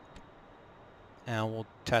 and we'll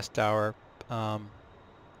test our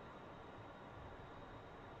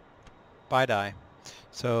BiDi.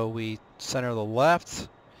 So we center the left.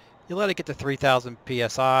 You let it get to 3,000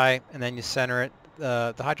 psi, and then you center it.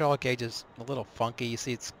 The hydraulic gauge is a little funky. You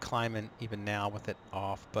see it's climbing even now with it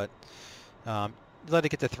off, but you let it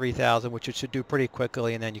get to 3,000, which it should do pretty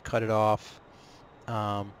quickly, and then you cut it off.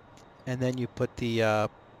 And then you put the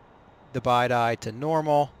BiDi to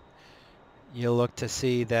normal. You look to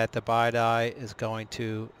see that the BiDi is going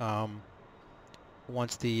to,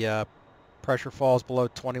 once the pressure falls below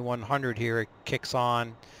 2100 here, it kicks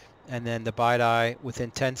on, and then the BiDi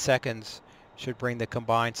within 10 seconds should bring the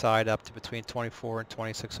combined side up to between 24 and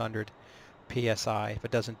 2600 psi. If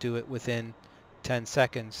it doesn't do it within 10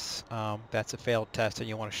 seconds, that's a failed test, and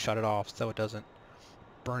you want to shut it off so it doesn't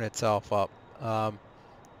burn itself up.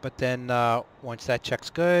 But then once that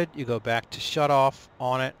check's good, you go back to shut off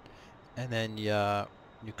on it, and then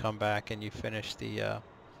you come back and you finish the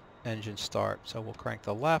engine start. So we'll crank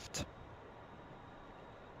the left.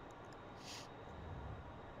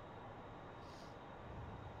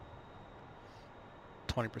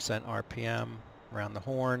 .20% RPM around the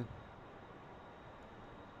horn.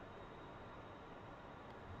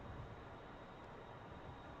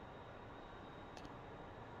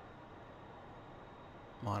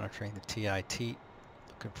 Monitoring the TIT,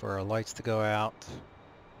 looking for our lights to go out.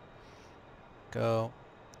 Go.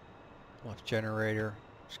 Left generator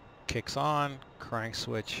kicks on, crank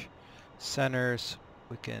switch centers.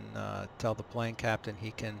 We can tell the plane captain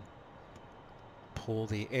he can pull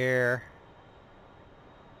the air.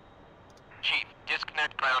 Chief,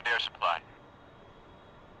 disconnect ground air supply.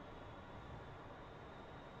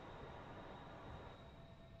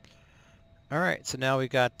 All right, so now we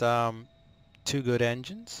got two good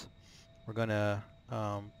engines. We're going to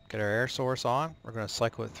get our air source on. We're going to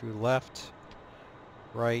cycle it through left,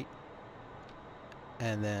 right,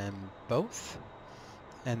 and then both.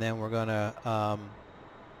 And then we're going to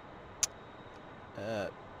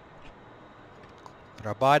put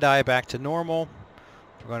our BiDi back to normal.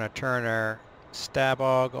 We're going to turn our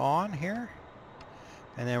stabog on here,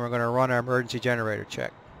 and then we're going to run our emergency generator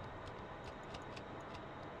check.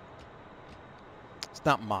 It's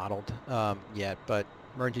not modeled yet, but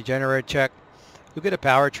emergency generator check. You'll get a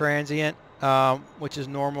power transient, which is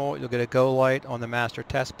normal. You'll get a go light on the master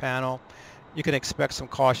test panel. You can expect some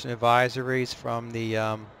caution advisories from the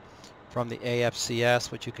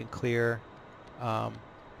AFCS, which you can clear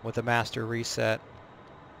with the master reset.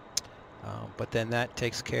 But then that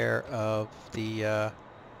takes care of the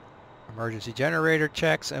emergency generator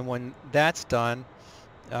checks, and when that's done,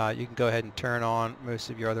 you can go ahead and turn on most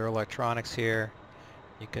of your other electronics here.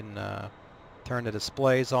 You can turn the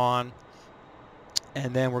displays on,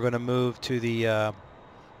 and then we're going to move to the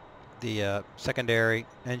secondary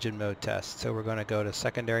engine mode test. So we're going to go to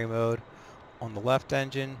secondary mode on the left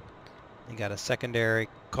engine. You got a secondary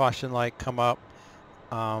caution light come up.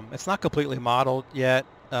 It's not completely modeled yet.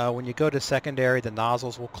 When you go to secondary, the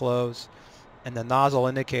nozzles will close, and the nozzle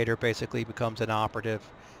indicator basically becomes inoperative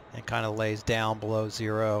and kind of lays down below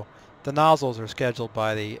zero. The nozzles are scheduled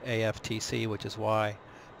by the AFTC, which is why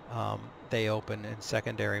they open in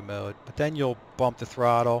secondary mode. But then you'll bump the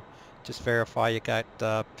throttle, just verify you got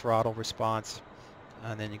throttle response,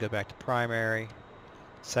 and then you go back to primary,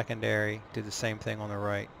 secondary, do the same thing on the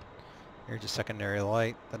right. Here's your secondary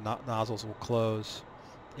light. The nozzles will close,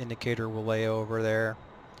 indicator will lay over there.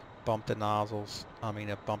 bump the nozzles,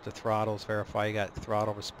 bump the throttles, verify you got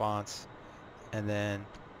throttle response, and then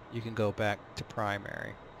you can go back to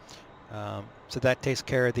primary. So that takes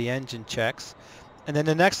care of the engine checks. And then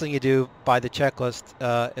the next thing you do by the checklist,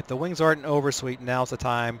 if the wings aren't in oversweep, now's the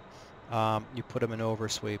time you put them in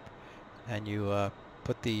oversweep, and you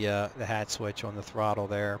put the hat switch on the throttle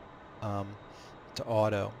there to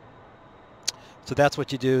auto. So that's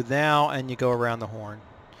what you do now, and you go around the horn.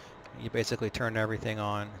 You basically turn everything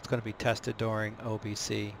on. It's going to be tested during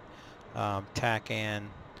OBC, TACAN,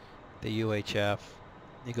 the UHF.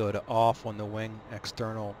 You go to off on the wing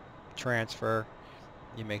external transfer.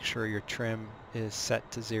 You make sure your trim is set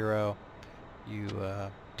to 0. You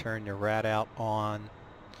turn your rad out on.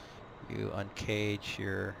 You uncage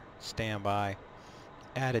your standby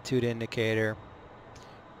attitude indicator.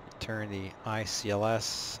 You turn the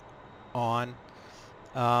ICLS on.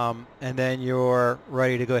 And then you're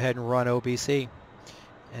ready to go ahead and run OBC.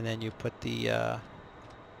 And then you put the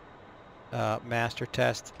master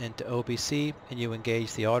test into OBC, and you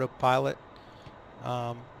engage the autopilot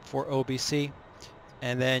for OBC.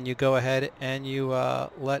 And then you go ahead and you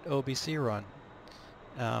let OBC run.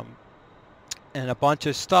 And a bunch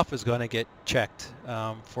of stuff is going to get checked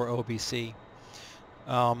for OBC.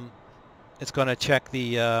 It's going to check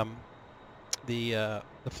the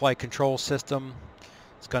flight control system.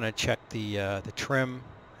 It's going to check the trim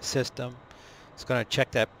system. It's going to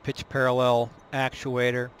check that pitch parallel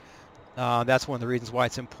actuator. That's one of the reasons why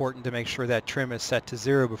it's important to make sure that trim is set to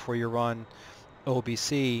 0 before you run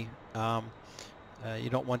OBC. You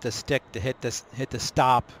don't want the stick to hit the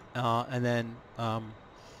stop and then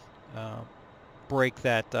break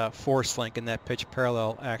that force link in that pitch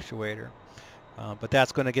parallel actuator. But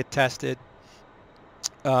that's going to get tested.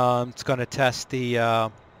 It's going to test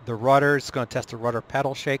the rudder. It's going to test the rudder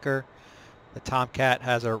pedal shaker. The Tomcat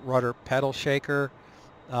has a rudder pedal shaker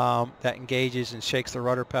that engages and shakes the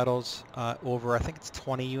rudder pedals over, I think it's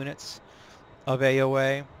 20 units of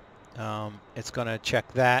AOA. It's going to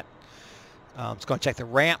check that. It's going to check the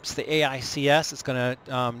ramps, the AICS. It's going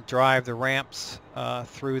to drive the ramps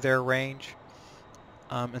through their range.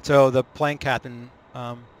 And so the plane captain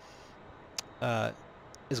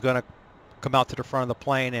is going to come out to the front of the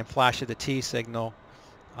plane and flash the T signal,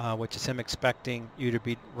 which is him expecting you to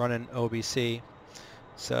be running OBC.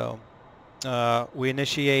 So we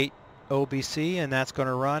initiate OBC, and that's going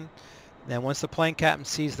to run. Then once the plane captain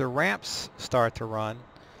sees the ramps start to run,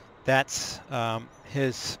 that's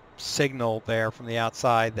his signal there from the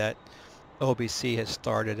outside that OBC has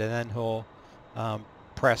started, and then he'll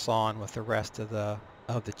press on with the rest of the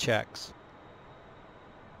checks.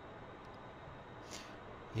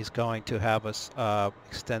 He's going to have us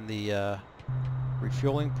extend the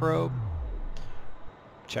refueling probe.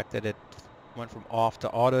 Check that it went from off to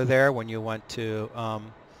auto there when you went to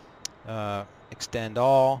extend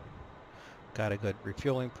all. Got a good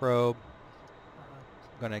refueling probe.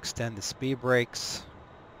 Going to extend the speed brakes.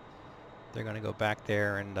 They're going to go back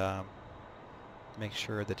there and make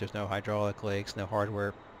sure that there's no hydraulic leaks, no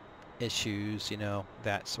hardware issues,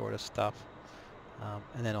 that sort of stuff.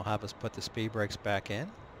 And then he'll have us put the speed brakes back in.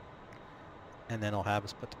 And then he'll have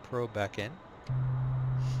us put the probe back in.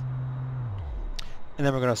 And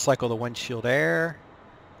then we're going to cycle the windshield air.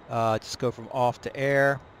 Just go from off to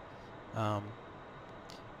air.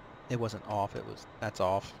 It wasn't off. That's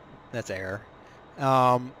off. That's air.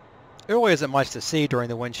 There really isn't much to see during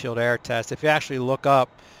the windshield air test. If you actually look up,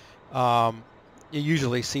 you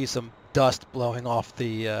usually see some dust blowing off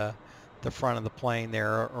the front of the plane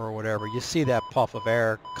there or whatever. You see that puff of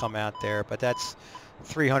air come out there, but that's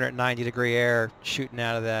 390-degree air shooting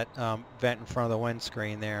out of that vent in front of the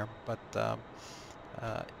windscreen there. But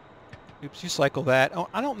oops, you cycle that. Oh,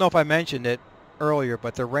 I don't know if I mentioned it earlier,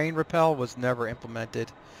 but the rain repel was never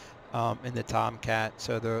implemented in the Tomcat,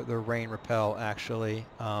 so the rain repel actually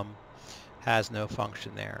has no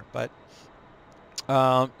function there. But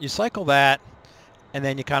you cycle that, and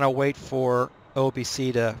then you kind of wait for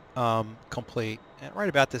OBC to complete. And right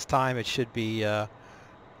about this time, it should be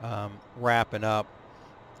wrapping up.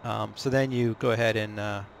 So then you go ahead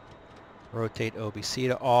and rotate OBC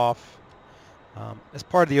to off. As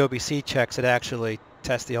part of the OBC checks, it actually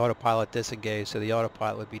tests the autopilot disengaged, so the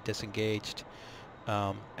autopilot would be disengaged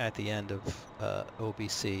at the end of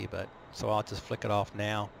OBC. But so I'll just flick it off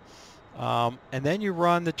now. And then you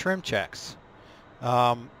run the trim checks.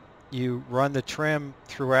 You run the trim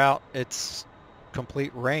throughout its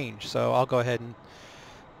complete range. So I'll go ahead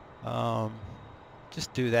and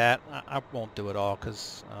just do that. I won't do it all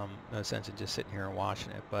because no sense in just sitting here and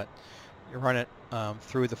watching it. But you run it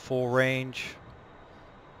through the full range,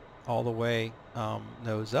 all the way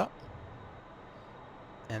nose up.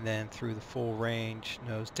 and then through the full range,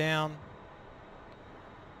 nose down,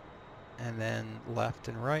 and then left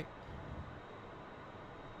and right.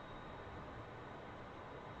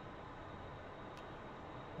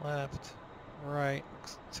 Left, right.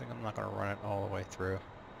 Looks like I'm not going to run it all the way through.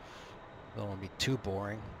 Don't want to be too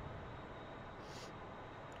boring.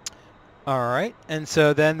 All right, and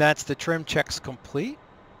so then that's the trim checks complete,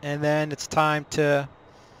 and then it's time to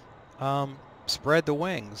spread the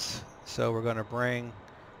wings. So we're going to bring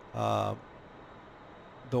the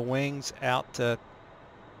wings out to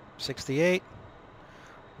 68.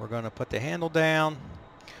 We're going to put the handle down.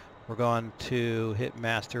 We're going to hit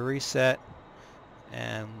master reset,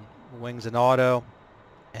 and wings in auto,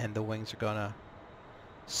 and the wings are going to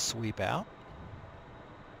sweep out.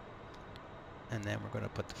 And then we're going to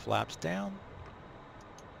put the flaps down.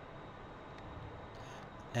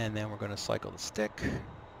 And then we're going to cycle the stick.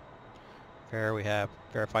 There we have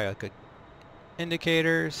verify good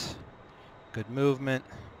indicators, good movement.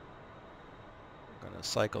 We're going to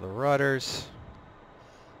cycle the rudders.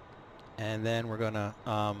 And then we're going to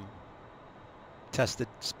test the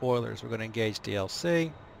spoilers. We're going to engage DLC.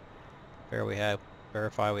 There we have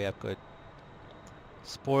verify we have good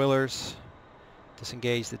spoilers.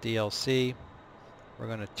 Disengage the DLC. We're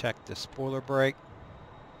going to check the spoiler brake.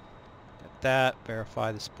 Get that.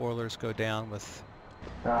 Verify the spoilers go down with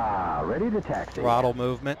ready to taxi. throttle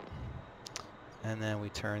movement. And then we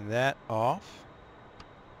turn that off.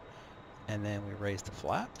 And then we raise the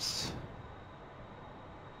flaps.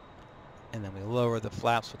 And then we lower the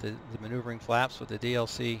flaps with the maneuvering flaps with the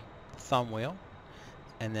DLC thumb wheel.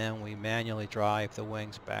 And then we manually drive the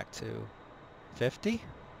wings back to 50.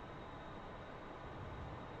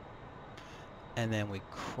 And then we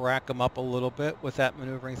crack them up a little bit with that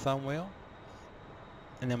maneuvering thumb wheel.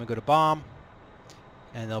 And then we go to bomb,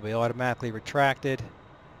 and they'll be automatically retracted,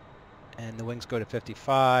 and the wings go to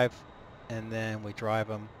 55, and then we drive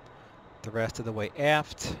them the rest of the way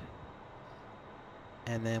aft,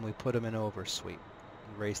 and then we put them in oversweep.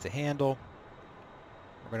 We raise the handle.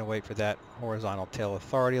 We're going to wait for that horizontal tail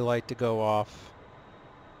authority light to go off,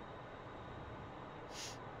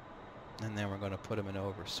 and then we're going to put them in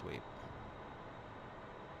oversweep.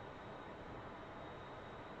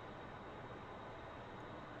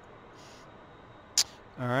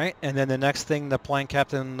 All right, and then the next thing the plane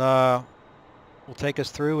captain will take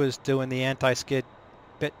us through is doing the anti-skid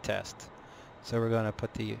bit test. So we're going to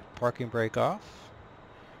put the parking brake off.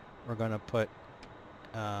 We're going to put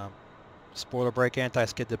spoiler brake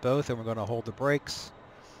anti-skid to both, and we're going to hold the brakes.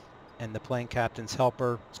 And the plane captain's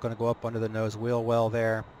helper is going to go up under the nose wheel well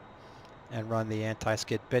there and run the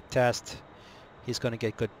anti-skid bit test. He's going to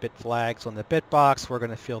get good bit flags on the bit box. We're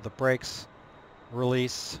going to feel the brakes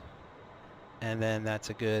release. And then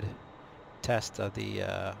that's a good test of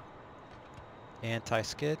the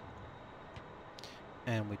anti-skid.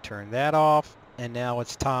 And we turn that off. And now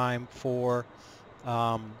it's time for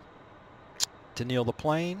to kneel the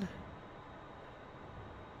plane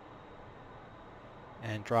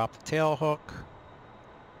and drop the tail hook.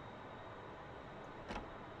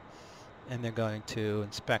 And they're going to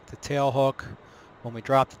inspect the tail hook. When we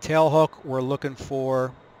drop the tail hook, we're looking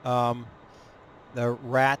for the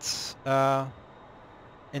RATS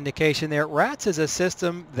indication there. RATS is a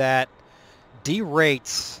system that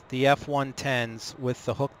derates the F-110s with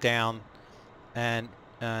the hook down and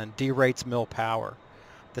derates mill power.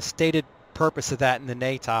 The stated purpose of that in the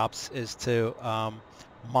NATOPS is to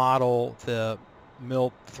model the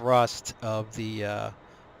mill thrust of the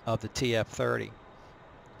TF-30.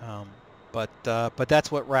 But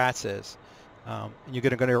that's what RATS is. You're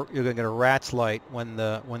gonna get a RATS light when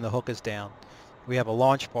the hook is down. We have a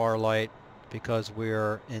launch bar light because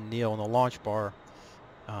we're in kneel and the launch bar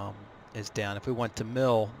is down. If we went to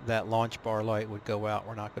mill, that launch bar light would go out.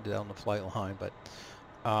 We're not going to do that on the flight line, but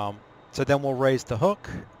so then we'll raise the hook.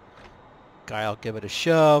 Guy will give it a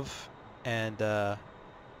shove and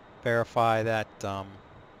verify that the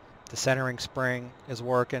centering spring is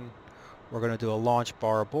working. We're going to do a launch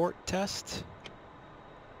bar abort test.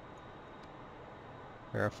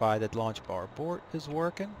 Verify that launch bar abort is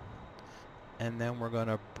working. And then we're going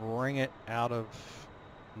to bring it out of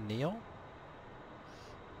kneel.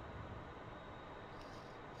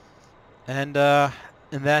 And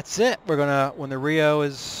that's it. We're going to, when the Rio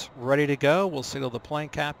is ready to go, we'll signal the plane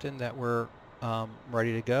captain that we're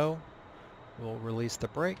ready to go. We'll release the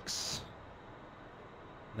brakes.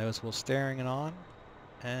 Nose wheel steering and on.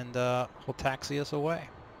 And he'll taxi us away.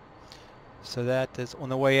 So that is on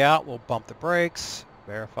the way out, we'll bump the brakes,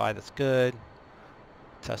 verify that's good.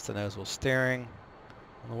 Test the nose wheel steering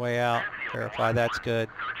on the way out, verify that's good,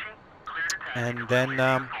 and then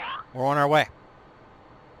we're on our way.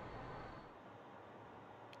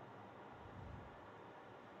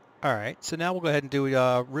 All right, so now we'll go ahead and do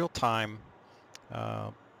real-time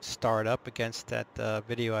startup against that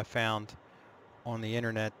video I found on the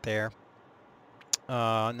internet there.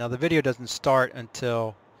 Now the video doesn't start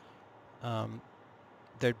until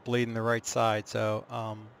they're bleeding the right side, so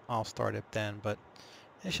I'll start it then, but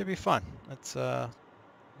it should be fun. Let's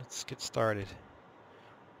get started.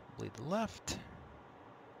 Bleed the left.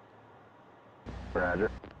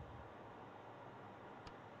 Roger.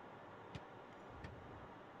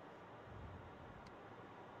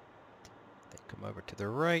 They come over to the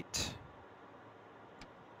right,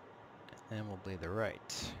 and then we'll bleed the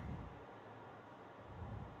right.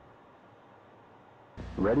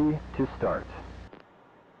 Ready to start.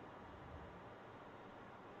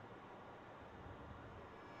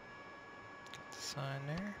 Got the sign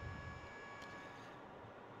there.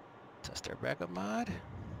 Test our backup mod.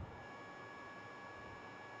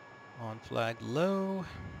 On flag low.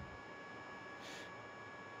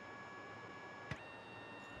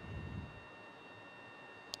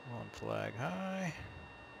 On flag high.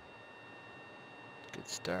 Good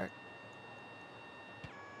start.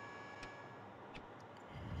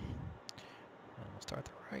 And we'll start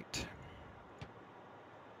the right.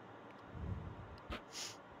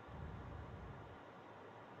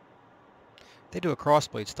 They do a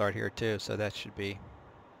crossblade start here too, so that should be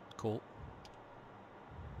cool.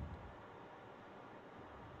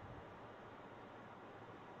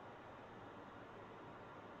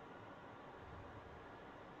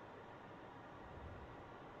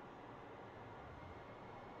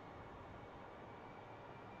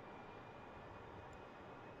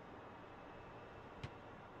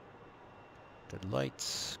 Good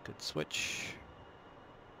lights, good switch,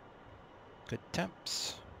 good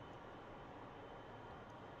temps.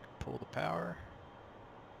 Pull the power.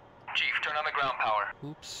 Chief, turn on the ground power.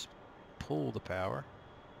 Oops. Pull the power.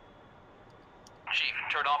 Chief,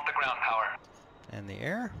 turn off the ground power. And the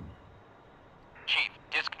air. Chief,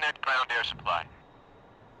 disconnect ground air supply.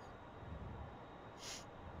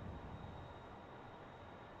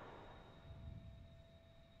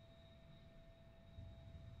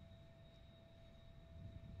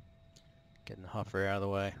 Getting the huffer out of the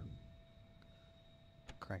way.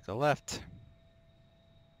 Crank the left.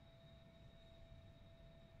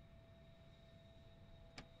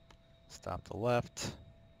 Stop the left.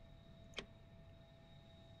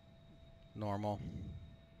 Normal.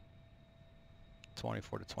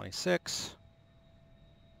 24 to 26.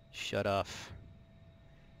 Shut off.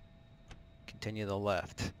 Continue the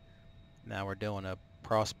left. Now we're doing a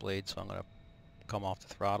cross blade, so I'm going to come off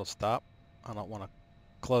the throttle stop. I don't want to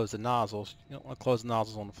close the nozzles. You don't want to close the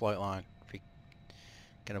nozzles on the flight line if you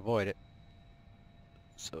can avoid it.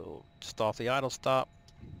 So just off the idle stop.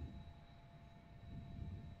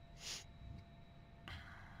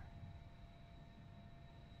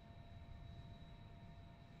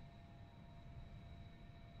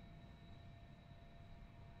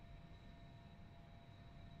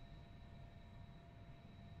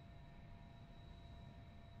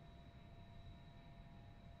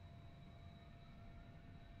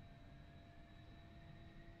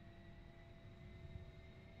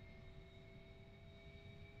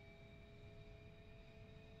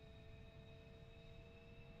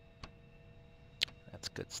 That's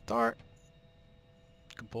a good start.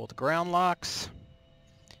 You can pull the ground locks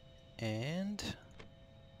and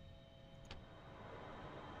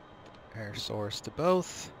air source to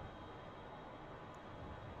both.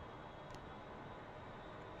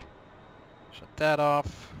 Shut that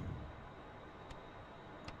off.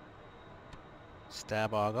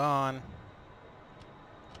 Stab hog on.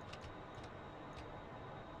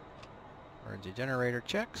 Emergency generator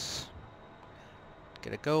checks.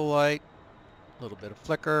 Get a go light. A little bit of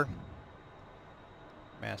flicker.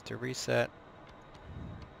 Master reset.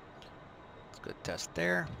 It's a good test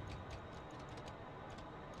there.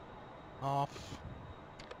 Off.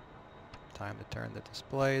 Time to turn the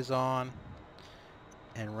displays on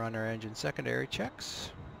and run our engine secondary checks.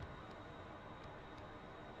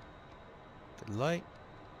 Good light.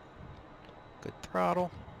 Good throttle.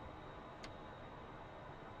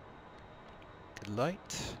 Good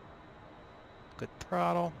light. Good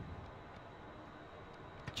throttle.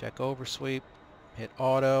 Check oversweep. Hit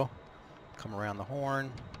auto. Come around the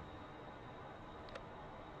horn.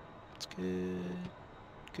 It's good.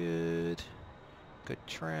 Good. Good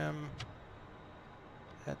trim.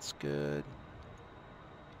 That's good.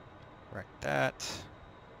 Correct that.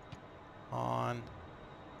 On.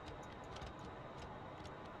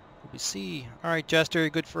 OBC. Alright, Jester, you're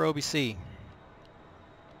good for OBC.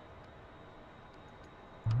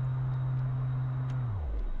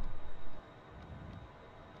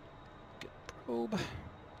 Good probe.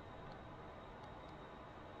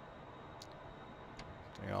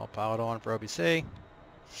 Autopilot on for OBC.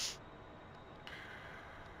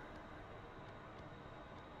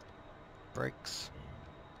 Brakes.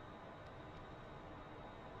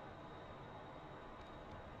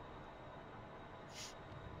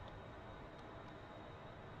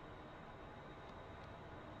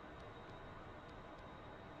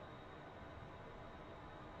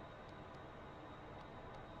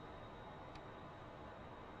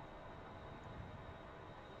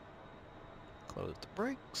 Close the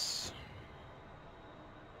brakes.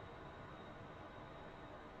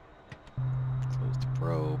 Close the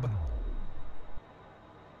probe.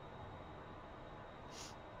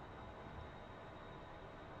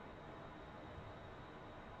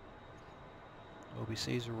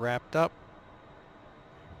 OBC's wrapped up.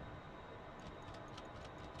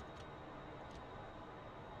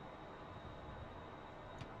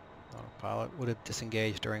 Autopilot would have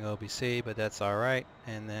disengaged during OBC, but that's all right.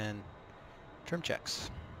 And then trim checks.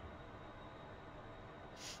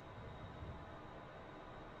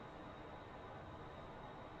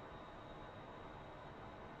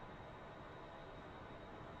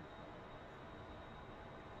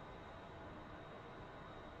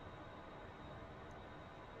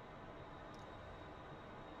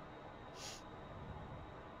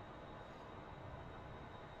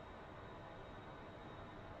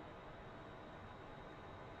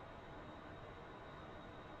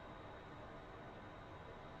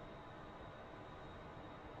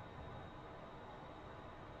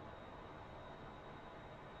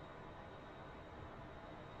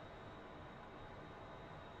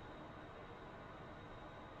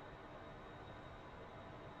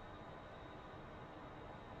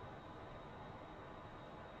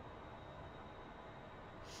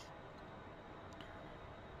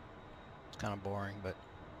 Kind of boring, but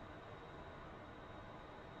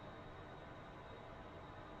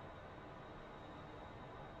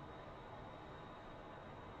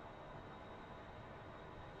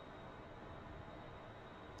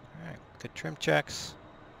all right, good trim checks.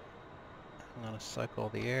 I'm going to cycle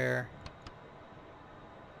the air.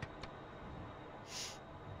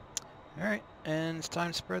 All right, and it's time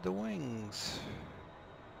to spread the wings.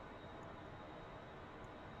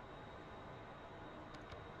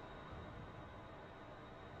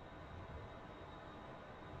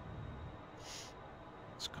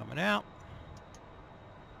 It's coming out.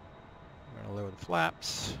 I'm going to lower the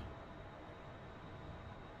flaps.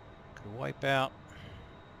 Good wipe out.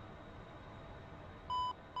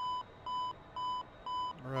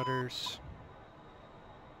 Rudders.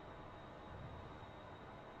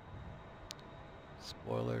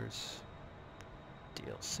 Spoilers.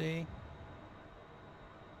 DLC.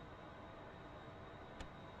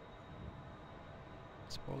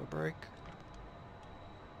 Spoiler brake.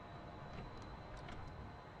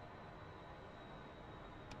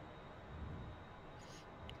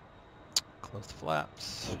 Close the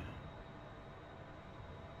flaps.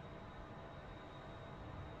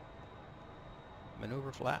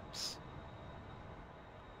 Maneuver flaps.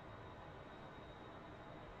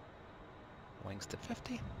 Wings to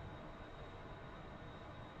 50.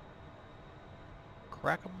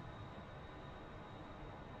 Crack 'em.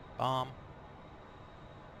 Bomb.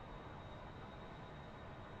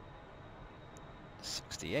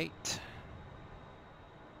 68.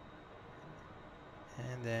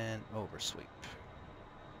 And then oversweep.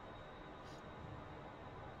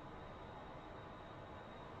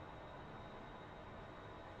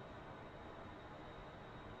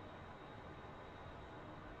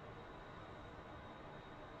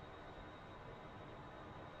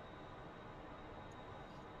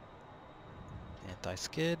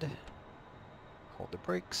 Anti-skid. Hold the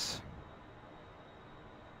brakes.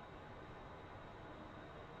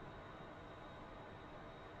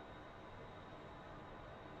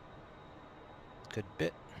 Good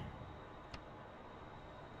bit.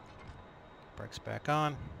 Brakes back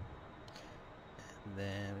on. And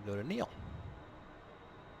then we go to kneel.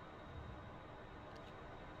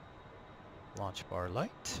 Launch bar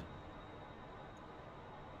light.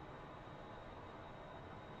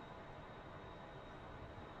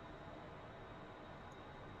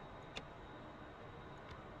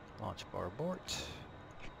 Launch bar abort.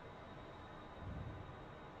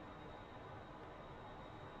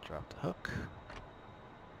 Drop the hook.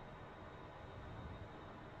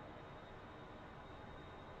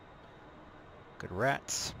 Good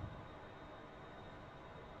rats.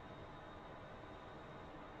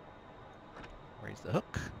 Raise the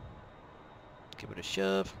hook. Give it a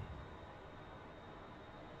shove.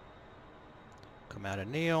 Come out of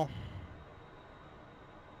kneel.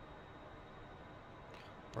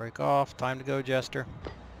 Break off. Time to go, Jester.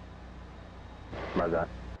 Roger.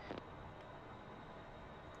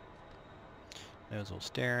 Nose wheel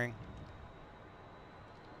steering.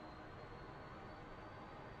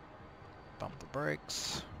 Bump the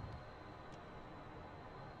brakes.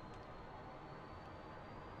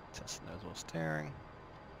 Test the nose wheel steering.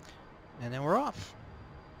 And then we're off.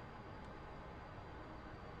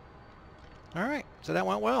 All right, so that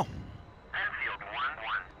went well. Enfield 1-1.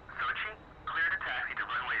 Sochi, clear to taxi to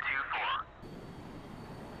runway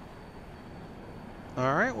 24.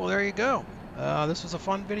 All right, well, there you go. This was a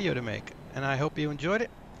fun video to make, and I hope you enjoyed it,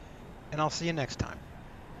 and I'll see you next time.